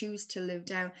sites, or they choose to live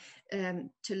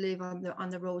on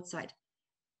the roadside.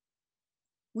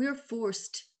 We're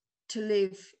forced to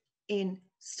live in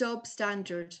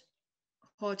substandard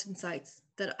Horton sites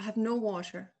that have no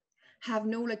water, have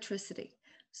no electricity.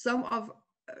 Some of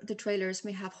the trailers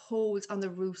may have holes on the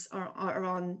roofs or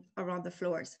around the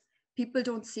floors. People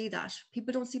don't see that.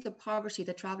 People don't see the poverty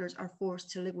that travellers are forced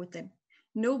to live within.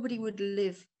 Nobody would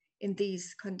live in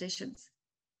these conditions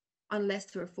unless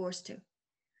they were forced to.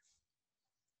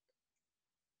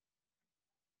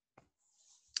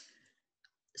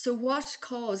 So what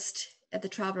caused the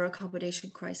traveller accommodation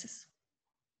crisis?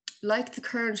 Like the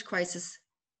current crisis,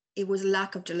 it was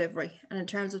lack of delivery. And in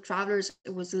terms of travellers,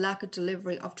 it was lack of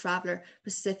delivery of traveller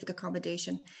Pacific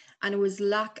accommodation. And it was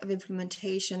lack of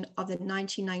implementation of the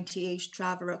 1998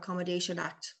 Traveller Accommodation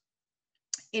Act.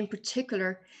 In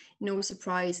particular, no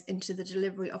surprise, into the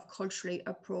delivery of culturally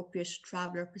appropriate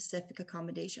traveller Pacific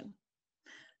accommodation.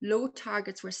 Low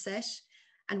targets were set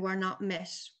and were not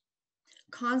met.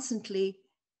 Constantly,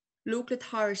 local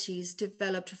authorities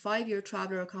developed 5-year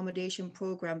traveller accommodation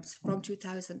programs from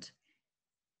 2000.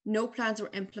 No plans were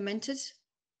implemented.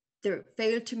 They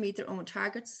failed to meet their own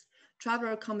targets.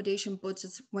 Traveller accommodation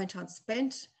budgets went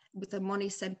unspent with the money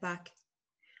sent back.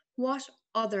 What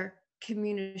other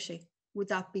community would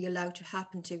that be allowed to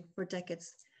happen to for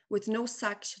decades with no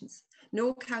sanctions, no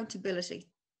accountability,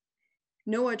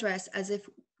 no address, as if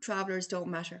travellers don't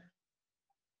matter?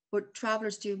 But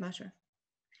travellers do matter.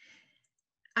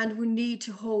 And we need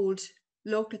to hold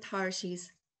local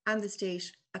authorities and the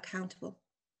state accountable.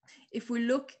 If we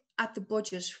look at the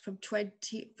budget from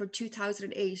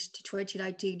 2008 to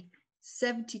 2019,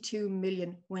 72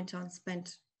 million went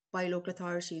unspent by local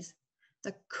authorities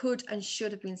that could and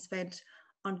should have been spent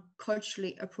on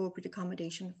culturally appropriate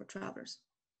accommodation for travellers.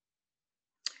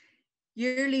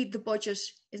 Yearly, the budget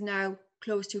is now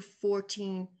close to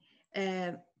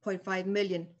 14.5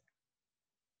 million,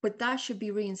 but that should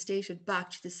be reinstated back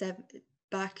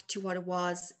to what it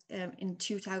was in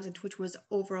 2000, which was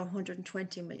over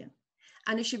 120 million.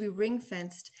 And it should be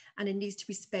ring-fenced, and it needs to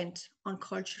be spent on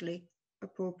culturally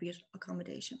appropriate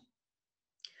accommodation.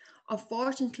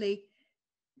 Unfortunately,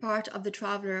 part of the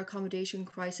traveller accommodation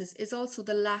crisis is also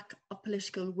the lack of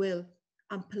political will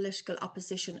and political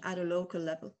opposition at a local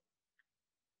level.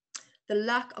 The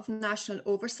lack of national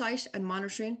oversight and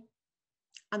monitoring,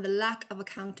 and the lack of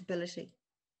accountability.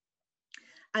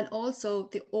 And also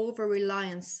the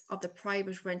over-reliance of the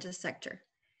private rental sector,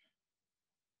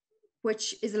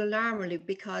 which is alarming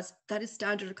because that is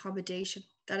standard accommodation.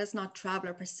 That is not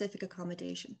traveller Pacific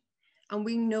accommodation. And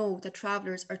we know that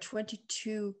travellers are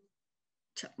 22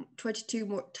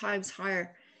 more times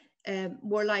higher,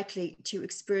 more likely to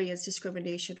experience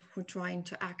discrimination when trying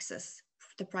to access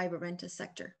the private rental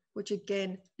sector, which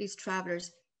again leads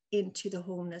travellers into the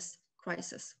homeless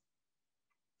crisis.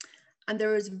 And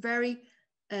there is very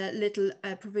little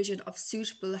provision of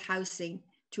suitable housing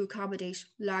to accommodate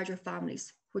larger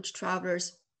families, which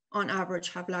travellers on average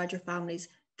have larger families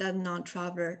than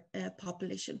non-traveller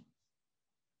population.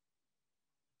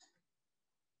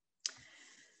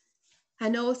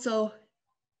 And also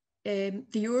the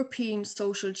European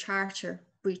Social Charter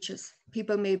breaches.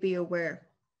 People may be aware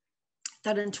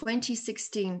that in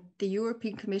 2016, the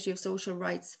European Committee of Social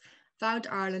Rights found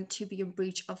Ireland to be in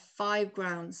breach of 5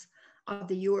 grounds of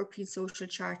the European Social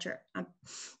Charter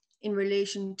in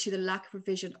relation to the lack of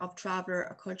provision of traveller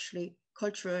or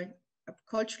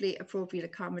culturally appropriate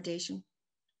accommodation.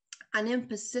 And in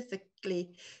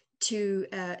specifically to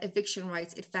eviction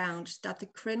rights, it found that the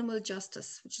Criminal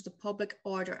Justice, which is the Public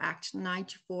Order Act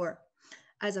 94,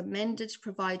 as amended,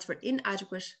 provides for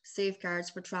inadequate safeguards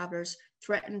for travellers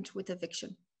threatened with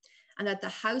eviction, and that the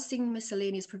Housing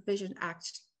Miscellaneous Provision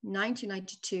Act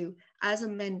 1992, as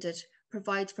amended,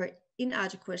 provides for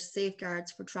inadequate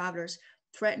safeguards for travellers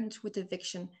threatened with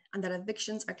eviction, and that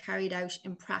evictions are carried out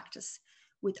in practice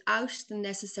without the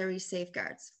necessary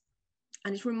safeguards.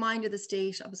 And it reminded the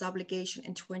state of its obligation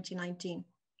in 2019,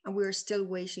 and we are still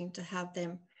waiting to have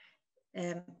them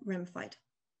ramified.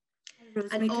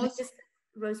 Rosemary,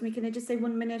 Rosemary, can I just say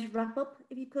 1 minute wrap up,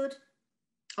 if you could?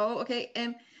 Oh, okay.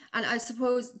 And I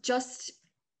suppose just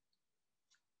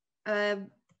to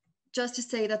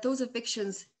say that those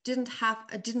evictions didn't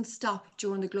stop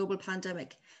during the global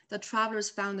pandemic. That travellers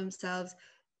found themselves,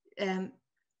 I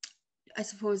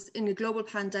suppose, in a global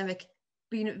pandemic,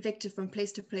 being evicted from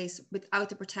place to place without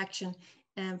the protection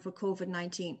for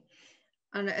COVID-19.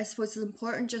 And I suppose it's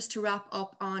important just to wrap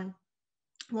up on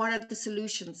what are the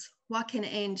solutions? What can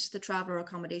end the traveller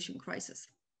accommodation crisis?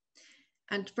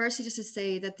 And firstly, just to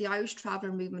say that the Irish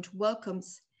Traveller Movement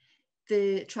welcomes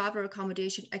the Traveller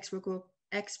Accommodation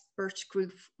Expert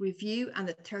Group review and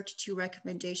the 32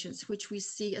 recommendations, which we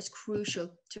see as crucial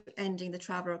to ending the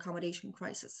traveller accommodation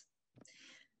crisis.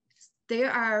 They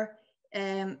are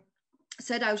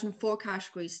set out in 4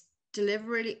 categories: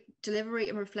 delivery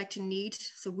and reflecting need.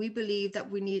 So we believe that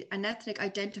we need an ethnic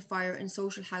identifier in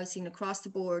social housing across the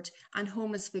board and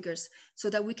homeless figures, so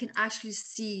that we can actually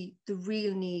see the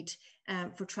real need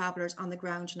for travellers on the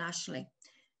ground nationally.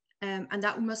 And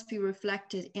that must be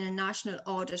reflected in a national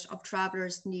audit of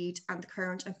travellers' needs and the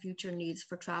current and future needs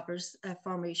for travellers'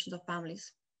 formations of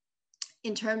families.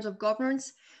 In terms of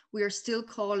governance, we are still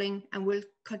calling and will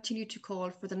continue to call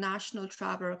for the National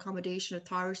Traveller Accommodation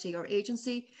Authority or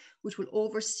agency, which will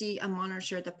oversee and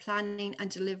monitor the planning and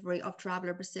delivery of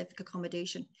traveller-specific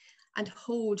accommodation and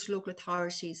hold local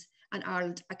authorities and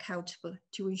Ireland accountable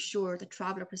to ensure that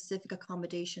traveller-specific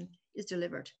accommodation is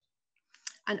delivered.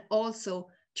 And also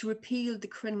to repeal the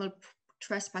criminal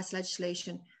trespass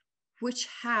legislation, which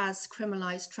has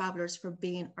criminalised travellers for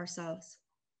being ourselves.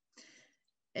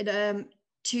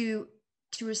 To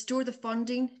restore the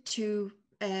funding to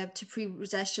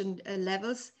pre-recession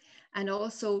levels, and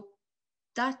also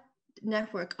that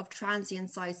network of transient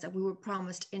sites that we were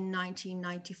promised in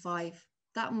 1995,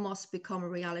 that must become a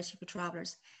reality for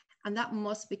travellers. And that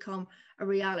must become a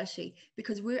reality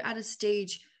because we're at a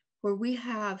stage where we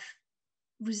have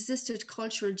resisted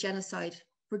cultural genocide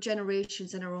for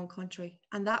generations in our own country,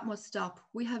 and that must stop.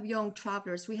 We have young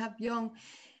travellers, we have young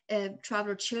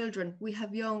traveller children, we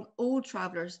have young old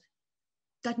travellers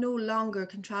that no longer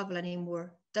can travel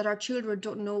anymore, that our children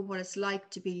don't know what it's like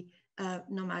to be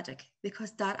nomadic,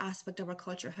 because that aspect of our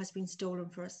culture has been stolen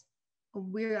from us,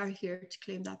 and we are here to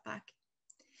claim that back.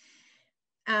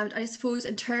 And I suppose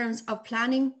in terms of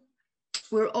planning,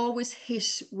 we're always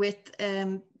hit with,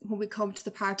 when we come to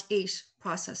the Part 8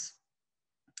 process,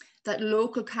 that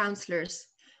local councillors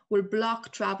will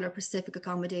block traveller-specific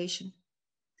accommodation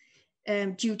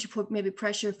due to maybe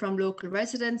pressure from local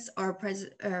residents or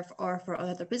for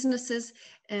other businesses,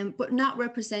 but not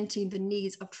representing the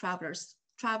needs of travellers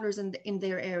in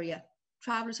their area,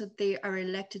 travellers that they are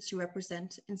elected to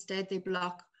represent. Instead, they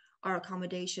block our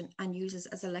accommodation and use it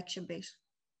as election bait.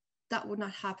 That would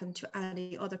not happen to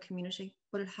any other community,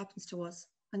 but it happens to us,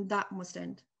 and that must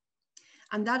end.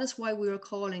 And that is why we are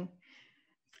calling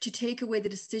to take away the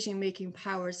decision-making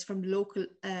powers from local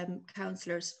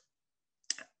councillors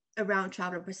around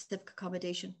traveller-specific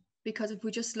accommodation. Because if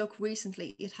we just look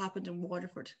recently, it happened in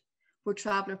Waterford, where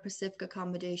traveller-specific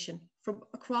accommodation from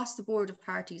across the board of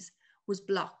parties was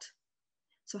blocked.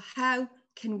 So how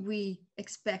can we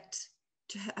expect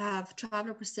to have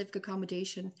traveller-specific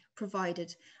accommodation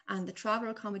provided and the traveller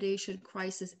accommodation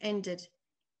crisis ended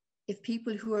if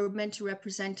people who are meant to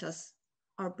represent us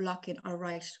are blocking our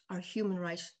right, our human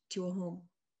right to a home?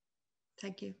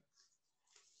 Thank you.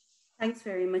 Thanks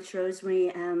very much,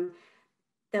 Rosemary.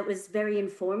 That was very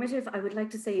informative. I would like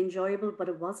to say enjoyable, but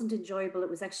it wasn't enjoyable. It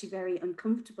was actually very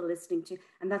uncomfortable listening to,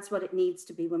 and that's what it needs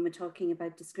to be when we're talking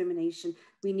about discrimination.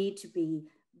 We need to be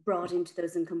brought into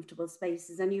those uncomfortable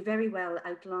spaces. And you very well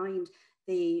outlined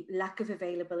the lack of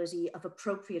availability of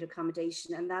appropriate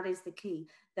accommodation. And that is the key,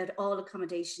 that all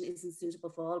accommodation isn't suitable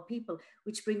for all people,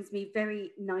 which brings me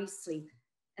very nicely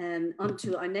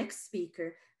onto our next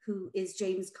speaker, who is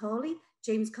James Cawley.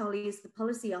 James Cawley is the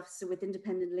Policy Officer with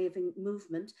Independent Living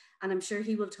Movement, and I'm sure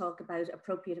he will talk about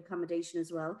appropriate accommodation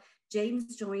as well.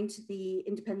 James joined the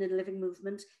Independent Living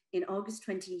Movement in August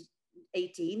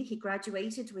 2018. He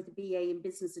graduated with a BA in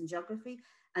Business and Geography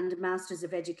and a Masters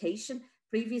of Education.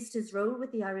 Previous to his role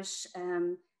with the Irish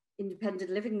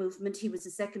Independent Living Movement, he was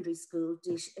a secondary school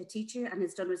teacher and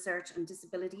has done research on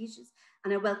disability issues.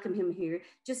 And I welcome him here.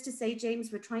 Just to say,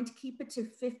 James, we're trying to keep it to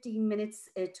 15 minutes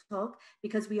talk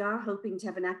because we are hoping to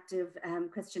have an active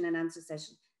question and answer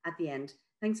session at the end.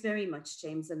 Thanks very much,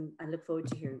 James, and I look forward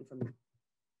to hearing from you.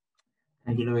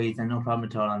 Thank you, Louise, and no problem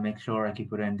at all. I'll make sure I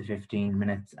keep it in the 15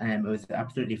 minutes. It was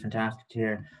absolutely fantastic to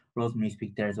hear Rosemary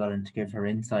speak there as well and to give her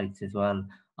insights as well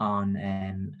on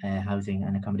housing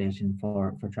and accommodation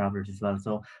for travellers as well.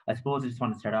 So I suppose I just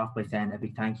want to start off by saying a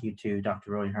big thank you to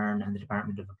Dr. Roy Hearn and the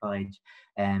Department of Applied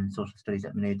Social Studies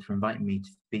at Maynooth for inviting me to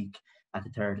speak at the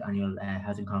 3rd annual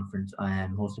housing conference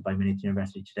hosted by Maynooth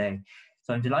University today.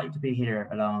 So I'm delighted to be here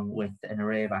along with an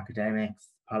array of academics,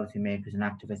 policymakers and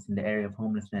activists in the area of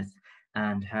homelessness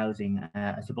and housing.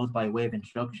 I suppose by way of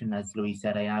introduction, as Louise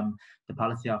said, I am the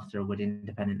policy officer with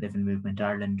Independent Living Movement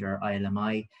Ireland, or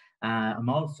ILMI. I'm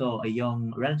also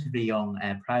a relatively young,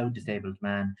 proud disabled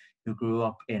man who grew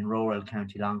up in rural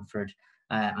County Longford.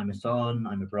 I'm a son,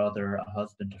 I'm a brother, a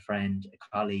husband, a friend, a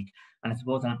colleague, and I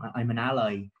suppose I'm an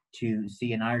ally to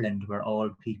see an Ireland where all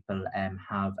people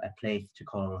have a place to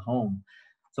call home.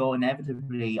 So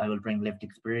inevitably, I will bring lived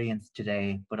experience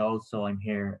today, but also I'm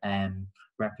here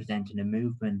representing a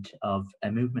movement of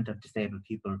disabled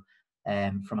people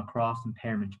from across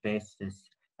impairment bases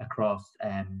across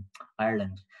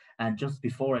Ireland. And just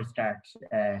before I start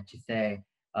to say,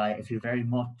 I feel very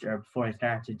much, or before I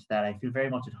start into that, I feel very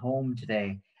much at home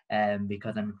today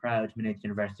because I'm a proud Maynooth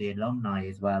University alumni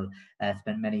as well.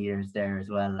 Spent many years there as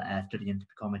well, studying to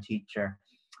become a teacher.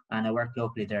 And I work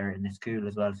locally there in the school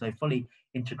as well. So I fully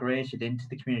integrated into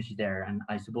the community there. And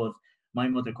I suppose my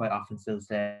mother quite often still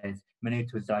says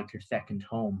Maynooth was like your second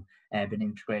home, been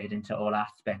integrated into all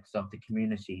aspects of the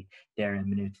community there in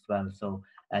Maynooth as well. So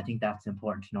I think that's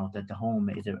important to note, that the home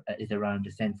is around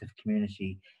a sense of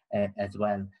community as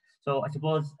well. So I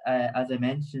suppose, as I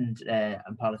mentioned,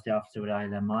 I'm policy officer with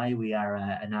ILMI. We are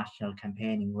a national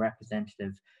campaigning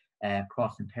representative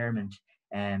cross impairment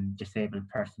disabled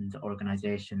persons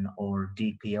organisation, or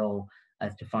DPO,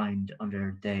 as defined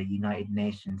under the United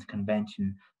Nations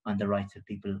Convention on the Rights of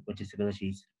People with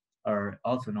Disabilities, or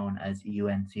also known as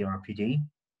UNCRPD.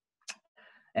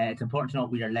 It's important to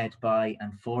note we are led by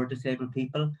and for disabled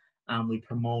people, and we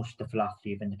promote the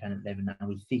philosophy of independent living, and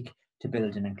we seek to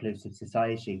build an inclusive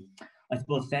society. I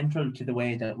suppose central to the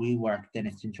way that we work then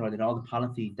is to ensure that all the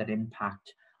policies that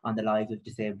impact on the lives of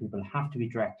disabled people have to be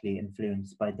directly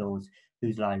influenced by those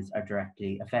whose lives are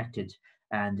directly affected.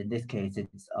 And in this case,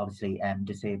 it's obviously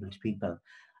disabled people.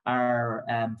 Our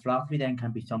philosophy then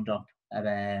can be summed up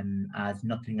as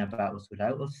nothing about us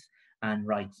without us, and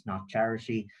rights not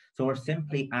charity. So we're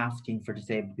simply asking for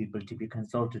disabled people to be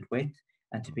consulted with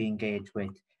and to be engaged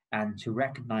with, and to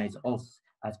recognise us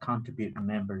as contributing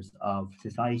members of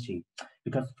society.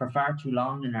 Because for far too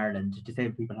long in Ireland,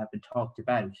 disabled people have been talked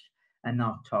about and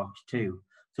not talked to.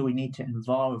 So we need to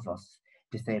involve us,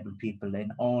 disabled people, in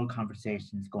all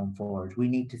conversations going forward. We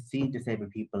need to see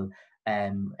disabled people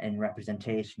in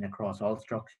representation across all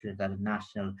structures at a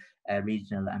national,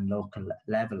 regional and local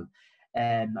level.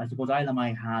 I suppose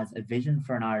ILMI has a vision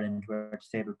for an Ireland where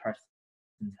disabled persons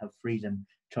have freedom,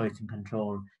 choice and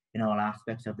control in all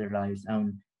aspects of their lives,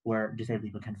 and where disabled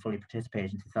people can fully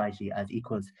participate in society as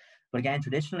equals. But again,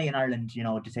 traditionally in Ireland,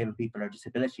 disabled people or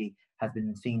disability has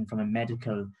been seen from a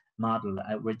medical model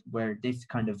where this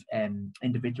kind of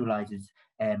individualizes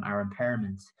our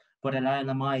impairments. But at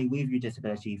ILMI, we view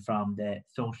disability from the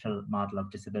social model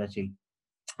of disability.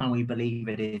 And we believe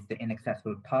it is the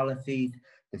inaccessible policies,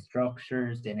 the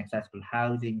structures, the inaccessible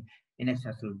housing,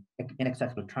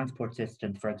 inaccessible transport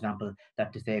systems, for example,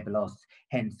 that disable us.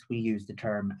 Hence, we use the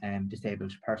term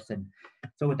disabled person.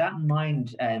 So with that in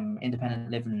mind,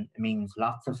 independent living means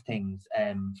lots of things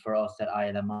for us at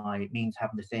ILMI. It means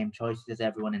having the same choices as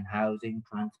everyone in housing,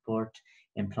 transport,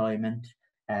 employment,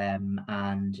 and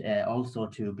also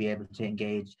to be able to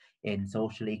engage in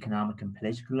social, economic and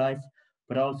political life,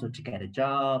 but also to get a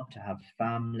job, to have a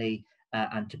family,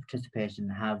 and to participate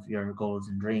and have your goals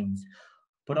and dreams.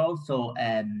 But also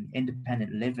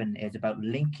independent living is about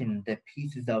linking the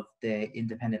pieces of the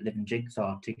independent living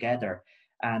jigsaw together.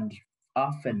 And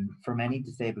often for many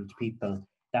disabled people,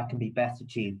 that can be best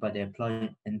achieved by the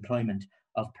employment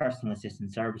of personal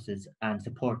assistance services and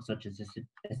support such as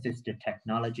assistive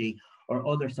technology or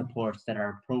other supports that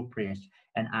are appropriate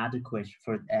and adequate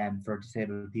for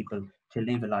disabled people to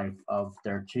live a life of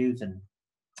their choosing.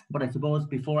 But I suppose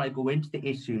before I go into the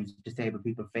issues disabled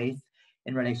people face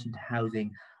in relation to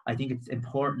housing, I think it's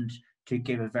important to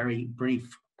give a very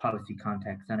brief policy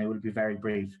context, and I will be very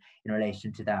brief in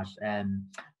relation to that.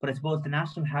 But I suppose the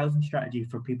National Housing Strategy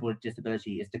for People with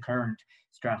Disability is the current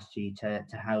strategy to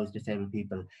house disabled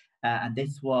people. And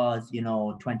this was,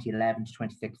 2011 to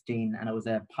 2016, and it was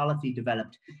a policy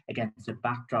developed against a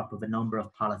backdrop of a number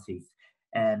of policies,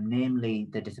 namely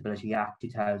the Disability Act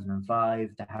 2005,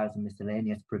 the Housing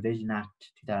Miscellaneous Provision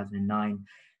Act 2009,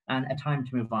 and a time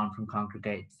to move on from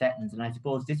congregated settings. And I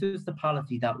suppose this was the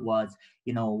policy that was,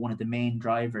 one of the main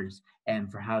drivers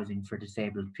for housing for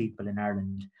disabled people in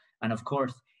Ireland. And of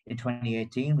course, in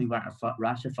 2018, we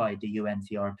ratified the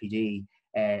UNCRPD,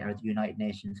 or the United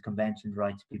Nations Convention on the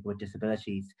Rights of People with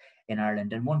Disabilities in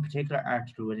Ireland. And one particular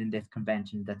article within this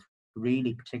convention that's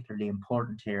really particularly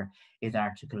important here is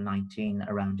Article 19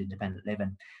 around independent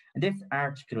living. And this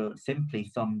article simply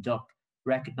summed up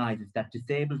recognises that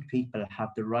disabled people have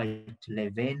the right to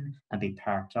live in and be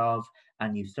part of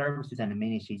and use services and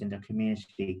amenities in their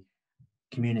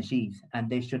communities, and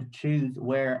they should choose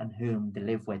where and whom they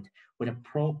live with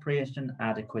appropriate and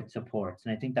adequate supports.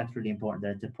 And I think that's really important,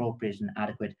 that it's appropriate and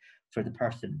adequate for the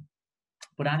person.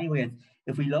 But anyways,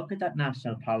 if we look at that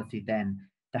national policy, then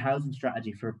the housing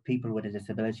strategy for people with a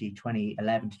disability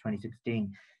 2011 to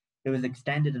 2016, it was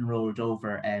extended and rolled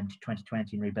over to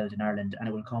 2020 and Rebuild in Ireland, and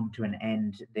it will come to an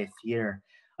end this year.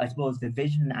 I suppose the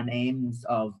vision and aims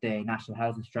of the National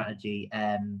Housing Strategy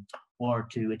were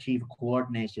to achieve a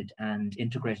coordinated and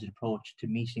integrated approach to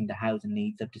meeting the housing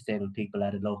needs of disabled people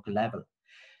at a local level.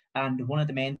 And one of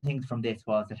the main things from this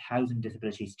was that housing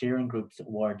disability steering groups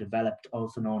were developed,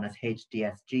 also known as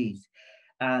HDSGs.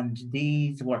 And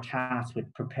these were tasked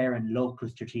with preparing local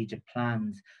strategic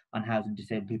plans on housing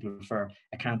disabled people for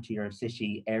a county or a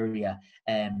city area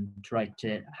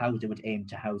to how they would aim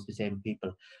to house disabled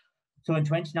people. So in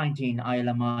 2019,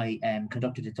 ILMI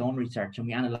conducted its own research, and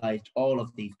we analysed all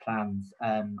of these plans,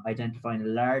 identifying a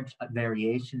large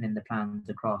variation in the plans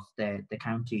across the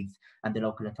counties and the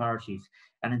local authorities.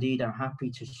 And indeed, I'm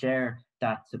happy to share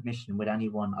that submission with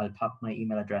anyone. I'll pop my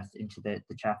email address into the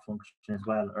chat function as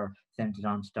well, or send it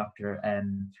on to Dr.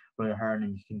 Roy Hearn,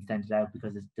 and you can send it out,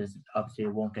 because there's obviously I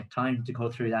won't get time to go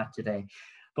through that today.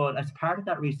 But as part of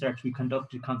that research, we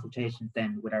conducted consultations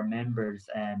then with our members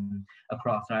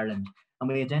across Ireland, and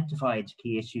we identified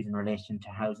key issues in relation to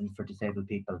housing for disabled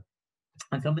people.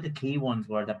 And some of the key ones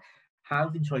were that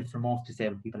housing choice for most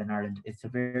disabled people in Ireland is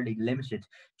severely limited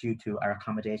due to our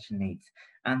accommodation needs,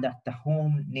 and that the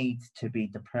home needs to be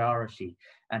the priority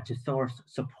and to source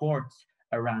supports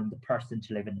around the person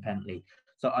to live independently.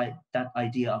 So that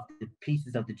idea of the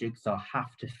pieces of the jigsaw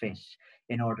have to fit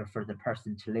in order for the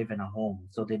person to live in a home.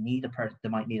 So they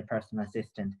might need a personal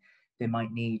assistant, they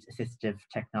might need assistive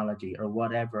technology, or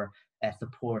whatever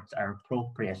supports are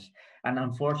appropriate. And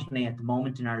unfortunately, at the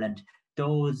moment in Ireland,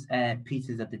 those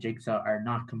pieces of the jigsaw are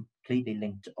not completely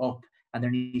linked up, and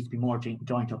there needs to be more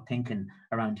joint up thinking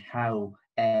around how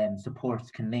supports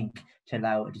can link to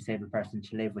allow a disabled person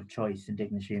to live with choice and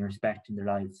dignity and respect in their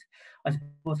lives. I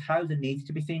suppose housing needs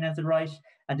to be seen as a right,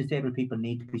 and disabled people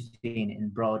need to be seen in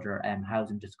broader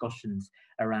housing discussions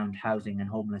around housing and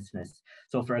homelessness.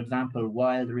 So for example,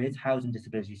 while there is housing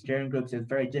disability steering groups, it's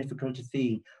very difficult to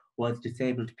see was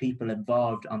disabled people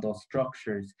involved on those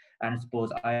structures. And I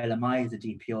suppose ILMI as a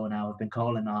DPO now have been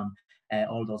calling on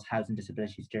all those housing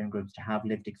disability steering groups to have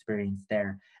lived experience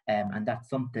there. And that's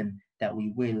something that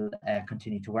we will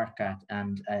continue to work at,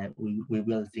 and we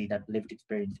will see that lived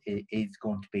experience is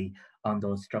going to be on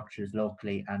those structures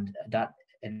locally, and that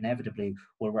inevitably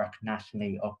will work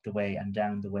nationally up the way and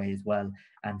down the way as well,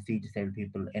 and see disabled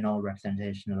people in all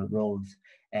representational roles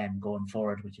going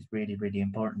forward, which is really, really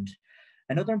important.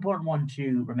 Another important one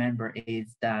to remember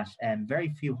is that very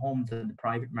few homes in the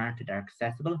private market are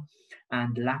accessible,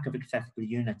 and lack of accessible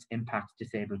units impacts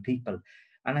disabled people.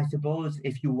 And I suppose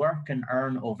if you work and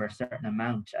earn over a certain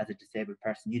amount as a disabled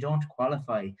person, you don't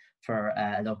qualify for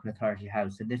a local authority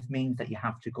house. And this means that you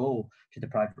have to go to the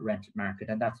private rented market.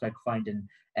 And that's like finding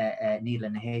a needle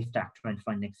in a haystack, trying to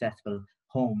find an accessible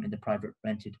home in the private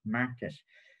rented market.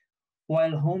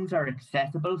 While homes are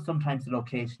accessible, sometimes the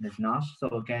location is not. So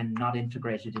again, not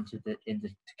integrated into the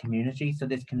community. So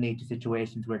this can lead to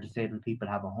situations where disabled people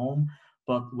have a home,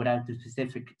 but without the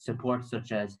specific support,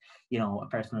 such as, you know, a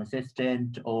personal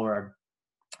assistant or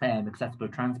accessible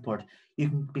transport, you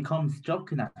can become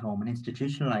stuck in that home and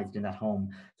institutionalized in that home.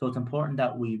 So it's important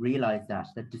that we realize that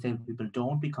disabled people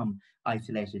don't become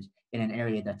isolated in an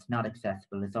area that's not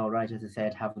accessible. It's all right, as I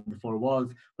said, having the four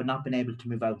walls, but not being able to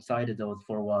move outside of those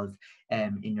four walls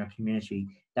in your community.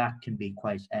 That can be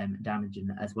quite damaging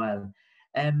as well.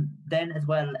 Then as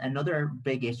well, another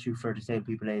big issue for disabled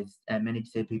people is many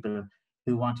disabled people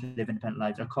who want to live independent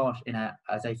lives are caught in a,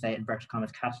 as I say, inverted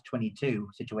commas, catch-22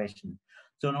 situation.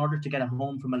 So in order to get a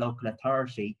home from a local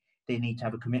authority, they need to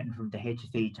have a commitment from the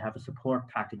HSE to have a support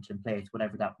package in place,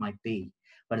 whatever that might be,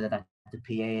 whether that's the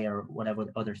PA or whatever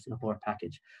other support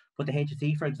package. But the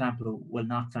HSE, for example, will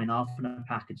not sign off on a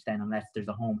package then unless there's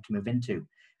a home to move into.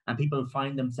 And people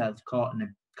find themselves caught in a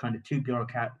kind of two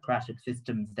bureaucratic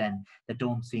systems then that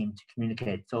don't seem to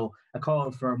communicate. So a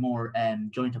call for more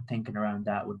joint up thinking around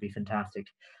that would be fantastic.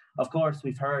 Of course,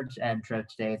 we've heard throughout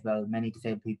today as well, many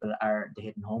disabled people are the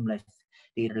hidden homeless.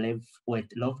 They either live with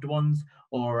loved ones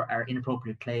or are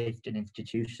inappropriately placed in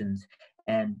institutions,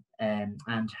 and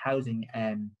housing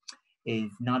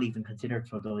is not even considered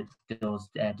for those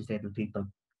disabled people.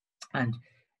 And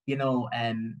you know,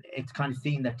 it's kind of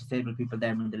seen that disabled people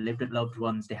then, when they live with loved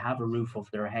ones, they have a roof over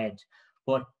their head,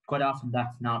 But quite often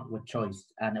that's not with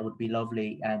choice, and it would be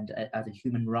lovely and as a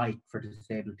human right for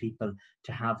disabled people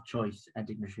to have choice and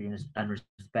dignity and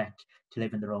respect to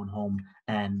live in their own home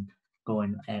and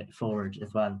going forward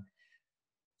as well.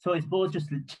 So I suppose just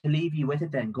to leave you with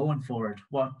it then, going forward,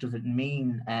 what does it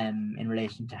mean in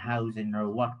relation to housing, or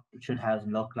what should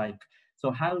housing look like?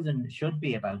 So housing should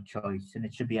be about choice, and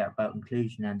it should be about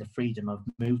inclusion and the freedom of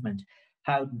movement.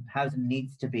 Housing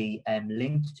needs to be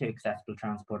linked to accessible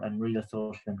transport and real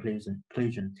social inclusion,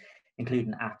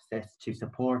 including access to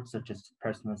support such as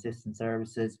personal assistance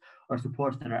services or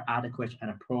supports that are adequate and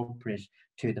appropriate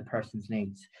to the person's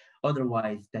needs.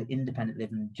 Otherwise, the independent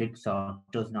living jigsaw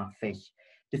does not fit.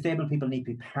 Disabled people need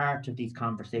to be part of these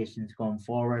conversations going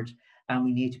forward, and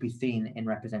we need to be seen in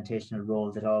representational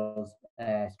roles at all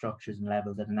structures and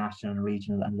levels at a national,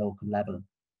 regional and local level.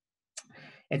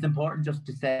 It's important just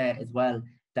to say as well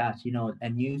that, you know, a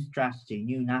new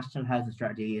national housing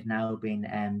strategy is now being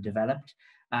developed,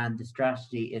 and the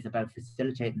strategy is about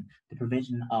facilitating the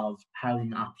provision of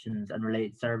housing options and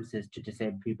related services to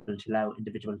disabled people to allow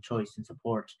individual choice and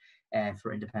support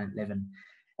for independent living.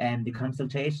 The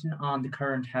consultation on the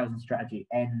current housing strategy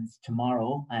ends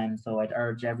tomorrow, so I'd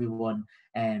urge everyone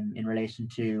in relation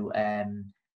to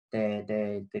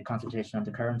the consultation on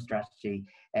the current strategy,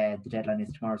 the deadline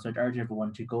is tomorrow, so I'd urge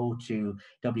everyone to go to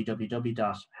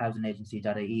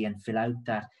www.housingagency.ie and fill out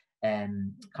that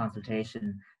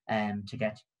consultation to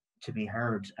get to be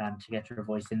heard and to get your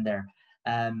voice in there.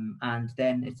 And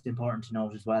then it's important to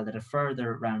note as well that a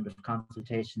further round of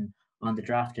consultation on the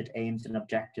drafted aims and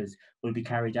objectives will be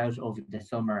carried out over the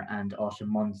summer and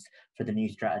autumn months for the new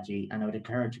strategy. And I would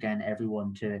encourage again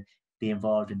everyone to be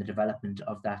involved in the development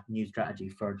of that new strategy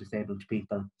for disabled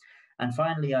people. And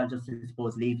finally, I'll just, I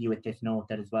suppose, leave you with this note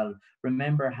that as well,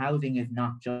 remember, housing is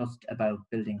not just about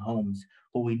building homes,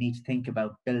 but we need to think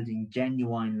about building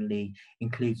genuinely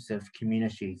inclusive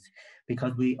communities,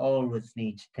 because we always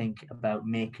need to think about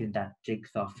making that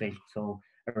jigsaw fit. So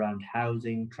around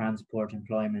housing, transport,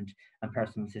 employment and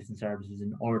personal assistance services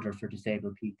in order for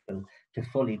disabled people to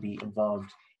fully be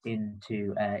involved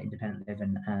into independent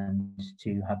living and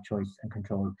to have choice and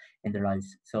control in their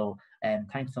lives. So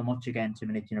thanks so much again to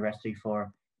Maynooth University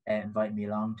for inviting me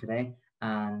along today,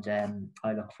 and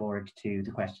I look forward to the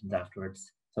questions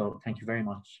afterwards. So thank you very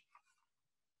much.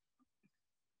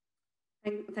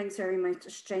 Thanks very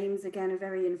much, James. Again, a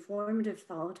very informative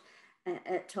talk.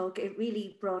 It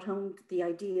really brought home the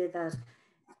idea that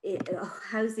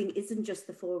housing isn't just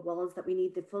the four walls, that we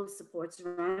need the full supports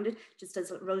around it, just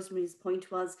as Rosemary's point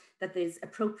was, that there's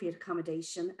appropriate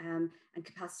accommodation and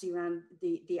capacity around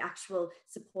the actual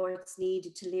supports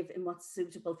needed to live in what's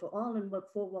suitable for all, and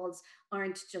what four walls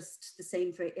aren't just the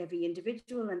same for every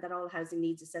individual, and that all housing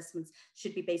needs assessments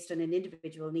should be based on an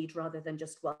individual need rather than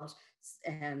just what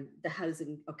the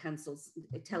housing or councils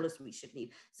tell us we should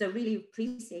need. So really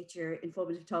appreciate your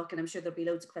informative talk, and I'm sure there'll be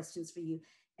loads of questions for you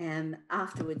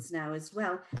afterwards now as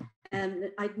well.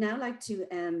 I'd now like to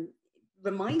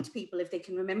remind people, if they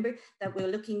can remember, that we're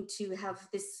looking to have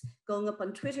this going up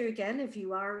on Twitter again. If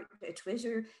you are a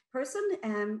Twitter person,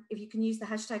 if you can use the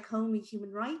hashtag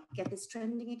 #HomeyHumanRight, get this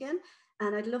trending again.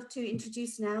 And I'd love to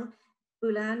introduce now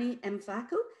Bulelani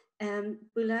Mfaco.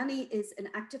 Bulelani is an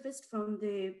activist from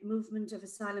the movement of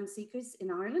asylum seekers in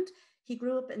Ireland. He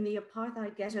grew up in the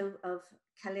apartheid ghetto of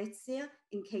Cawley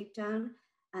in Cape Town,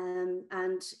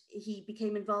 and he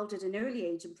became involved at an early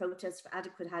age in protests for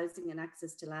adequate housing and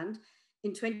access to land.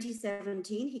 In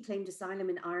 2017, he claimed asylum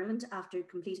in Ireland after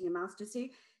completing a master's here.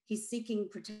 He's seeking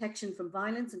protection from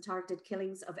violence and targeted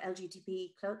killings of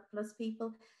LGBT plus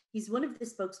people. He's one of the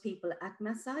spokespeople at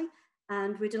MASI,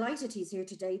 and we're delighted he's here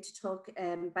today to talk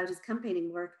about his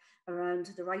campaigning work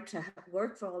around the right to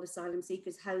work for all asylum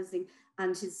seekers, housing,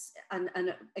 and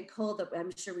a call that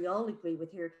I'm sure we all agree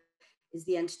with here is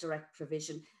the end to direct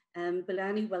provision.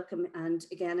 Bulelani, welcome. And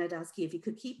again, I'd ask you if you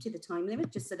could keep to the time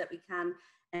limit just so that we can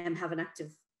have an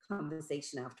active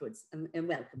conversation afterwards, and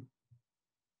welcome.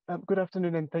 Good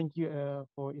afternoon, and thank you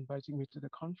for inviting me to the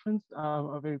conference.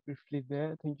 Very briefly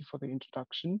there, thank you for the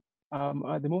introduction.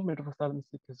 The movement of asylum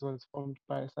seekers was formed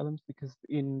by asylum seekers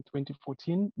in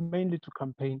 2014, mainly to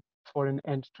campaign for an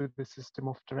end to the system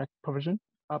of direct provision,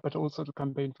 but also to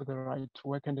campaign for the right to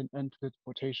work and an end to the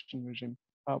deportation regime.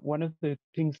 One of the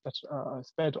things that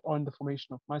spurred on the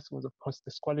formation of MASI was, of course,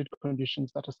 the squalid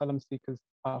conditions that asylum seekers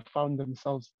found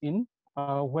themselves in.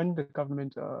 When the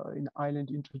government in Ireland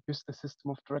introduced the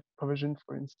system of direct provision,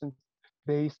 for instance,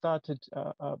 they started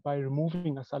by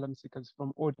removing asylum seekers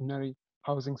from ordinary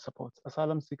housing supports.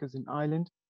 Asylum seekers in Ireland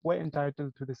were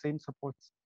entitled to the same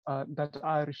supports that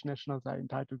Irish nationals are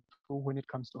entitled to when it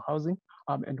comes to housing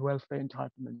and welfare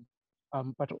entitlement.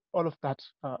 But all of that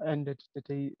ended the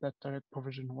day that direct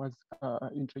provision was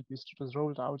introduced. It was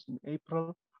rolled out in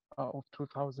April of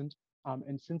 2000.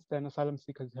 And since then, asylum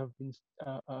seekers have been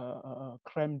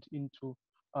crammed into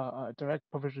direct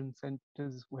provision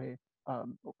centers where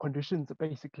conditions are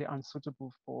basically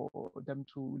unsuitable for them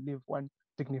to live one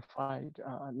dignified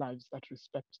lives that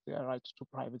respect their right to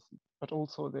privacy, but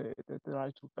also the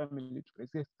right to family to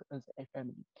exist as a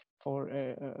family. For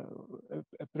a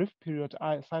brief period,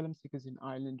 asylum seekers in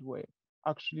Ireland were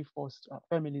actually forced,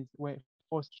 families were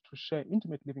forced to share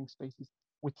intimate living spaces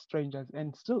with strangers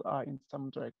and still are in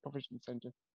some direct provision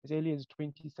centers. As early as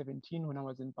 2017, when I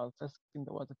was in Balsaskin,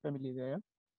 there was a family there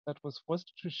that was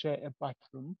forced to share a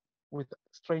bathroom with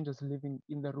strangers living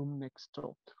in the room next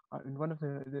door. And one of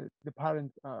the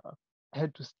parents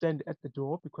had to stand at the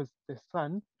door because the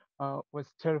son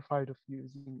was terrified of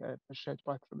using a shared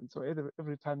bathroom. And so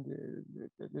every time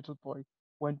the little boy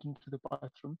went into the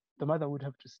bathroom, the mother would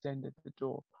have to stand at the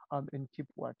door and keep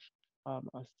watch.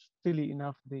 Silly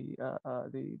enough, the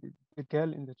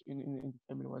girl in the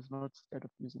family was not scared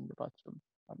of using the bathroom.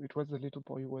 It was the little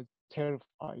boy who was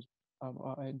terrified,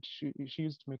 and she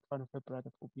used to make fun of her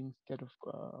brother for being scared of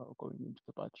going into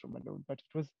the bathroom alone. But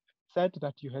it was sad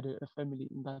that you had a family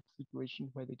in that situation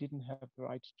where they didn't have the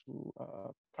right to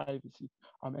privacy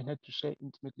and had to share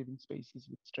intimate living spaces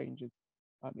with strangers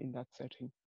in that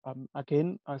setting.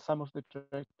 Again, some of the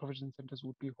direct provision centers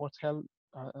would be hotel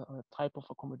type of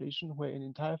accommodation where an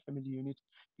entire family unit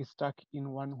is stuck in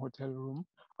one hotel room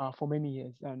for many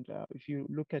years. And if you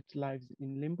look at Lives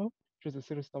in Limbo, which was a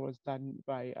series that was done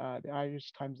by the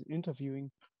Irish Times interviewing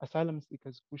asylum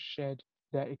seekers who shared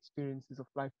their experiences of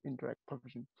life in direct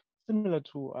provision. Similar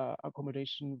to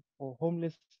accommodation for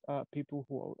homeless people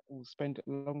who spend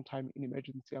a long time in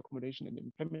emergency accommodation and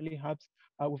in family hubs,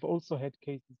 we've also had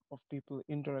cases of people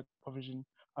in direct provision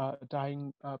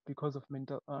dying because of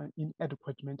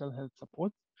inadequate mental health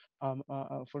supports.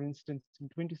 For instance, in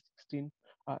 2016,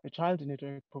 a child in a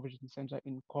direct provision center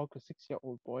in Cork, a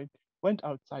 6-year-old boy, went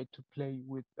outside to play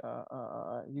with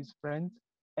his friends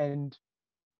and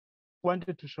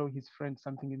wanted to show his friend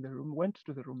something in the room, went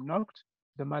to the room, knocked,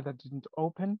 the mother didn't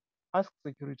open, asked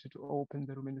security to open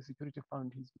the room, and the security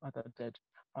found his mother dead.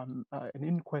 An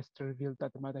inquest revealed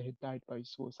that the mother had died by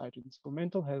suicide. And so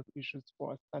mental health issues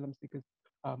for asylum seekers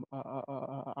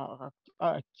are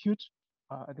acute.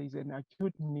 There's an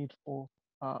acute need for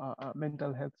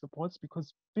mental health supports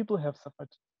because people have suffered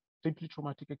deeply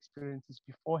traumatic experiences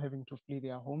before having to flee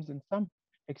their homes, and some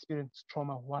experience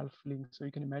trauma while fleeing. So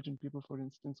you can imagine people, for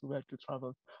instance, who had to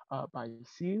travel by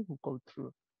sea, who go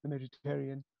through the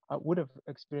Mediterranean, would have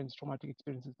experienced traumatic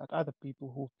experiences that other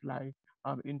people who fly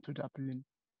into Dublin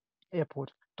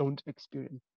airport don't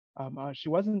experience. She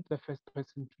wasn't the first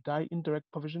person to die in direct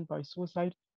provision by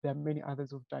suicide. There are many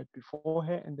others who've died before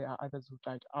her, and there are others who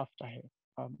died after her.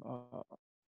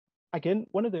 Again,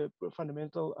 one of the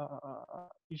fundamental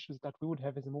issues that we would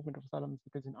have as a movement of asylum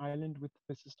seekers in Ireland with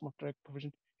the system of direct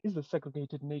provision is the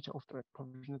segregated nature of direct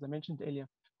provision. As I mentioned earlier,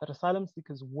 that asylum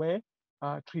seekers were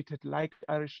treated like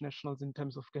Irish nationals in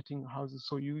terms of getting houses.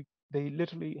 So they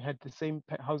literally had the same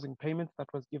housing payments that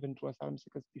was given to asylum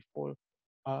seekers before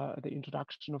the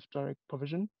introduction of direct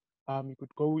provision. You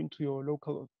could go into your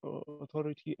local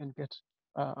authority and get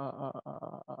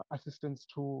assistance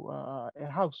to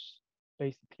a house,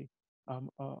 basically.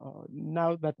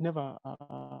 Now that never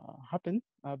happened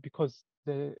because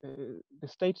the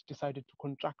state decided to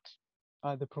contract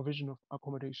the provision of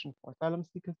accommodation for asylum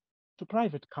seekers to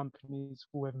private companies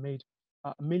who have made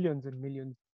millions and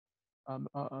millions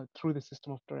through the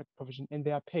system of direct provision, and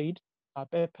they are paid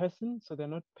per person, so they're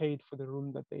not paid for the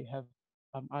room that they have.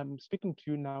 I'm speaking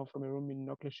to you now from a room in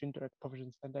Knocklashin Direct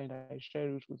Provision Center, and I share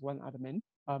it with one other man.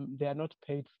 They are not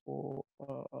paid for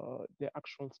the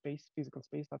actual space, physical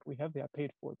space that we have. They are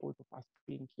paid for both of us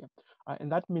being here.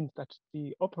 And that means that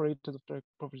the operators of direct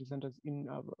provision centers in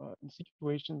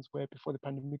situations where before the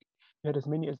pandemic, we had as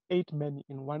many as 8 men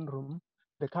in one room,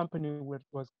 the company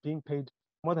was being paid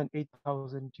more than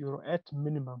 €8,000 at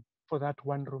minimum for that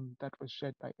one room that was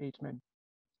shared by 8 men.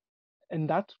 And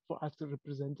that for us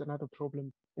represents another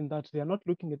problem in that they are not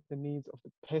looking at the needs of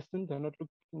the person, they're not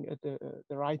looking at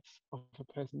the rights of a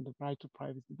person, the right to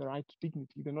privacy, the right to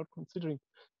dignity. They're not considering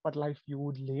what life you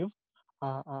would live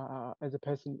as a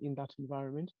person in that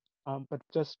environment, but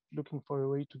just looking for a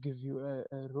way to give you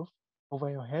a roof over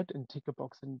your head and tick a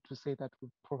box and to say that we've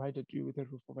provided you with a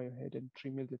roof over your head and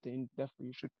 3 meals a day, and therefore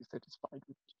you should be satisfied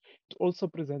with it. It also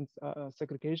presents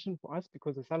segregation for us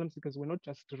because asylum seekers were not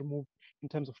just removed in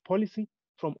terms of policy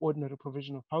from ordinary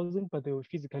provision of housing, but they were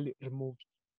physically removed.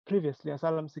 Previously,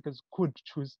 asylum seekers could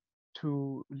choose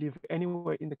to live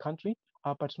anywhere in the country,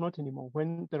 but not anymore.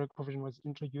 When direct provision was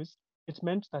introduced, it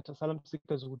meant that asylum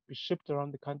seekers would be shipped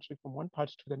around the country from one part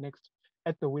to the next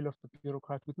at the will of the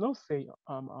bureaucrat with no say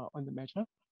on the matter.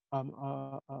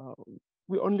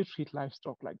 We only treat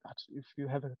livestock like that. If you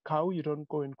have a cow, you don't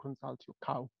go and consult your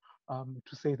cow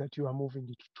to say that you are moving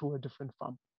it to a different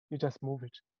farm. You just move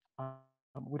it.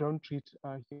 We don't treat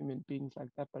human beings like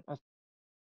that, but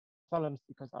asylum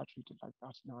seekers are treated like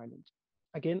that in Ireland.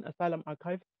 Again, Asylum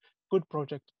Archive, good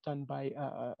project done by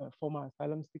a former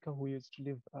asylum seeker who used to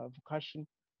live Vukashin,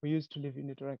 who used to live in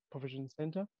a direct provision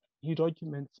center. He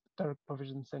documents direct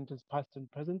provision centers past and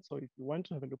present. So if you want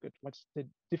to have a look at what the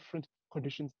different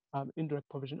conditions in direct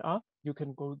provision are, you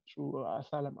can go through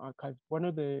Asylum Archive. One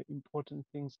of the important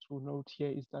things to note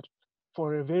here is that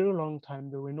for a very long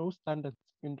time, there were no standards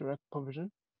in direct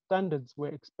provision. Standards were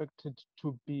expected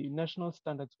to be, national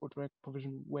standards for direct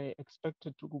provision were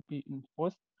expected to be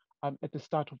enforced at the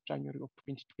start of January of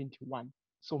 2021.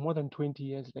 So more than 20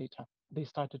 years later, they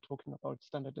started talking about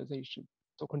standardization.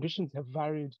 So conditions have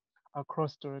varied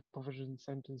across direct provision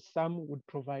centers. Some would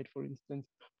provide, for instance,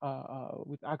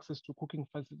 with access to cooking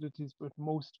facilities, but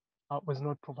most was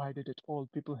not provided at all.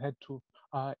 People had to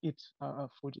eat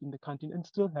food in the canteen and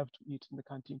still have to eat in the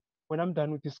canteen. When I'm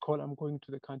done with this call, I'm going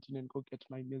to the canteen and go get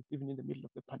my meals. Even in the middle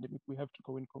of the pandemic, we have to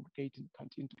go and congregate in the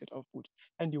canteen to get our food.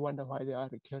 And you wonder why there are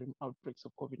recurring outbreaks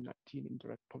of COVID-19 in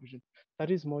direct provision.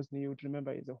 That is Mouzali, you would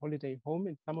remember, is a holiday home,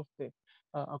 and some of the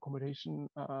accommodation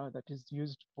that is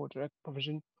used for direct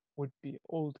provision would be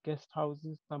old guest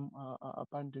houses. Some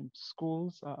abandoned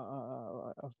schools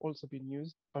have also been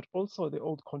used, but also the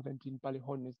old convent in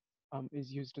Ballyhon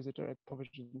is used as a direct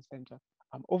provision center.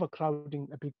 Overcrowding,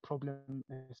 a big problem,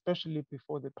 especially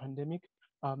before the pandemic.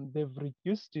 They've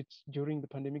reduced it during the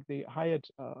pandemic. They hired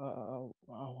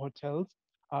hotels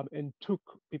and took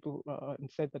people and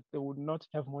said that they would not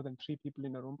have more than 3 people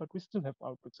in a room, but we still have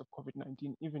outbreaks of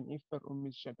COVID-19, even if the room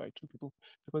is shared by 2 people,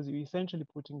 because you're essentially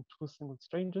putting 2 single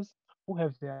strangers who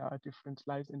have their different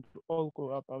lives and all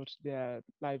go about their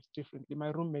lives differently. My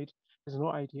roommate has no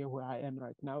idea where I am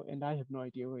right now, and I have no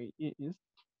idea where he is.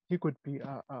 He could be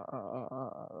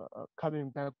coming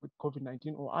back with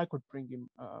COVID-19, or I could bring him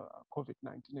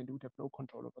COVID-19 and he would have no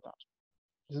control over that.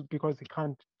 Just because he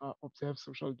can't observe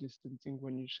social distancing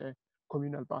when you share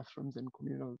communal bathrooms and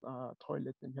communal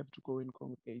toilets and have to go and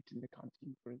congregate in the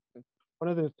canteen, for instance. One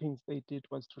of the things they did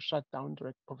was to shut down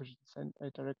direct provision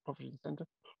center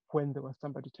when there was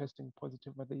somebody testing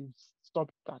positive, but they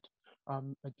stopped that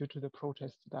due to the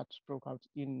protests that broke out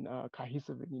in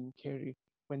Kahiseven in Kerry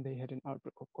when they had an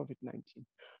outbreak of COVID-19.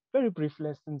 Very brief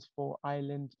lessons for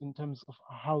Ireland in terms of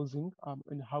housing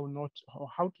and how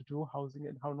to do housing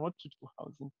and how not to do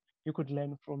housing. You could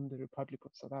learn from the Republic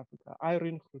of South Africa.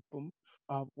 Irene Grootboom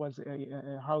was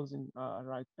a housing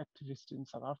rights activist in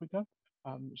South Africa.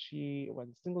 She was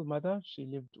a single mother. She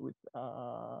lived with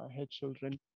her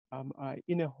children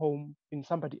in a home, in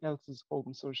somebody else's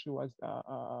home. So she was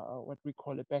what we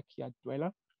call a backyard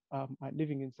dweller,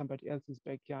 living in somebody else's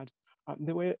backyard.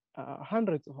 There were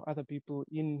hundreds of other people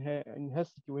in her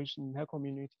situation, in her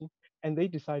community, and they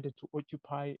decided to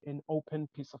occupy an open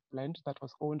piece of land that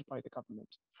was owned by the government,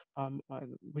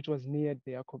 which was near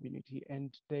their community,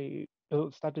 and they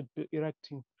started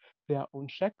erecting their own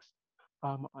shacks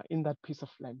in that piece of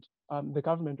land. The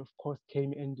government, of course,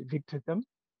 came and evicted them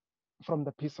from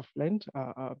the piece of land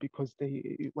because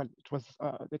it was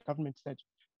the government said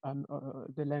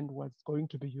the land was going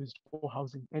to be used for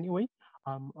housing anyway,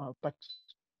 but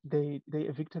they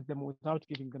evicted them without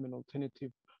giving them an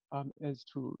alternative as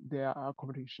to their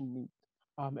accommodation needs.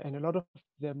 And a lot of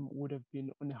them would have been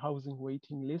on a housing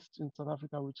waiting list in South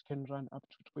Africa, which can run up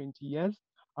to 20 years,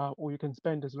 or you can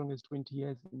spend as long as 20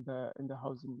 years in the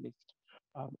housing list.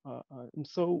 And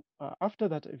so after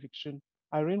that eviction,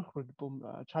 Irene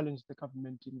Grootboom challenged the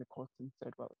government in the courts and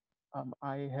said, well,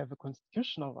 I have a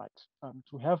constitutional right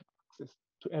to have access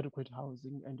to adequate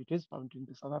housing, and it is found in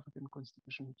the South African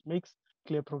Constitution, which makes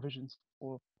clear provisions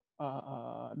for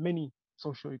many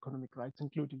socio-economic rights,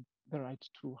 including the right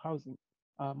to housing.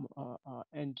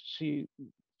 And she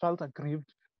felt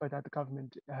aggrieved by that the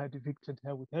government had evicted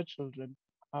her with her children,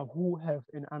 who have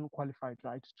an unqualified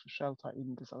right to shelter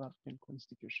in the South African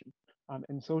Constitution.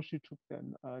 And so she took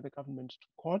the government to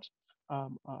court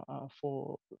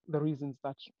for the reasons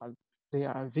that they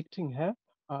are evicting her,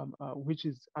 which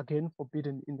is again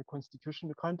forbidden in the Constitution.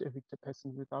 You can't evict a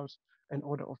person without an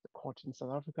order of the court in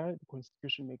South Africa. The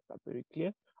Constitution makes that very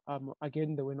clear.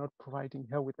 Again, they were not providing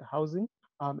her with the housing,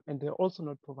 and they're also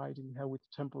not providing her with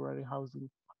temporary housing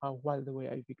while they were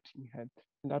evicting her.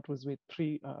 And that was with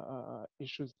three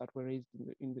issues that were raised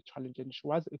in the challenge, and she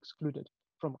was excluded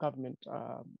from government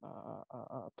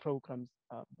programs,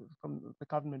 from the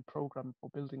government program for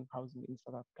building housing in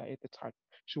South Africa at the time.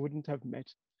 She wouldn't have met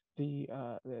the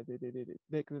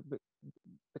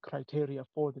criteria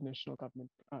for the national government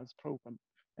program.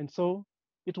 And so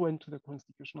it went to the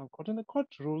Constitutional Court, and the court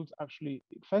ruled, actually,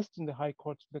 first in the High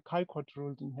Court, the High Court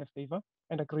ruled in her favor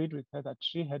and agreed with her that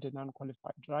she had an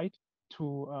unqualified right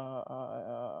to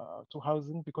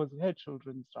housing because her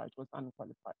children's right was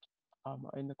unqualified.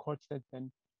 And the court said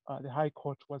then, the High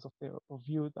Court was of the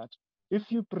view that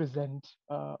if you present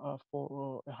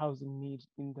for a housing need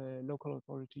in the local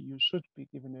authority, you should be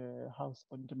given a house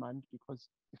on demand, because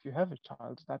if you have a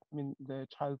child, that means the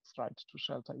child's right to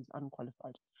shelter is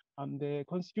unqualified. The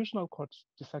Constitutional Court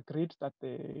disagreed that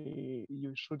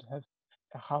you should have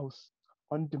a house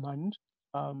on demand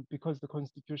because the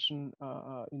Constitution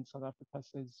in South Africa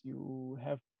says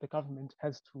the government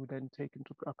has to then take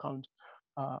into account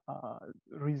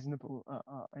reasonable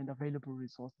and available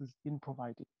resources in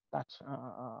providing that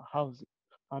housing.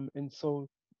 And so,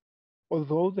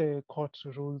 although the court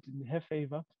ruled in her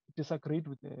favor, it disagreed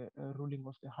with the ruling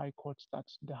of the High Court that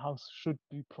the house should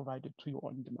be provided to you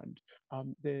on demand.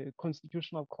 The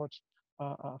Constitutional Court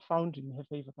found in her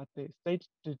favor that the state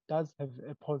does have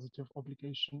a positive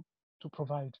obligation to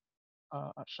provide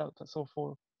a shelter. So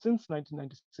since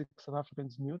 1996, South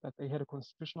Africans knew that they had a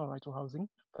constitutional right to housing,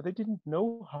 but they didn't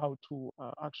know how to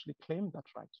actually claim that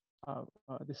right.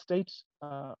 The state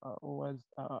was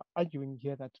arguing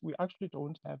here that we actually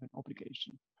don't have an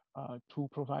obligation to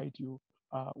provide you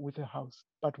with a house,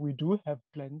 but we do have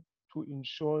plans to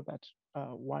ensure that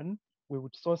one, we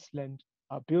would source land,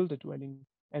 build a dwelling,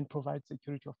 and provide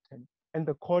security of tenant. And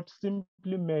the court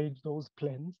simply made those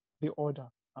plans the order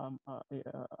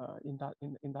in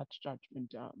that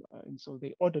judgment, and so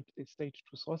they ordered the state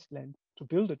to source land, to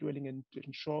build a dwelling, and to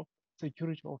ensure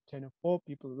security of tenure for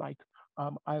people like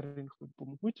Irene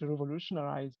Grootboom, which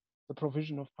revolutionized the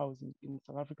provision of housing in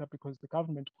South Africa, because the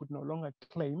government could no longer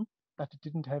claim that it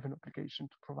didn't have an obligation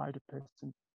to provide a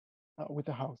person with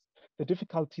a house. The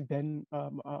difficulty then,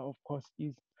 of course,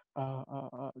 is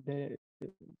the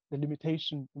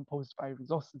limitation imposed by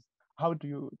resources. How do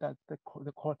you the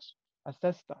court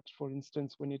assess that? For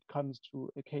instance, when it comes to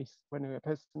a case when a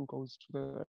person goes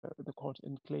to the court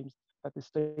and claims that the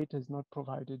state has not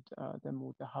provided them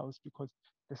with a house because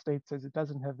the state says it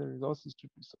doesn't have the resources to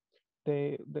do so.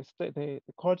 The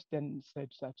court then said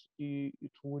that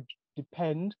it would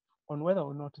depend on whether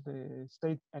or not the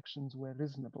state's actions were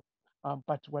reasonable.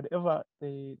 But whatever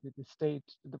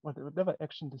whatever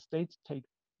action the state takes,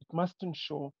 it must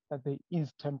ensure that there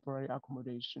is temporary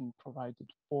accommodation provided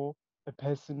for a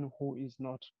person who is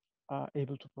not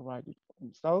able to provide it for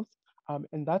themselves.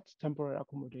 And that temporary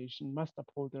accommodation must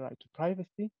uphold the right to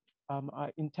privacy,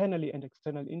 internally and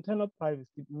externally. Internal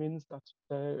privacy means that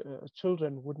the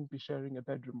children wouldn't be sharing a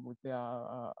bedroom with their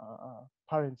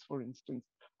parents, for instance.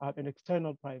 And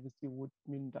external privacy would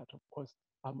mean that, of course,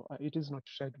 it is not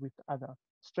shared with other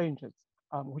strangers,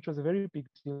 which was a very big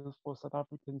deal for South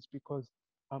Africans, because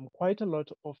quite a lot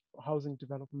of housing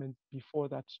development before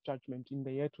that judgment in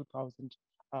the year 2000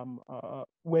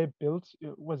 were built,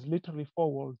 was literally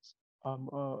 4 walls.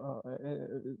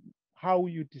 How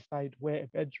you decide where a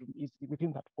bedroom is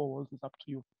within that 4 walls is up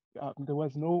to you. There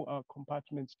was no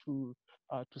compartments to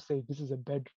say this is a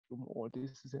bedroom or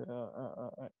this is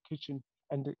a kitchen,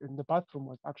 and the bathroom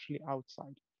was actually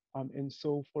outside. And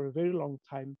so for a very long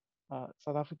time,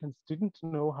 South Africans didn't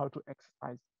know how to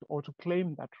exercise or to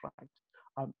claim that right.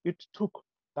 It took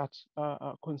that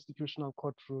Constitutional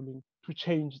Court ruling to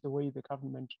change the way the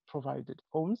government provided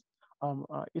homes.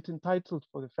 It entitled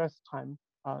for the first time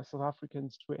South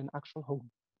Africans to an actual home.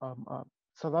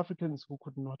 South Africans who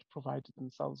could not provide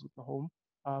themselves with a home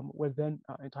were then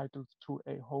entitled to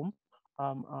a home.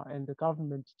 And the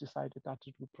government decided that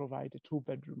it would provide a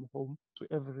 2-bedroom home to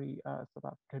every South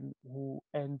African who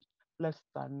earned less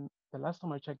than, the last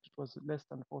time I checked, it was less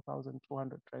than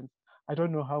 4,200 rands. I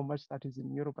don't know how much that is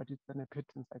in euro, but it's an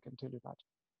pittance, I can tell you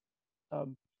that.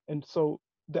 And so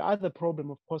the other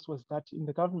problem, of course, was that in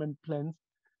the government plans,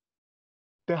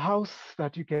 the house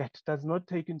that you get does not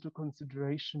take into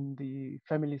consideration the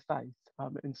family size.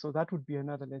 And so that would be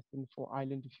another lesson for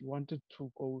Ireland if you wanted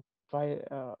to go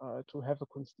to have a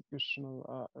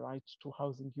constitutional right to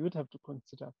housing. You would have to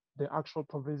consider the actual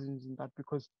provisions in that,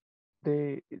 because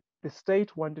the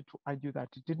state wanted to argue that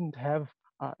it didn't have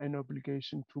an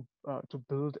obligation to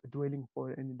build a dwelling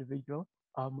for an individual.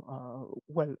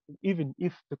 Well, even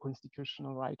if the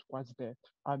constitutional right was there,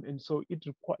 and so it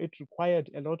required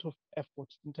a lot of effort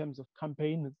in terms of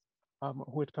campaigners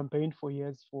who had campaigned for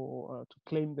years for to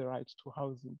claim the right to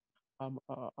housing,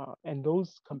 and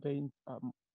those campaigns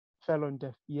fell on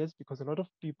deaf ears because a lot of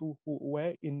people who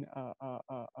were in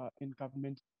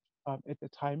government at the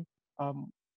time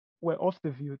were of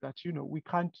the view that we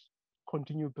can't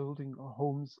continue building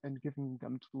homes and giving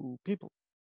them to people,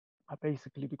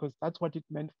 basically, because that's what it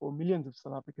meant for millions of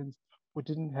South Africans who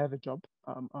didn't have a job.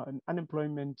 And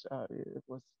unemployment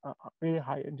was very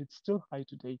high, and it's still high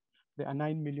today. There are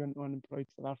 9 million unemployed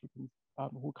South Africans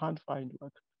who can't find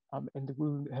work, and they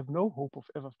will have no hope of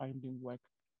ever finding work.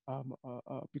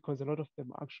 Because a lot of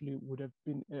them actually would have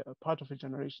been a part of a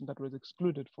generation that was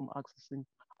excluded from accessing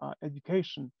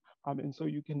education. And so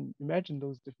you can imagine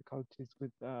those difficulties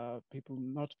with people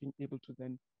not being able to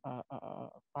then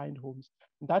find homes.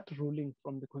 That ruling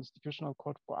from the Constitutional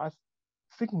Court for us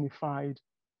signified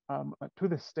to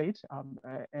the state,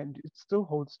 and it still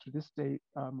holds to this day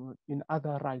in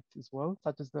other rights as well,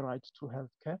 such as the right to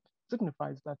healthcare,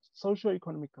 signifies that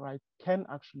socio-economic rights can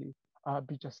actually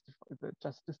be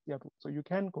justiciable. So you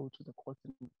can go to the court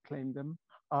and claim them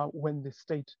when the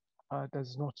state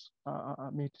does not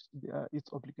meet its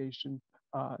obligation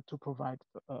to provide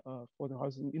for the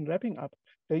housing. In wrapping up,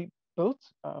 they built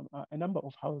a number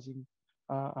of housing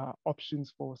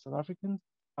options for South Africans,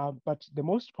 but the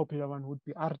most popular one would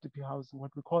be RDP housing,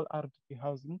 what we call RDP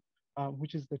housing,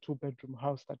 which is the 2-bedroom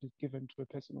house that is given to a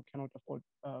person who cannot afford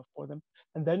for them.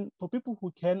 And then for people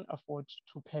who can afford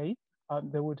to pay,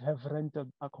 they would have rental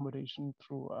accommodation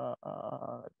through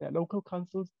their local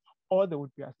councils, or they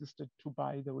would be assisted to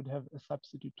buy. They would have a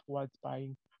subsidy towards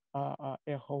buying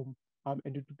a home, and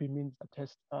it would be means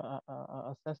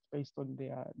assessed based on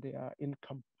their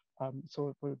income.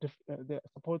 So the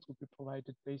support would be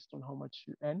provided based on how much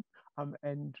you earn,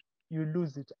 and you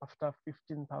lose it after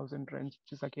 15,000 rand,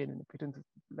 which is again in a pittance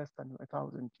less than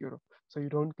 €1,000. So you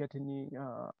don't get any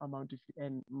amount if you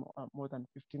earn more than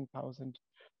 15,000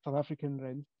 South African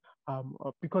rand,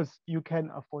 because you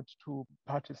can afford to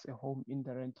purchase a home in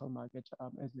the rental market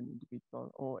as an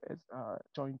individual or as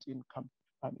joint income.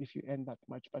 If you earn that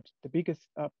much. But the biggest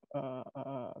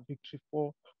victory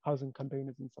for housing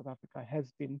campaigners in South Africa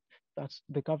has been that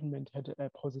the government had a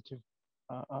positive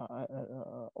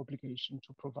obligation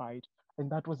to provide, and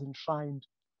that was enshrined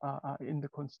in the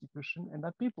Constitution, and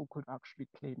that people could actually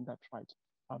claim that right.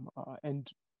 And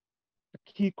the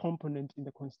key component in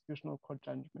the Constitutional Court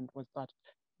judgment was that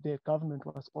the government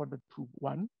was ordered to,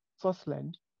 one, source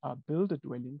land, build a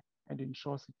dwelling, and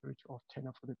ensure security of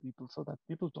tenure for the people so that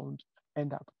people don't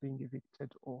end up being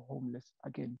evicted or homeless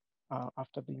again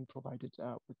after being provided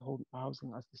with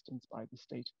housing assistance by the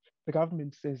state. The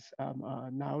government says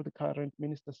now, the current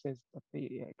minister says that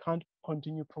they can't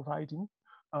continue providing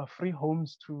free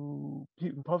homes to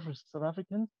impoverished South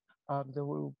Africans. They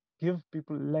will give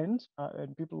people land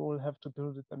and people will have to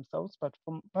build it themselves. But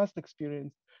from past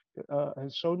experience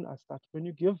has shown us that when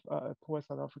you give a poor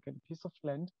South African piece of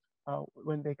land,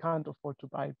 when they can't afford to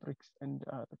buy bricks and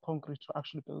the concrete to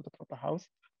actually build a proper house,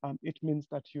 it means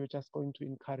that you're just going to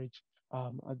encourage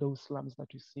those slums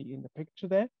that you see in the picture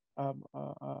there.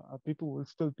 People will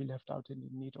still be left out and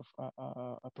in need of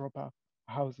a proper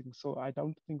housing. So I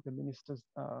don't think the minister's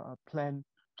plan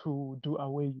to do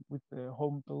away with the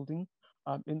home building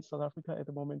in South Africa at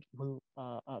the moment will,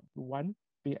 one,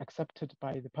 be accepted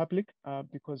by the public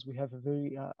because we have a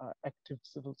very active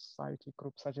civil society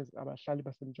group such as Abahlali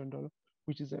Basemjondolo,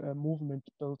 which is a movement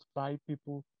built by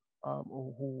people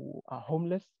who are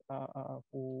homeless,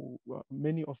 who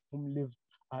many of whom live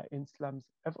in slums,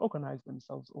 have organized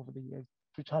themselves over the years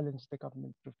to challenge the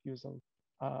government's refusal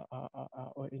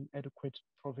or inadequate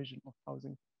provision of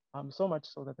housing. So much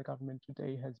so that the government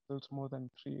today has built more than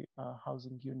 3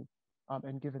 housing units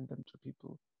and given them to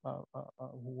people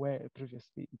who were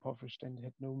previously impoverished and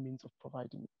had no means of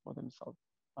providing for themselves.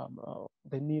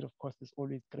 The need, of course, is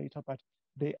always greater, but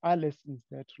there are lessons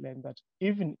there to learn that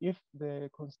even if the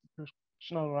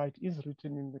constitutional right is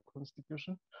written in the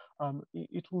Constitution,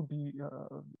 it will be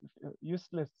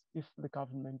useless if the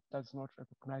government does not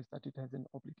recognize that it has an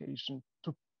obligation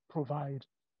to provide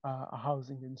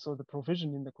housing. And so the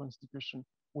provision in the Constitution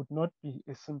would not be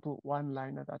a simple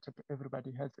one-liner that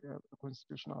everybody has a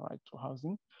constitutional right to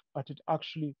housing, but it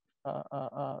actually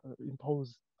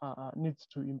needs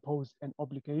to impose an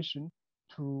obligation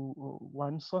to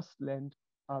one, source land,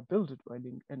 build a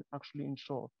dwelling, and actually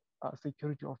ensure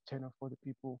security of tenure for the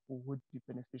people who would be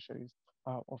beneficiaries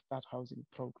of that housing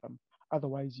program.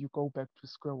 Otherwise, you go back to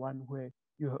square one where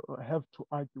you have to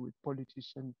argue with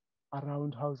politicians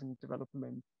around housing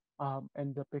development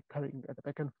and the bickering, the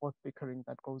back and forth bickering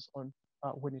that goes on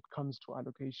when it comes to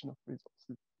allocation of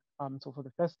resources. So for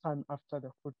the first time after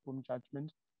the Grootboom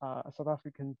judgment, South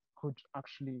Africans could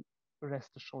actually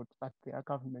rest assured that their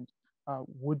government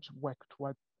would work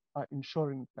towards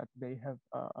ensuring that they have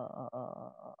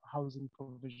housing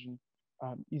provision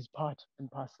is part and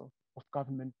parcel of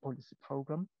government policy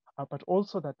program, but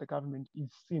also that the government is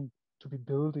seen to be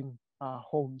building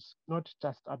homes, not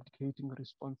just abdicating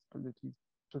responsibilities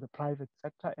to the private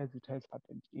sector as it has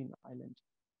happened in Ireland.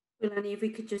 Bulelani, if we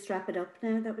could just wrap it up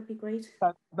now, that would be great.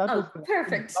 That was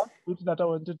perfect. The last bit that I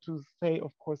wanted to say,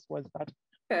 of course, was that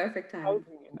perfect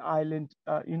housing in Ireland,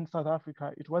 in South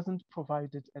Africa, it wasn't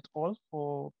provided at all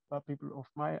for people of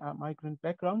migrant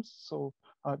backgrounds. So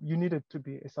you needed to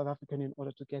be a South African in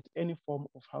order to get any form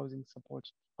of housing support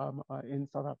in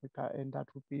South Africa, and that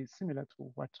would be similar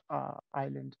to what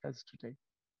Ireland has today.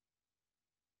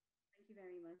 Thank you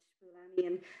very much,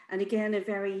 Bulelani, and again, a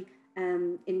very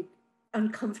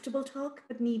uncomfortable talk,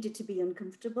 but needed to be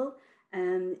uncomfortable.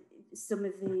 Some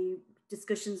of the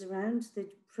discussions around the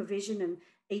provision and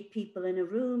 8 people in a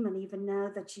room, and even now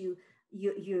that you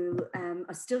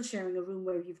are still sharing a room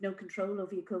where you've no control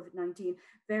over your COVID-19,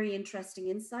 very interesting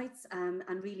insights, and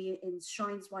really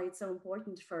enshrines why it's so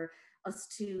important for us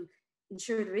to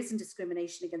ensure there isn't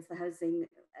discrimination against the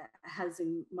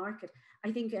housing market.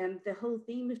 I think the whole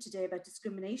theme of today about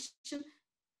discrimination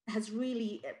has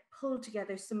really pulled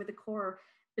together some of the core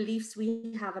beliefs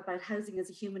we have about housing as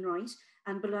a human right.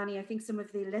 And Bulelani, I think some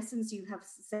of the lessons you have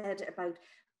said about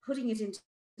putting it into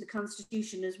the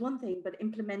Constitution is one thing, but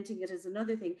implementing it is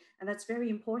another thing. And that's very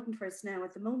important for us now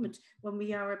at the moment when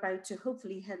we are about to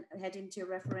hopefully head into a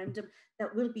referendum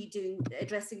that will be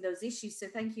addressing those issues. So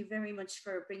thank you very much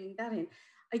for bringing that in.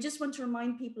 I just want to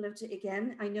remind people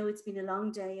again, I know it's been a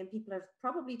long day and people are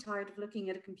probably tired of looking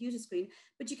at a computer screen,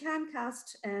 but you can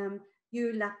cast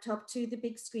your laptop to the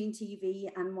big screen TV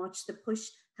and watch the Push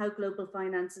How Global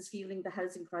Finance is Fueling the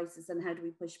Housing Crisis and How Do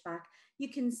We Push Back. You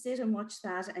can sit and watch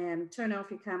that and turn off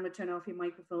your camera, turn off your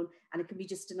microphone, and it can be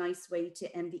just a nice way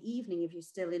to end the evening if you're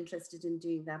still interested in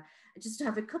doing that. I just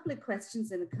have a couple of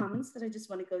questions in the comments that I just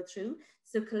want to go through.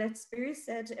 So Colette Spears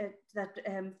said that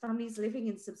families living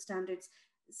in substandard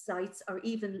sites or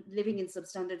even living in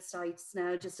substandard sites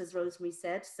now, just as Rosemary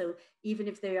said. So even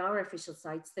if they are official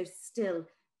sites, they're still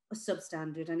a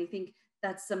substandard. And I think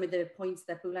that's some of the points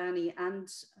that Bulelani and,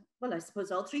 well, I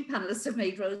suppose all 3 panelists have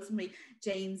made, Rosemary,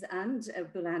 James and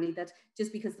Bulelani, that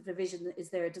just because the provision is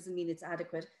there, it doesn't mean it's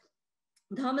adequate.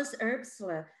 Thomas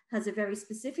Erbsler has a very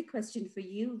specific question for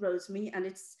you, Rosemary,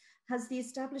 and has the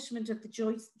establishment of the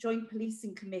Joint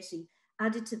Policing Committee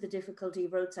added to the difficulty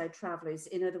of roadside travellers?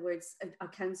 In other words, are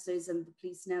councillors and the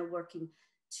police now working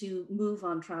to move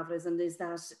on travellers, and is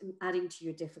that adding to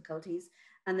your difficulties?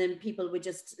 And then people were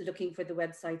just looking for the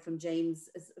website from James,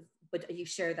 but you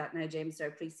share that now, James, so I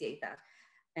appreciate that.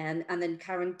 And then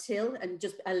Karen Till, and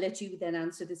just I'll let you then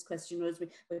answer this question,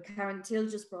 Rosemary, but Karen Till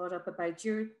just brought up about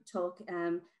your talk,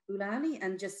 Bulelani,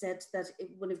 and just said that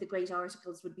one of the great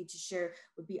articles would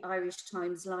be Irish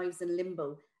Times Lives in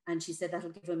Limbo. And she said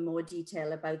that'll give them more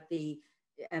detail about the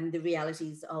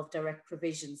realities of direct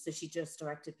provision. So she just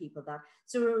directed people that.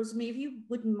 So Rosemary, if you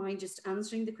wouldn't mind just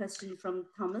answering the question from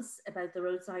Thomas about the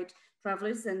roadside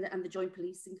travellers and the Joint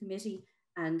Policing Committee.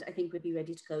 And I think we'd be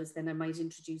ready to close. Then I might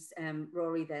introduce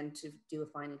Rory then to do a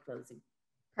final closing.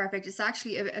 Perfect. It's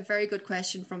actually a very good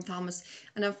question from Thomas.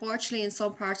 And unfortunately, in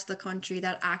some parts of the country,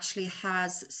 that actually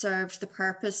has served the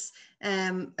purpose,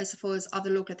 I suppose, of the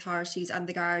local authorities and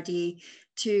the Gardaí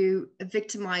to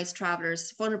victimise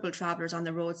travellers, vulnerable travellers on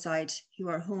the roadside who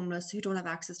are homeless, who don't have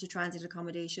access to transit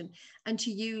accommodation, and to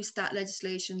use that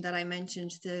legislation that I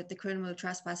mentioned, the criminal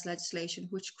trespass legislation,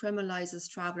 which criminalises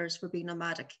travellers for being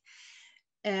nomadic.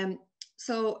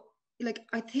 So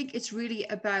I think it's really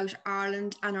about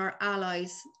Ireland and our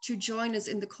allies to join us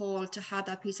in the call to have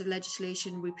that piece of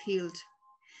legislation repealed,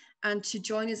 and to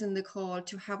join us in the call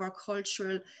to have our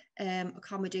cultural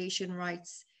accommodation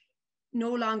rights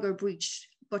no longer breached,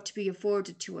 but to be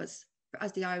afforded to us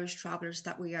as the Irish travellers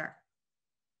that we are.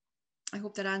 I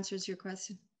hope that answers your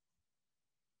question.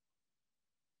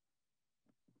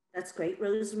 That's great,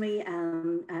 Rosemary,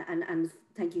 and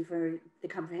thank you for the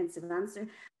comprehensive answer.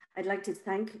 I'd like to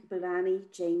thank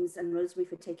Bulelani, James and Rosemary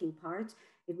for taking part.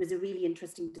 It was a really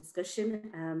interesting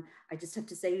discussion. I just have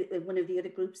to say one of the other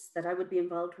groups that I would be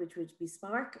involved with, which would be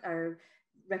Spark, are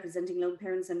representing lone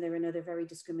parents, and they're another very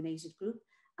discriminated group.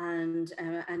 And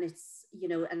it's, you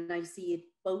know, and I see it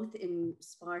both in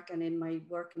Spark and in my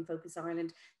work in Focus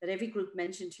Ireland, that every group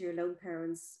mentioned here, lone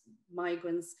parents,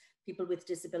 migrants, people with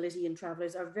disability and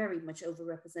travellers are very much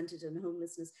overrepresented in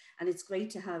homelessness. And it's great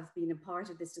to have been a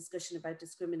part of this discussion about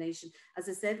discrimination. As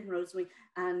I said, Rosemary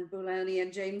and Bulelani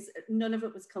and James, none of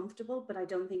it was comfortable, but I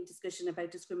don't think discussion about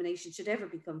discrimination should ever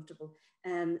be comfortable.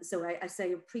 So I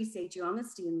say appreciate your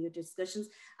honesty in your discussions.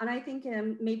 And I think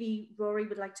maybe Rory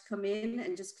would like to come in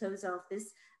and just close off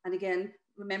this. And again,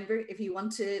 remember, if you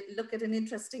want to look at an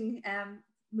interesting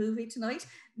movie tonight,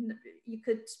 you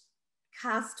could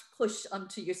cast push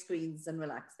onto your screens and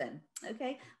relax then.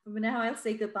 Okay, from now I'll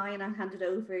say goodbye and I'll hand it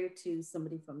over to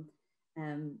somebody from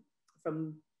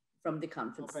the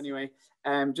conference. Anyway,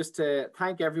 just to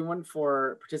thank everyone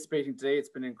for participating today. It's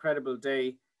been an incredible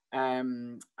day,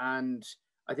 and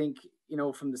I think, you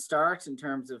know, from the start, in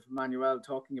terms of Manuel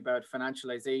talking about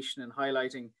financialization and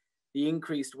highlighting the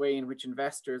increased way in which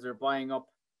investors are buying up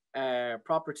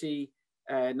property,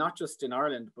 not just in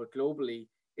Ireland but globally,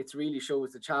 it really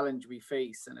shows the challenge we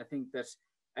face. And I think that,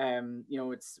 you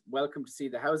know, it's welcome to see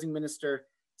the housing minister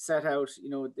set out, you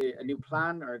know, a new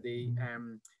plan, or the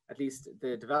at least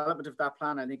the development of that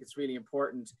plan. I think it's really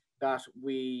important that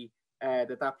we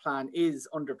that plan is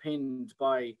underpinned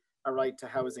by a right to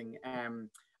housing,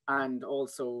 and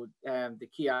also the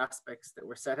key aspects that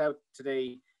were set out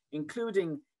today,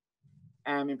 including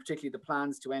in particular the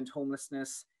plans to end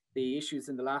homelessness, the issues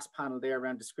in the last panel there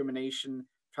around discrimination,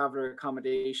 traveller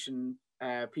accommodation,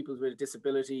 people with a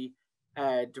disability,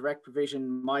 direct provision,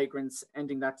 migrants,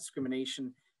 ending that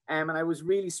discrimination. And I was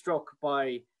really struck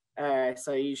by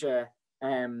Saija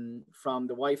from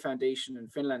the Y Foundation in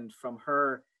Finland, from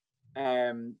her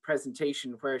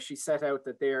presentation, where she set out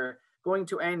that they're going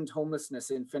to end homelessness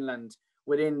in Finland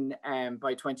within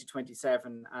by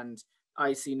 2027. And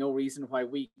I see no reason why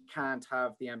we can't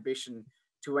have the ambition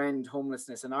to end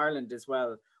homelessness in Ireland as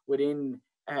well within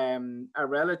a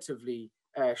relatively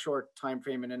short time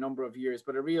frame, in a number of years,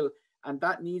 but and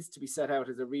that needs to be set out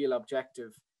as a real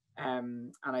objective.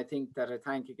 And I think that I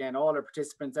thank again all our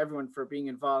participants, everyone, for being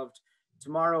involved.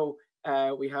 Tomorrow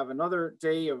we have another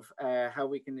day of how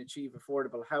we can achieve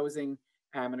affordable housing,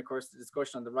 and of course the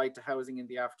discussion on the right to housing in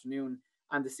the afternoon,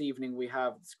 and this evening we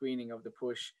have the screening of The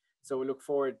Push. So we look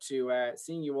forward to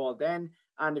seeing you all then,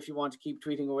 and if you want to keep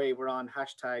tweeting away, we're on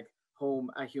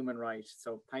 #HomeAHumanRight.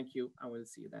 So thank you, and we'll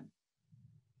see you then.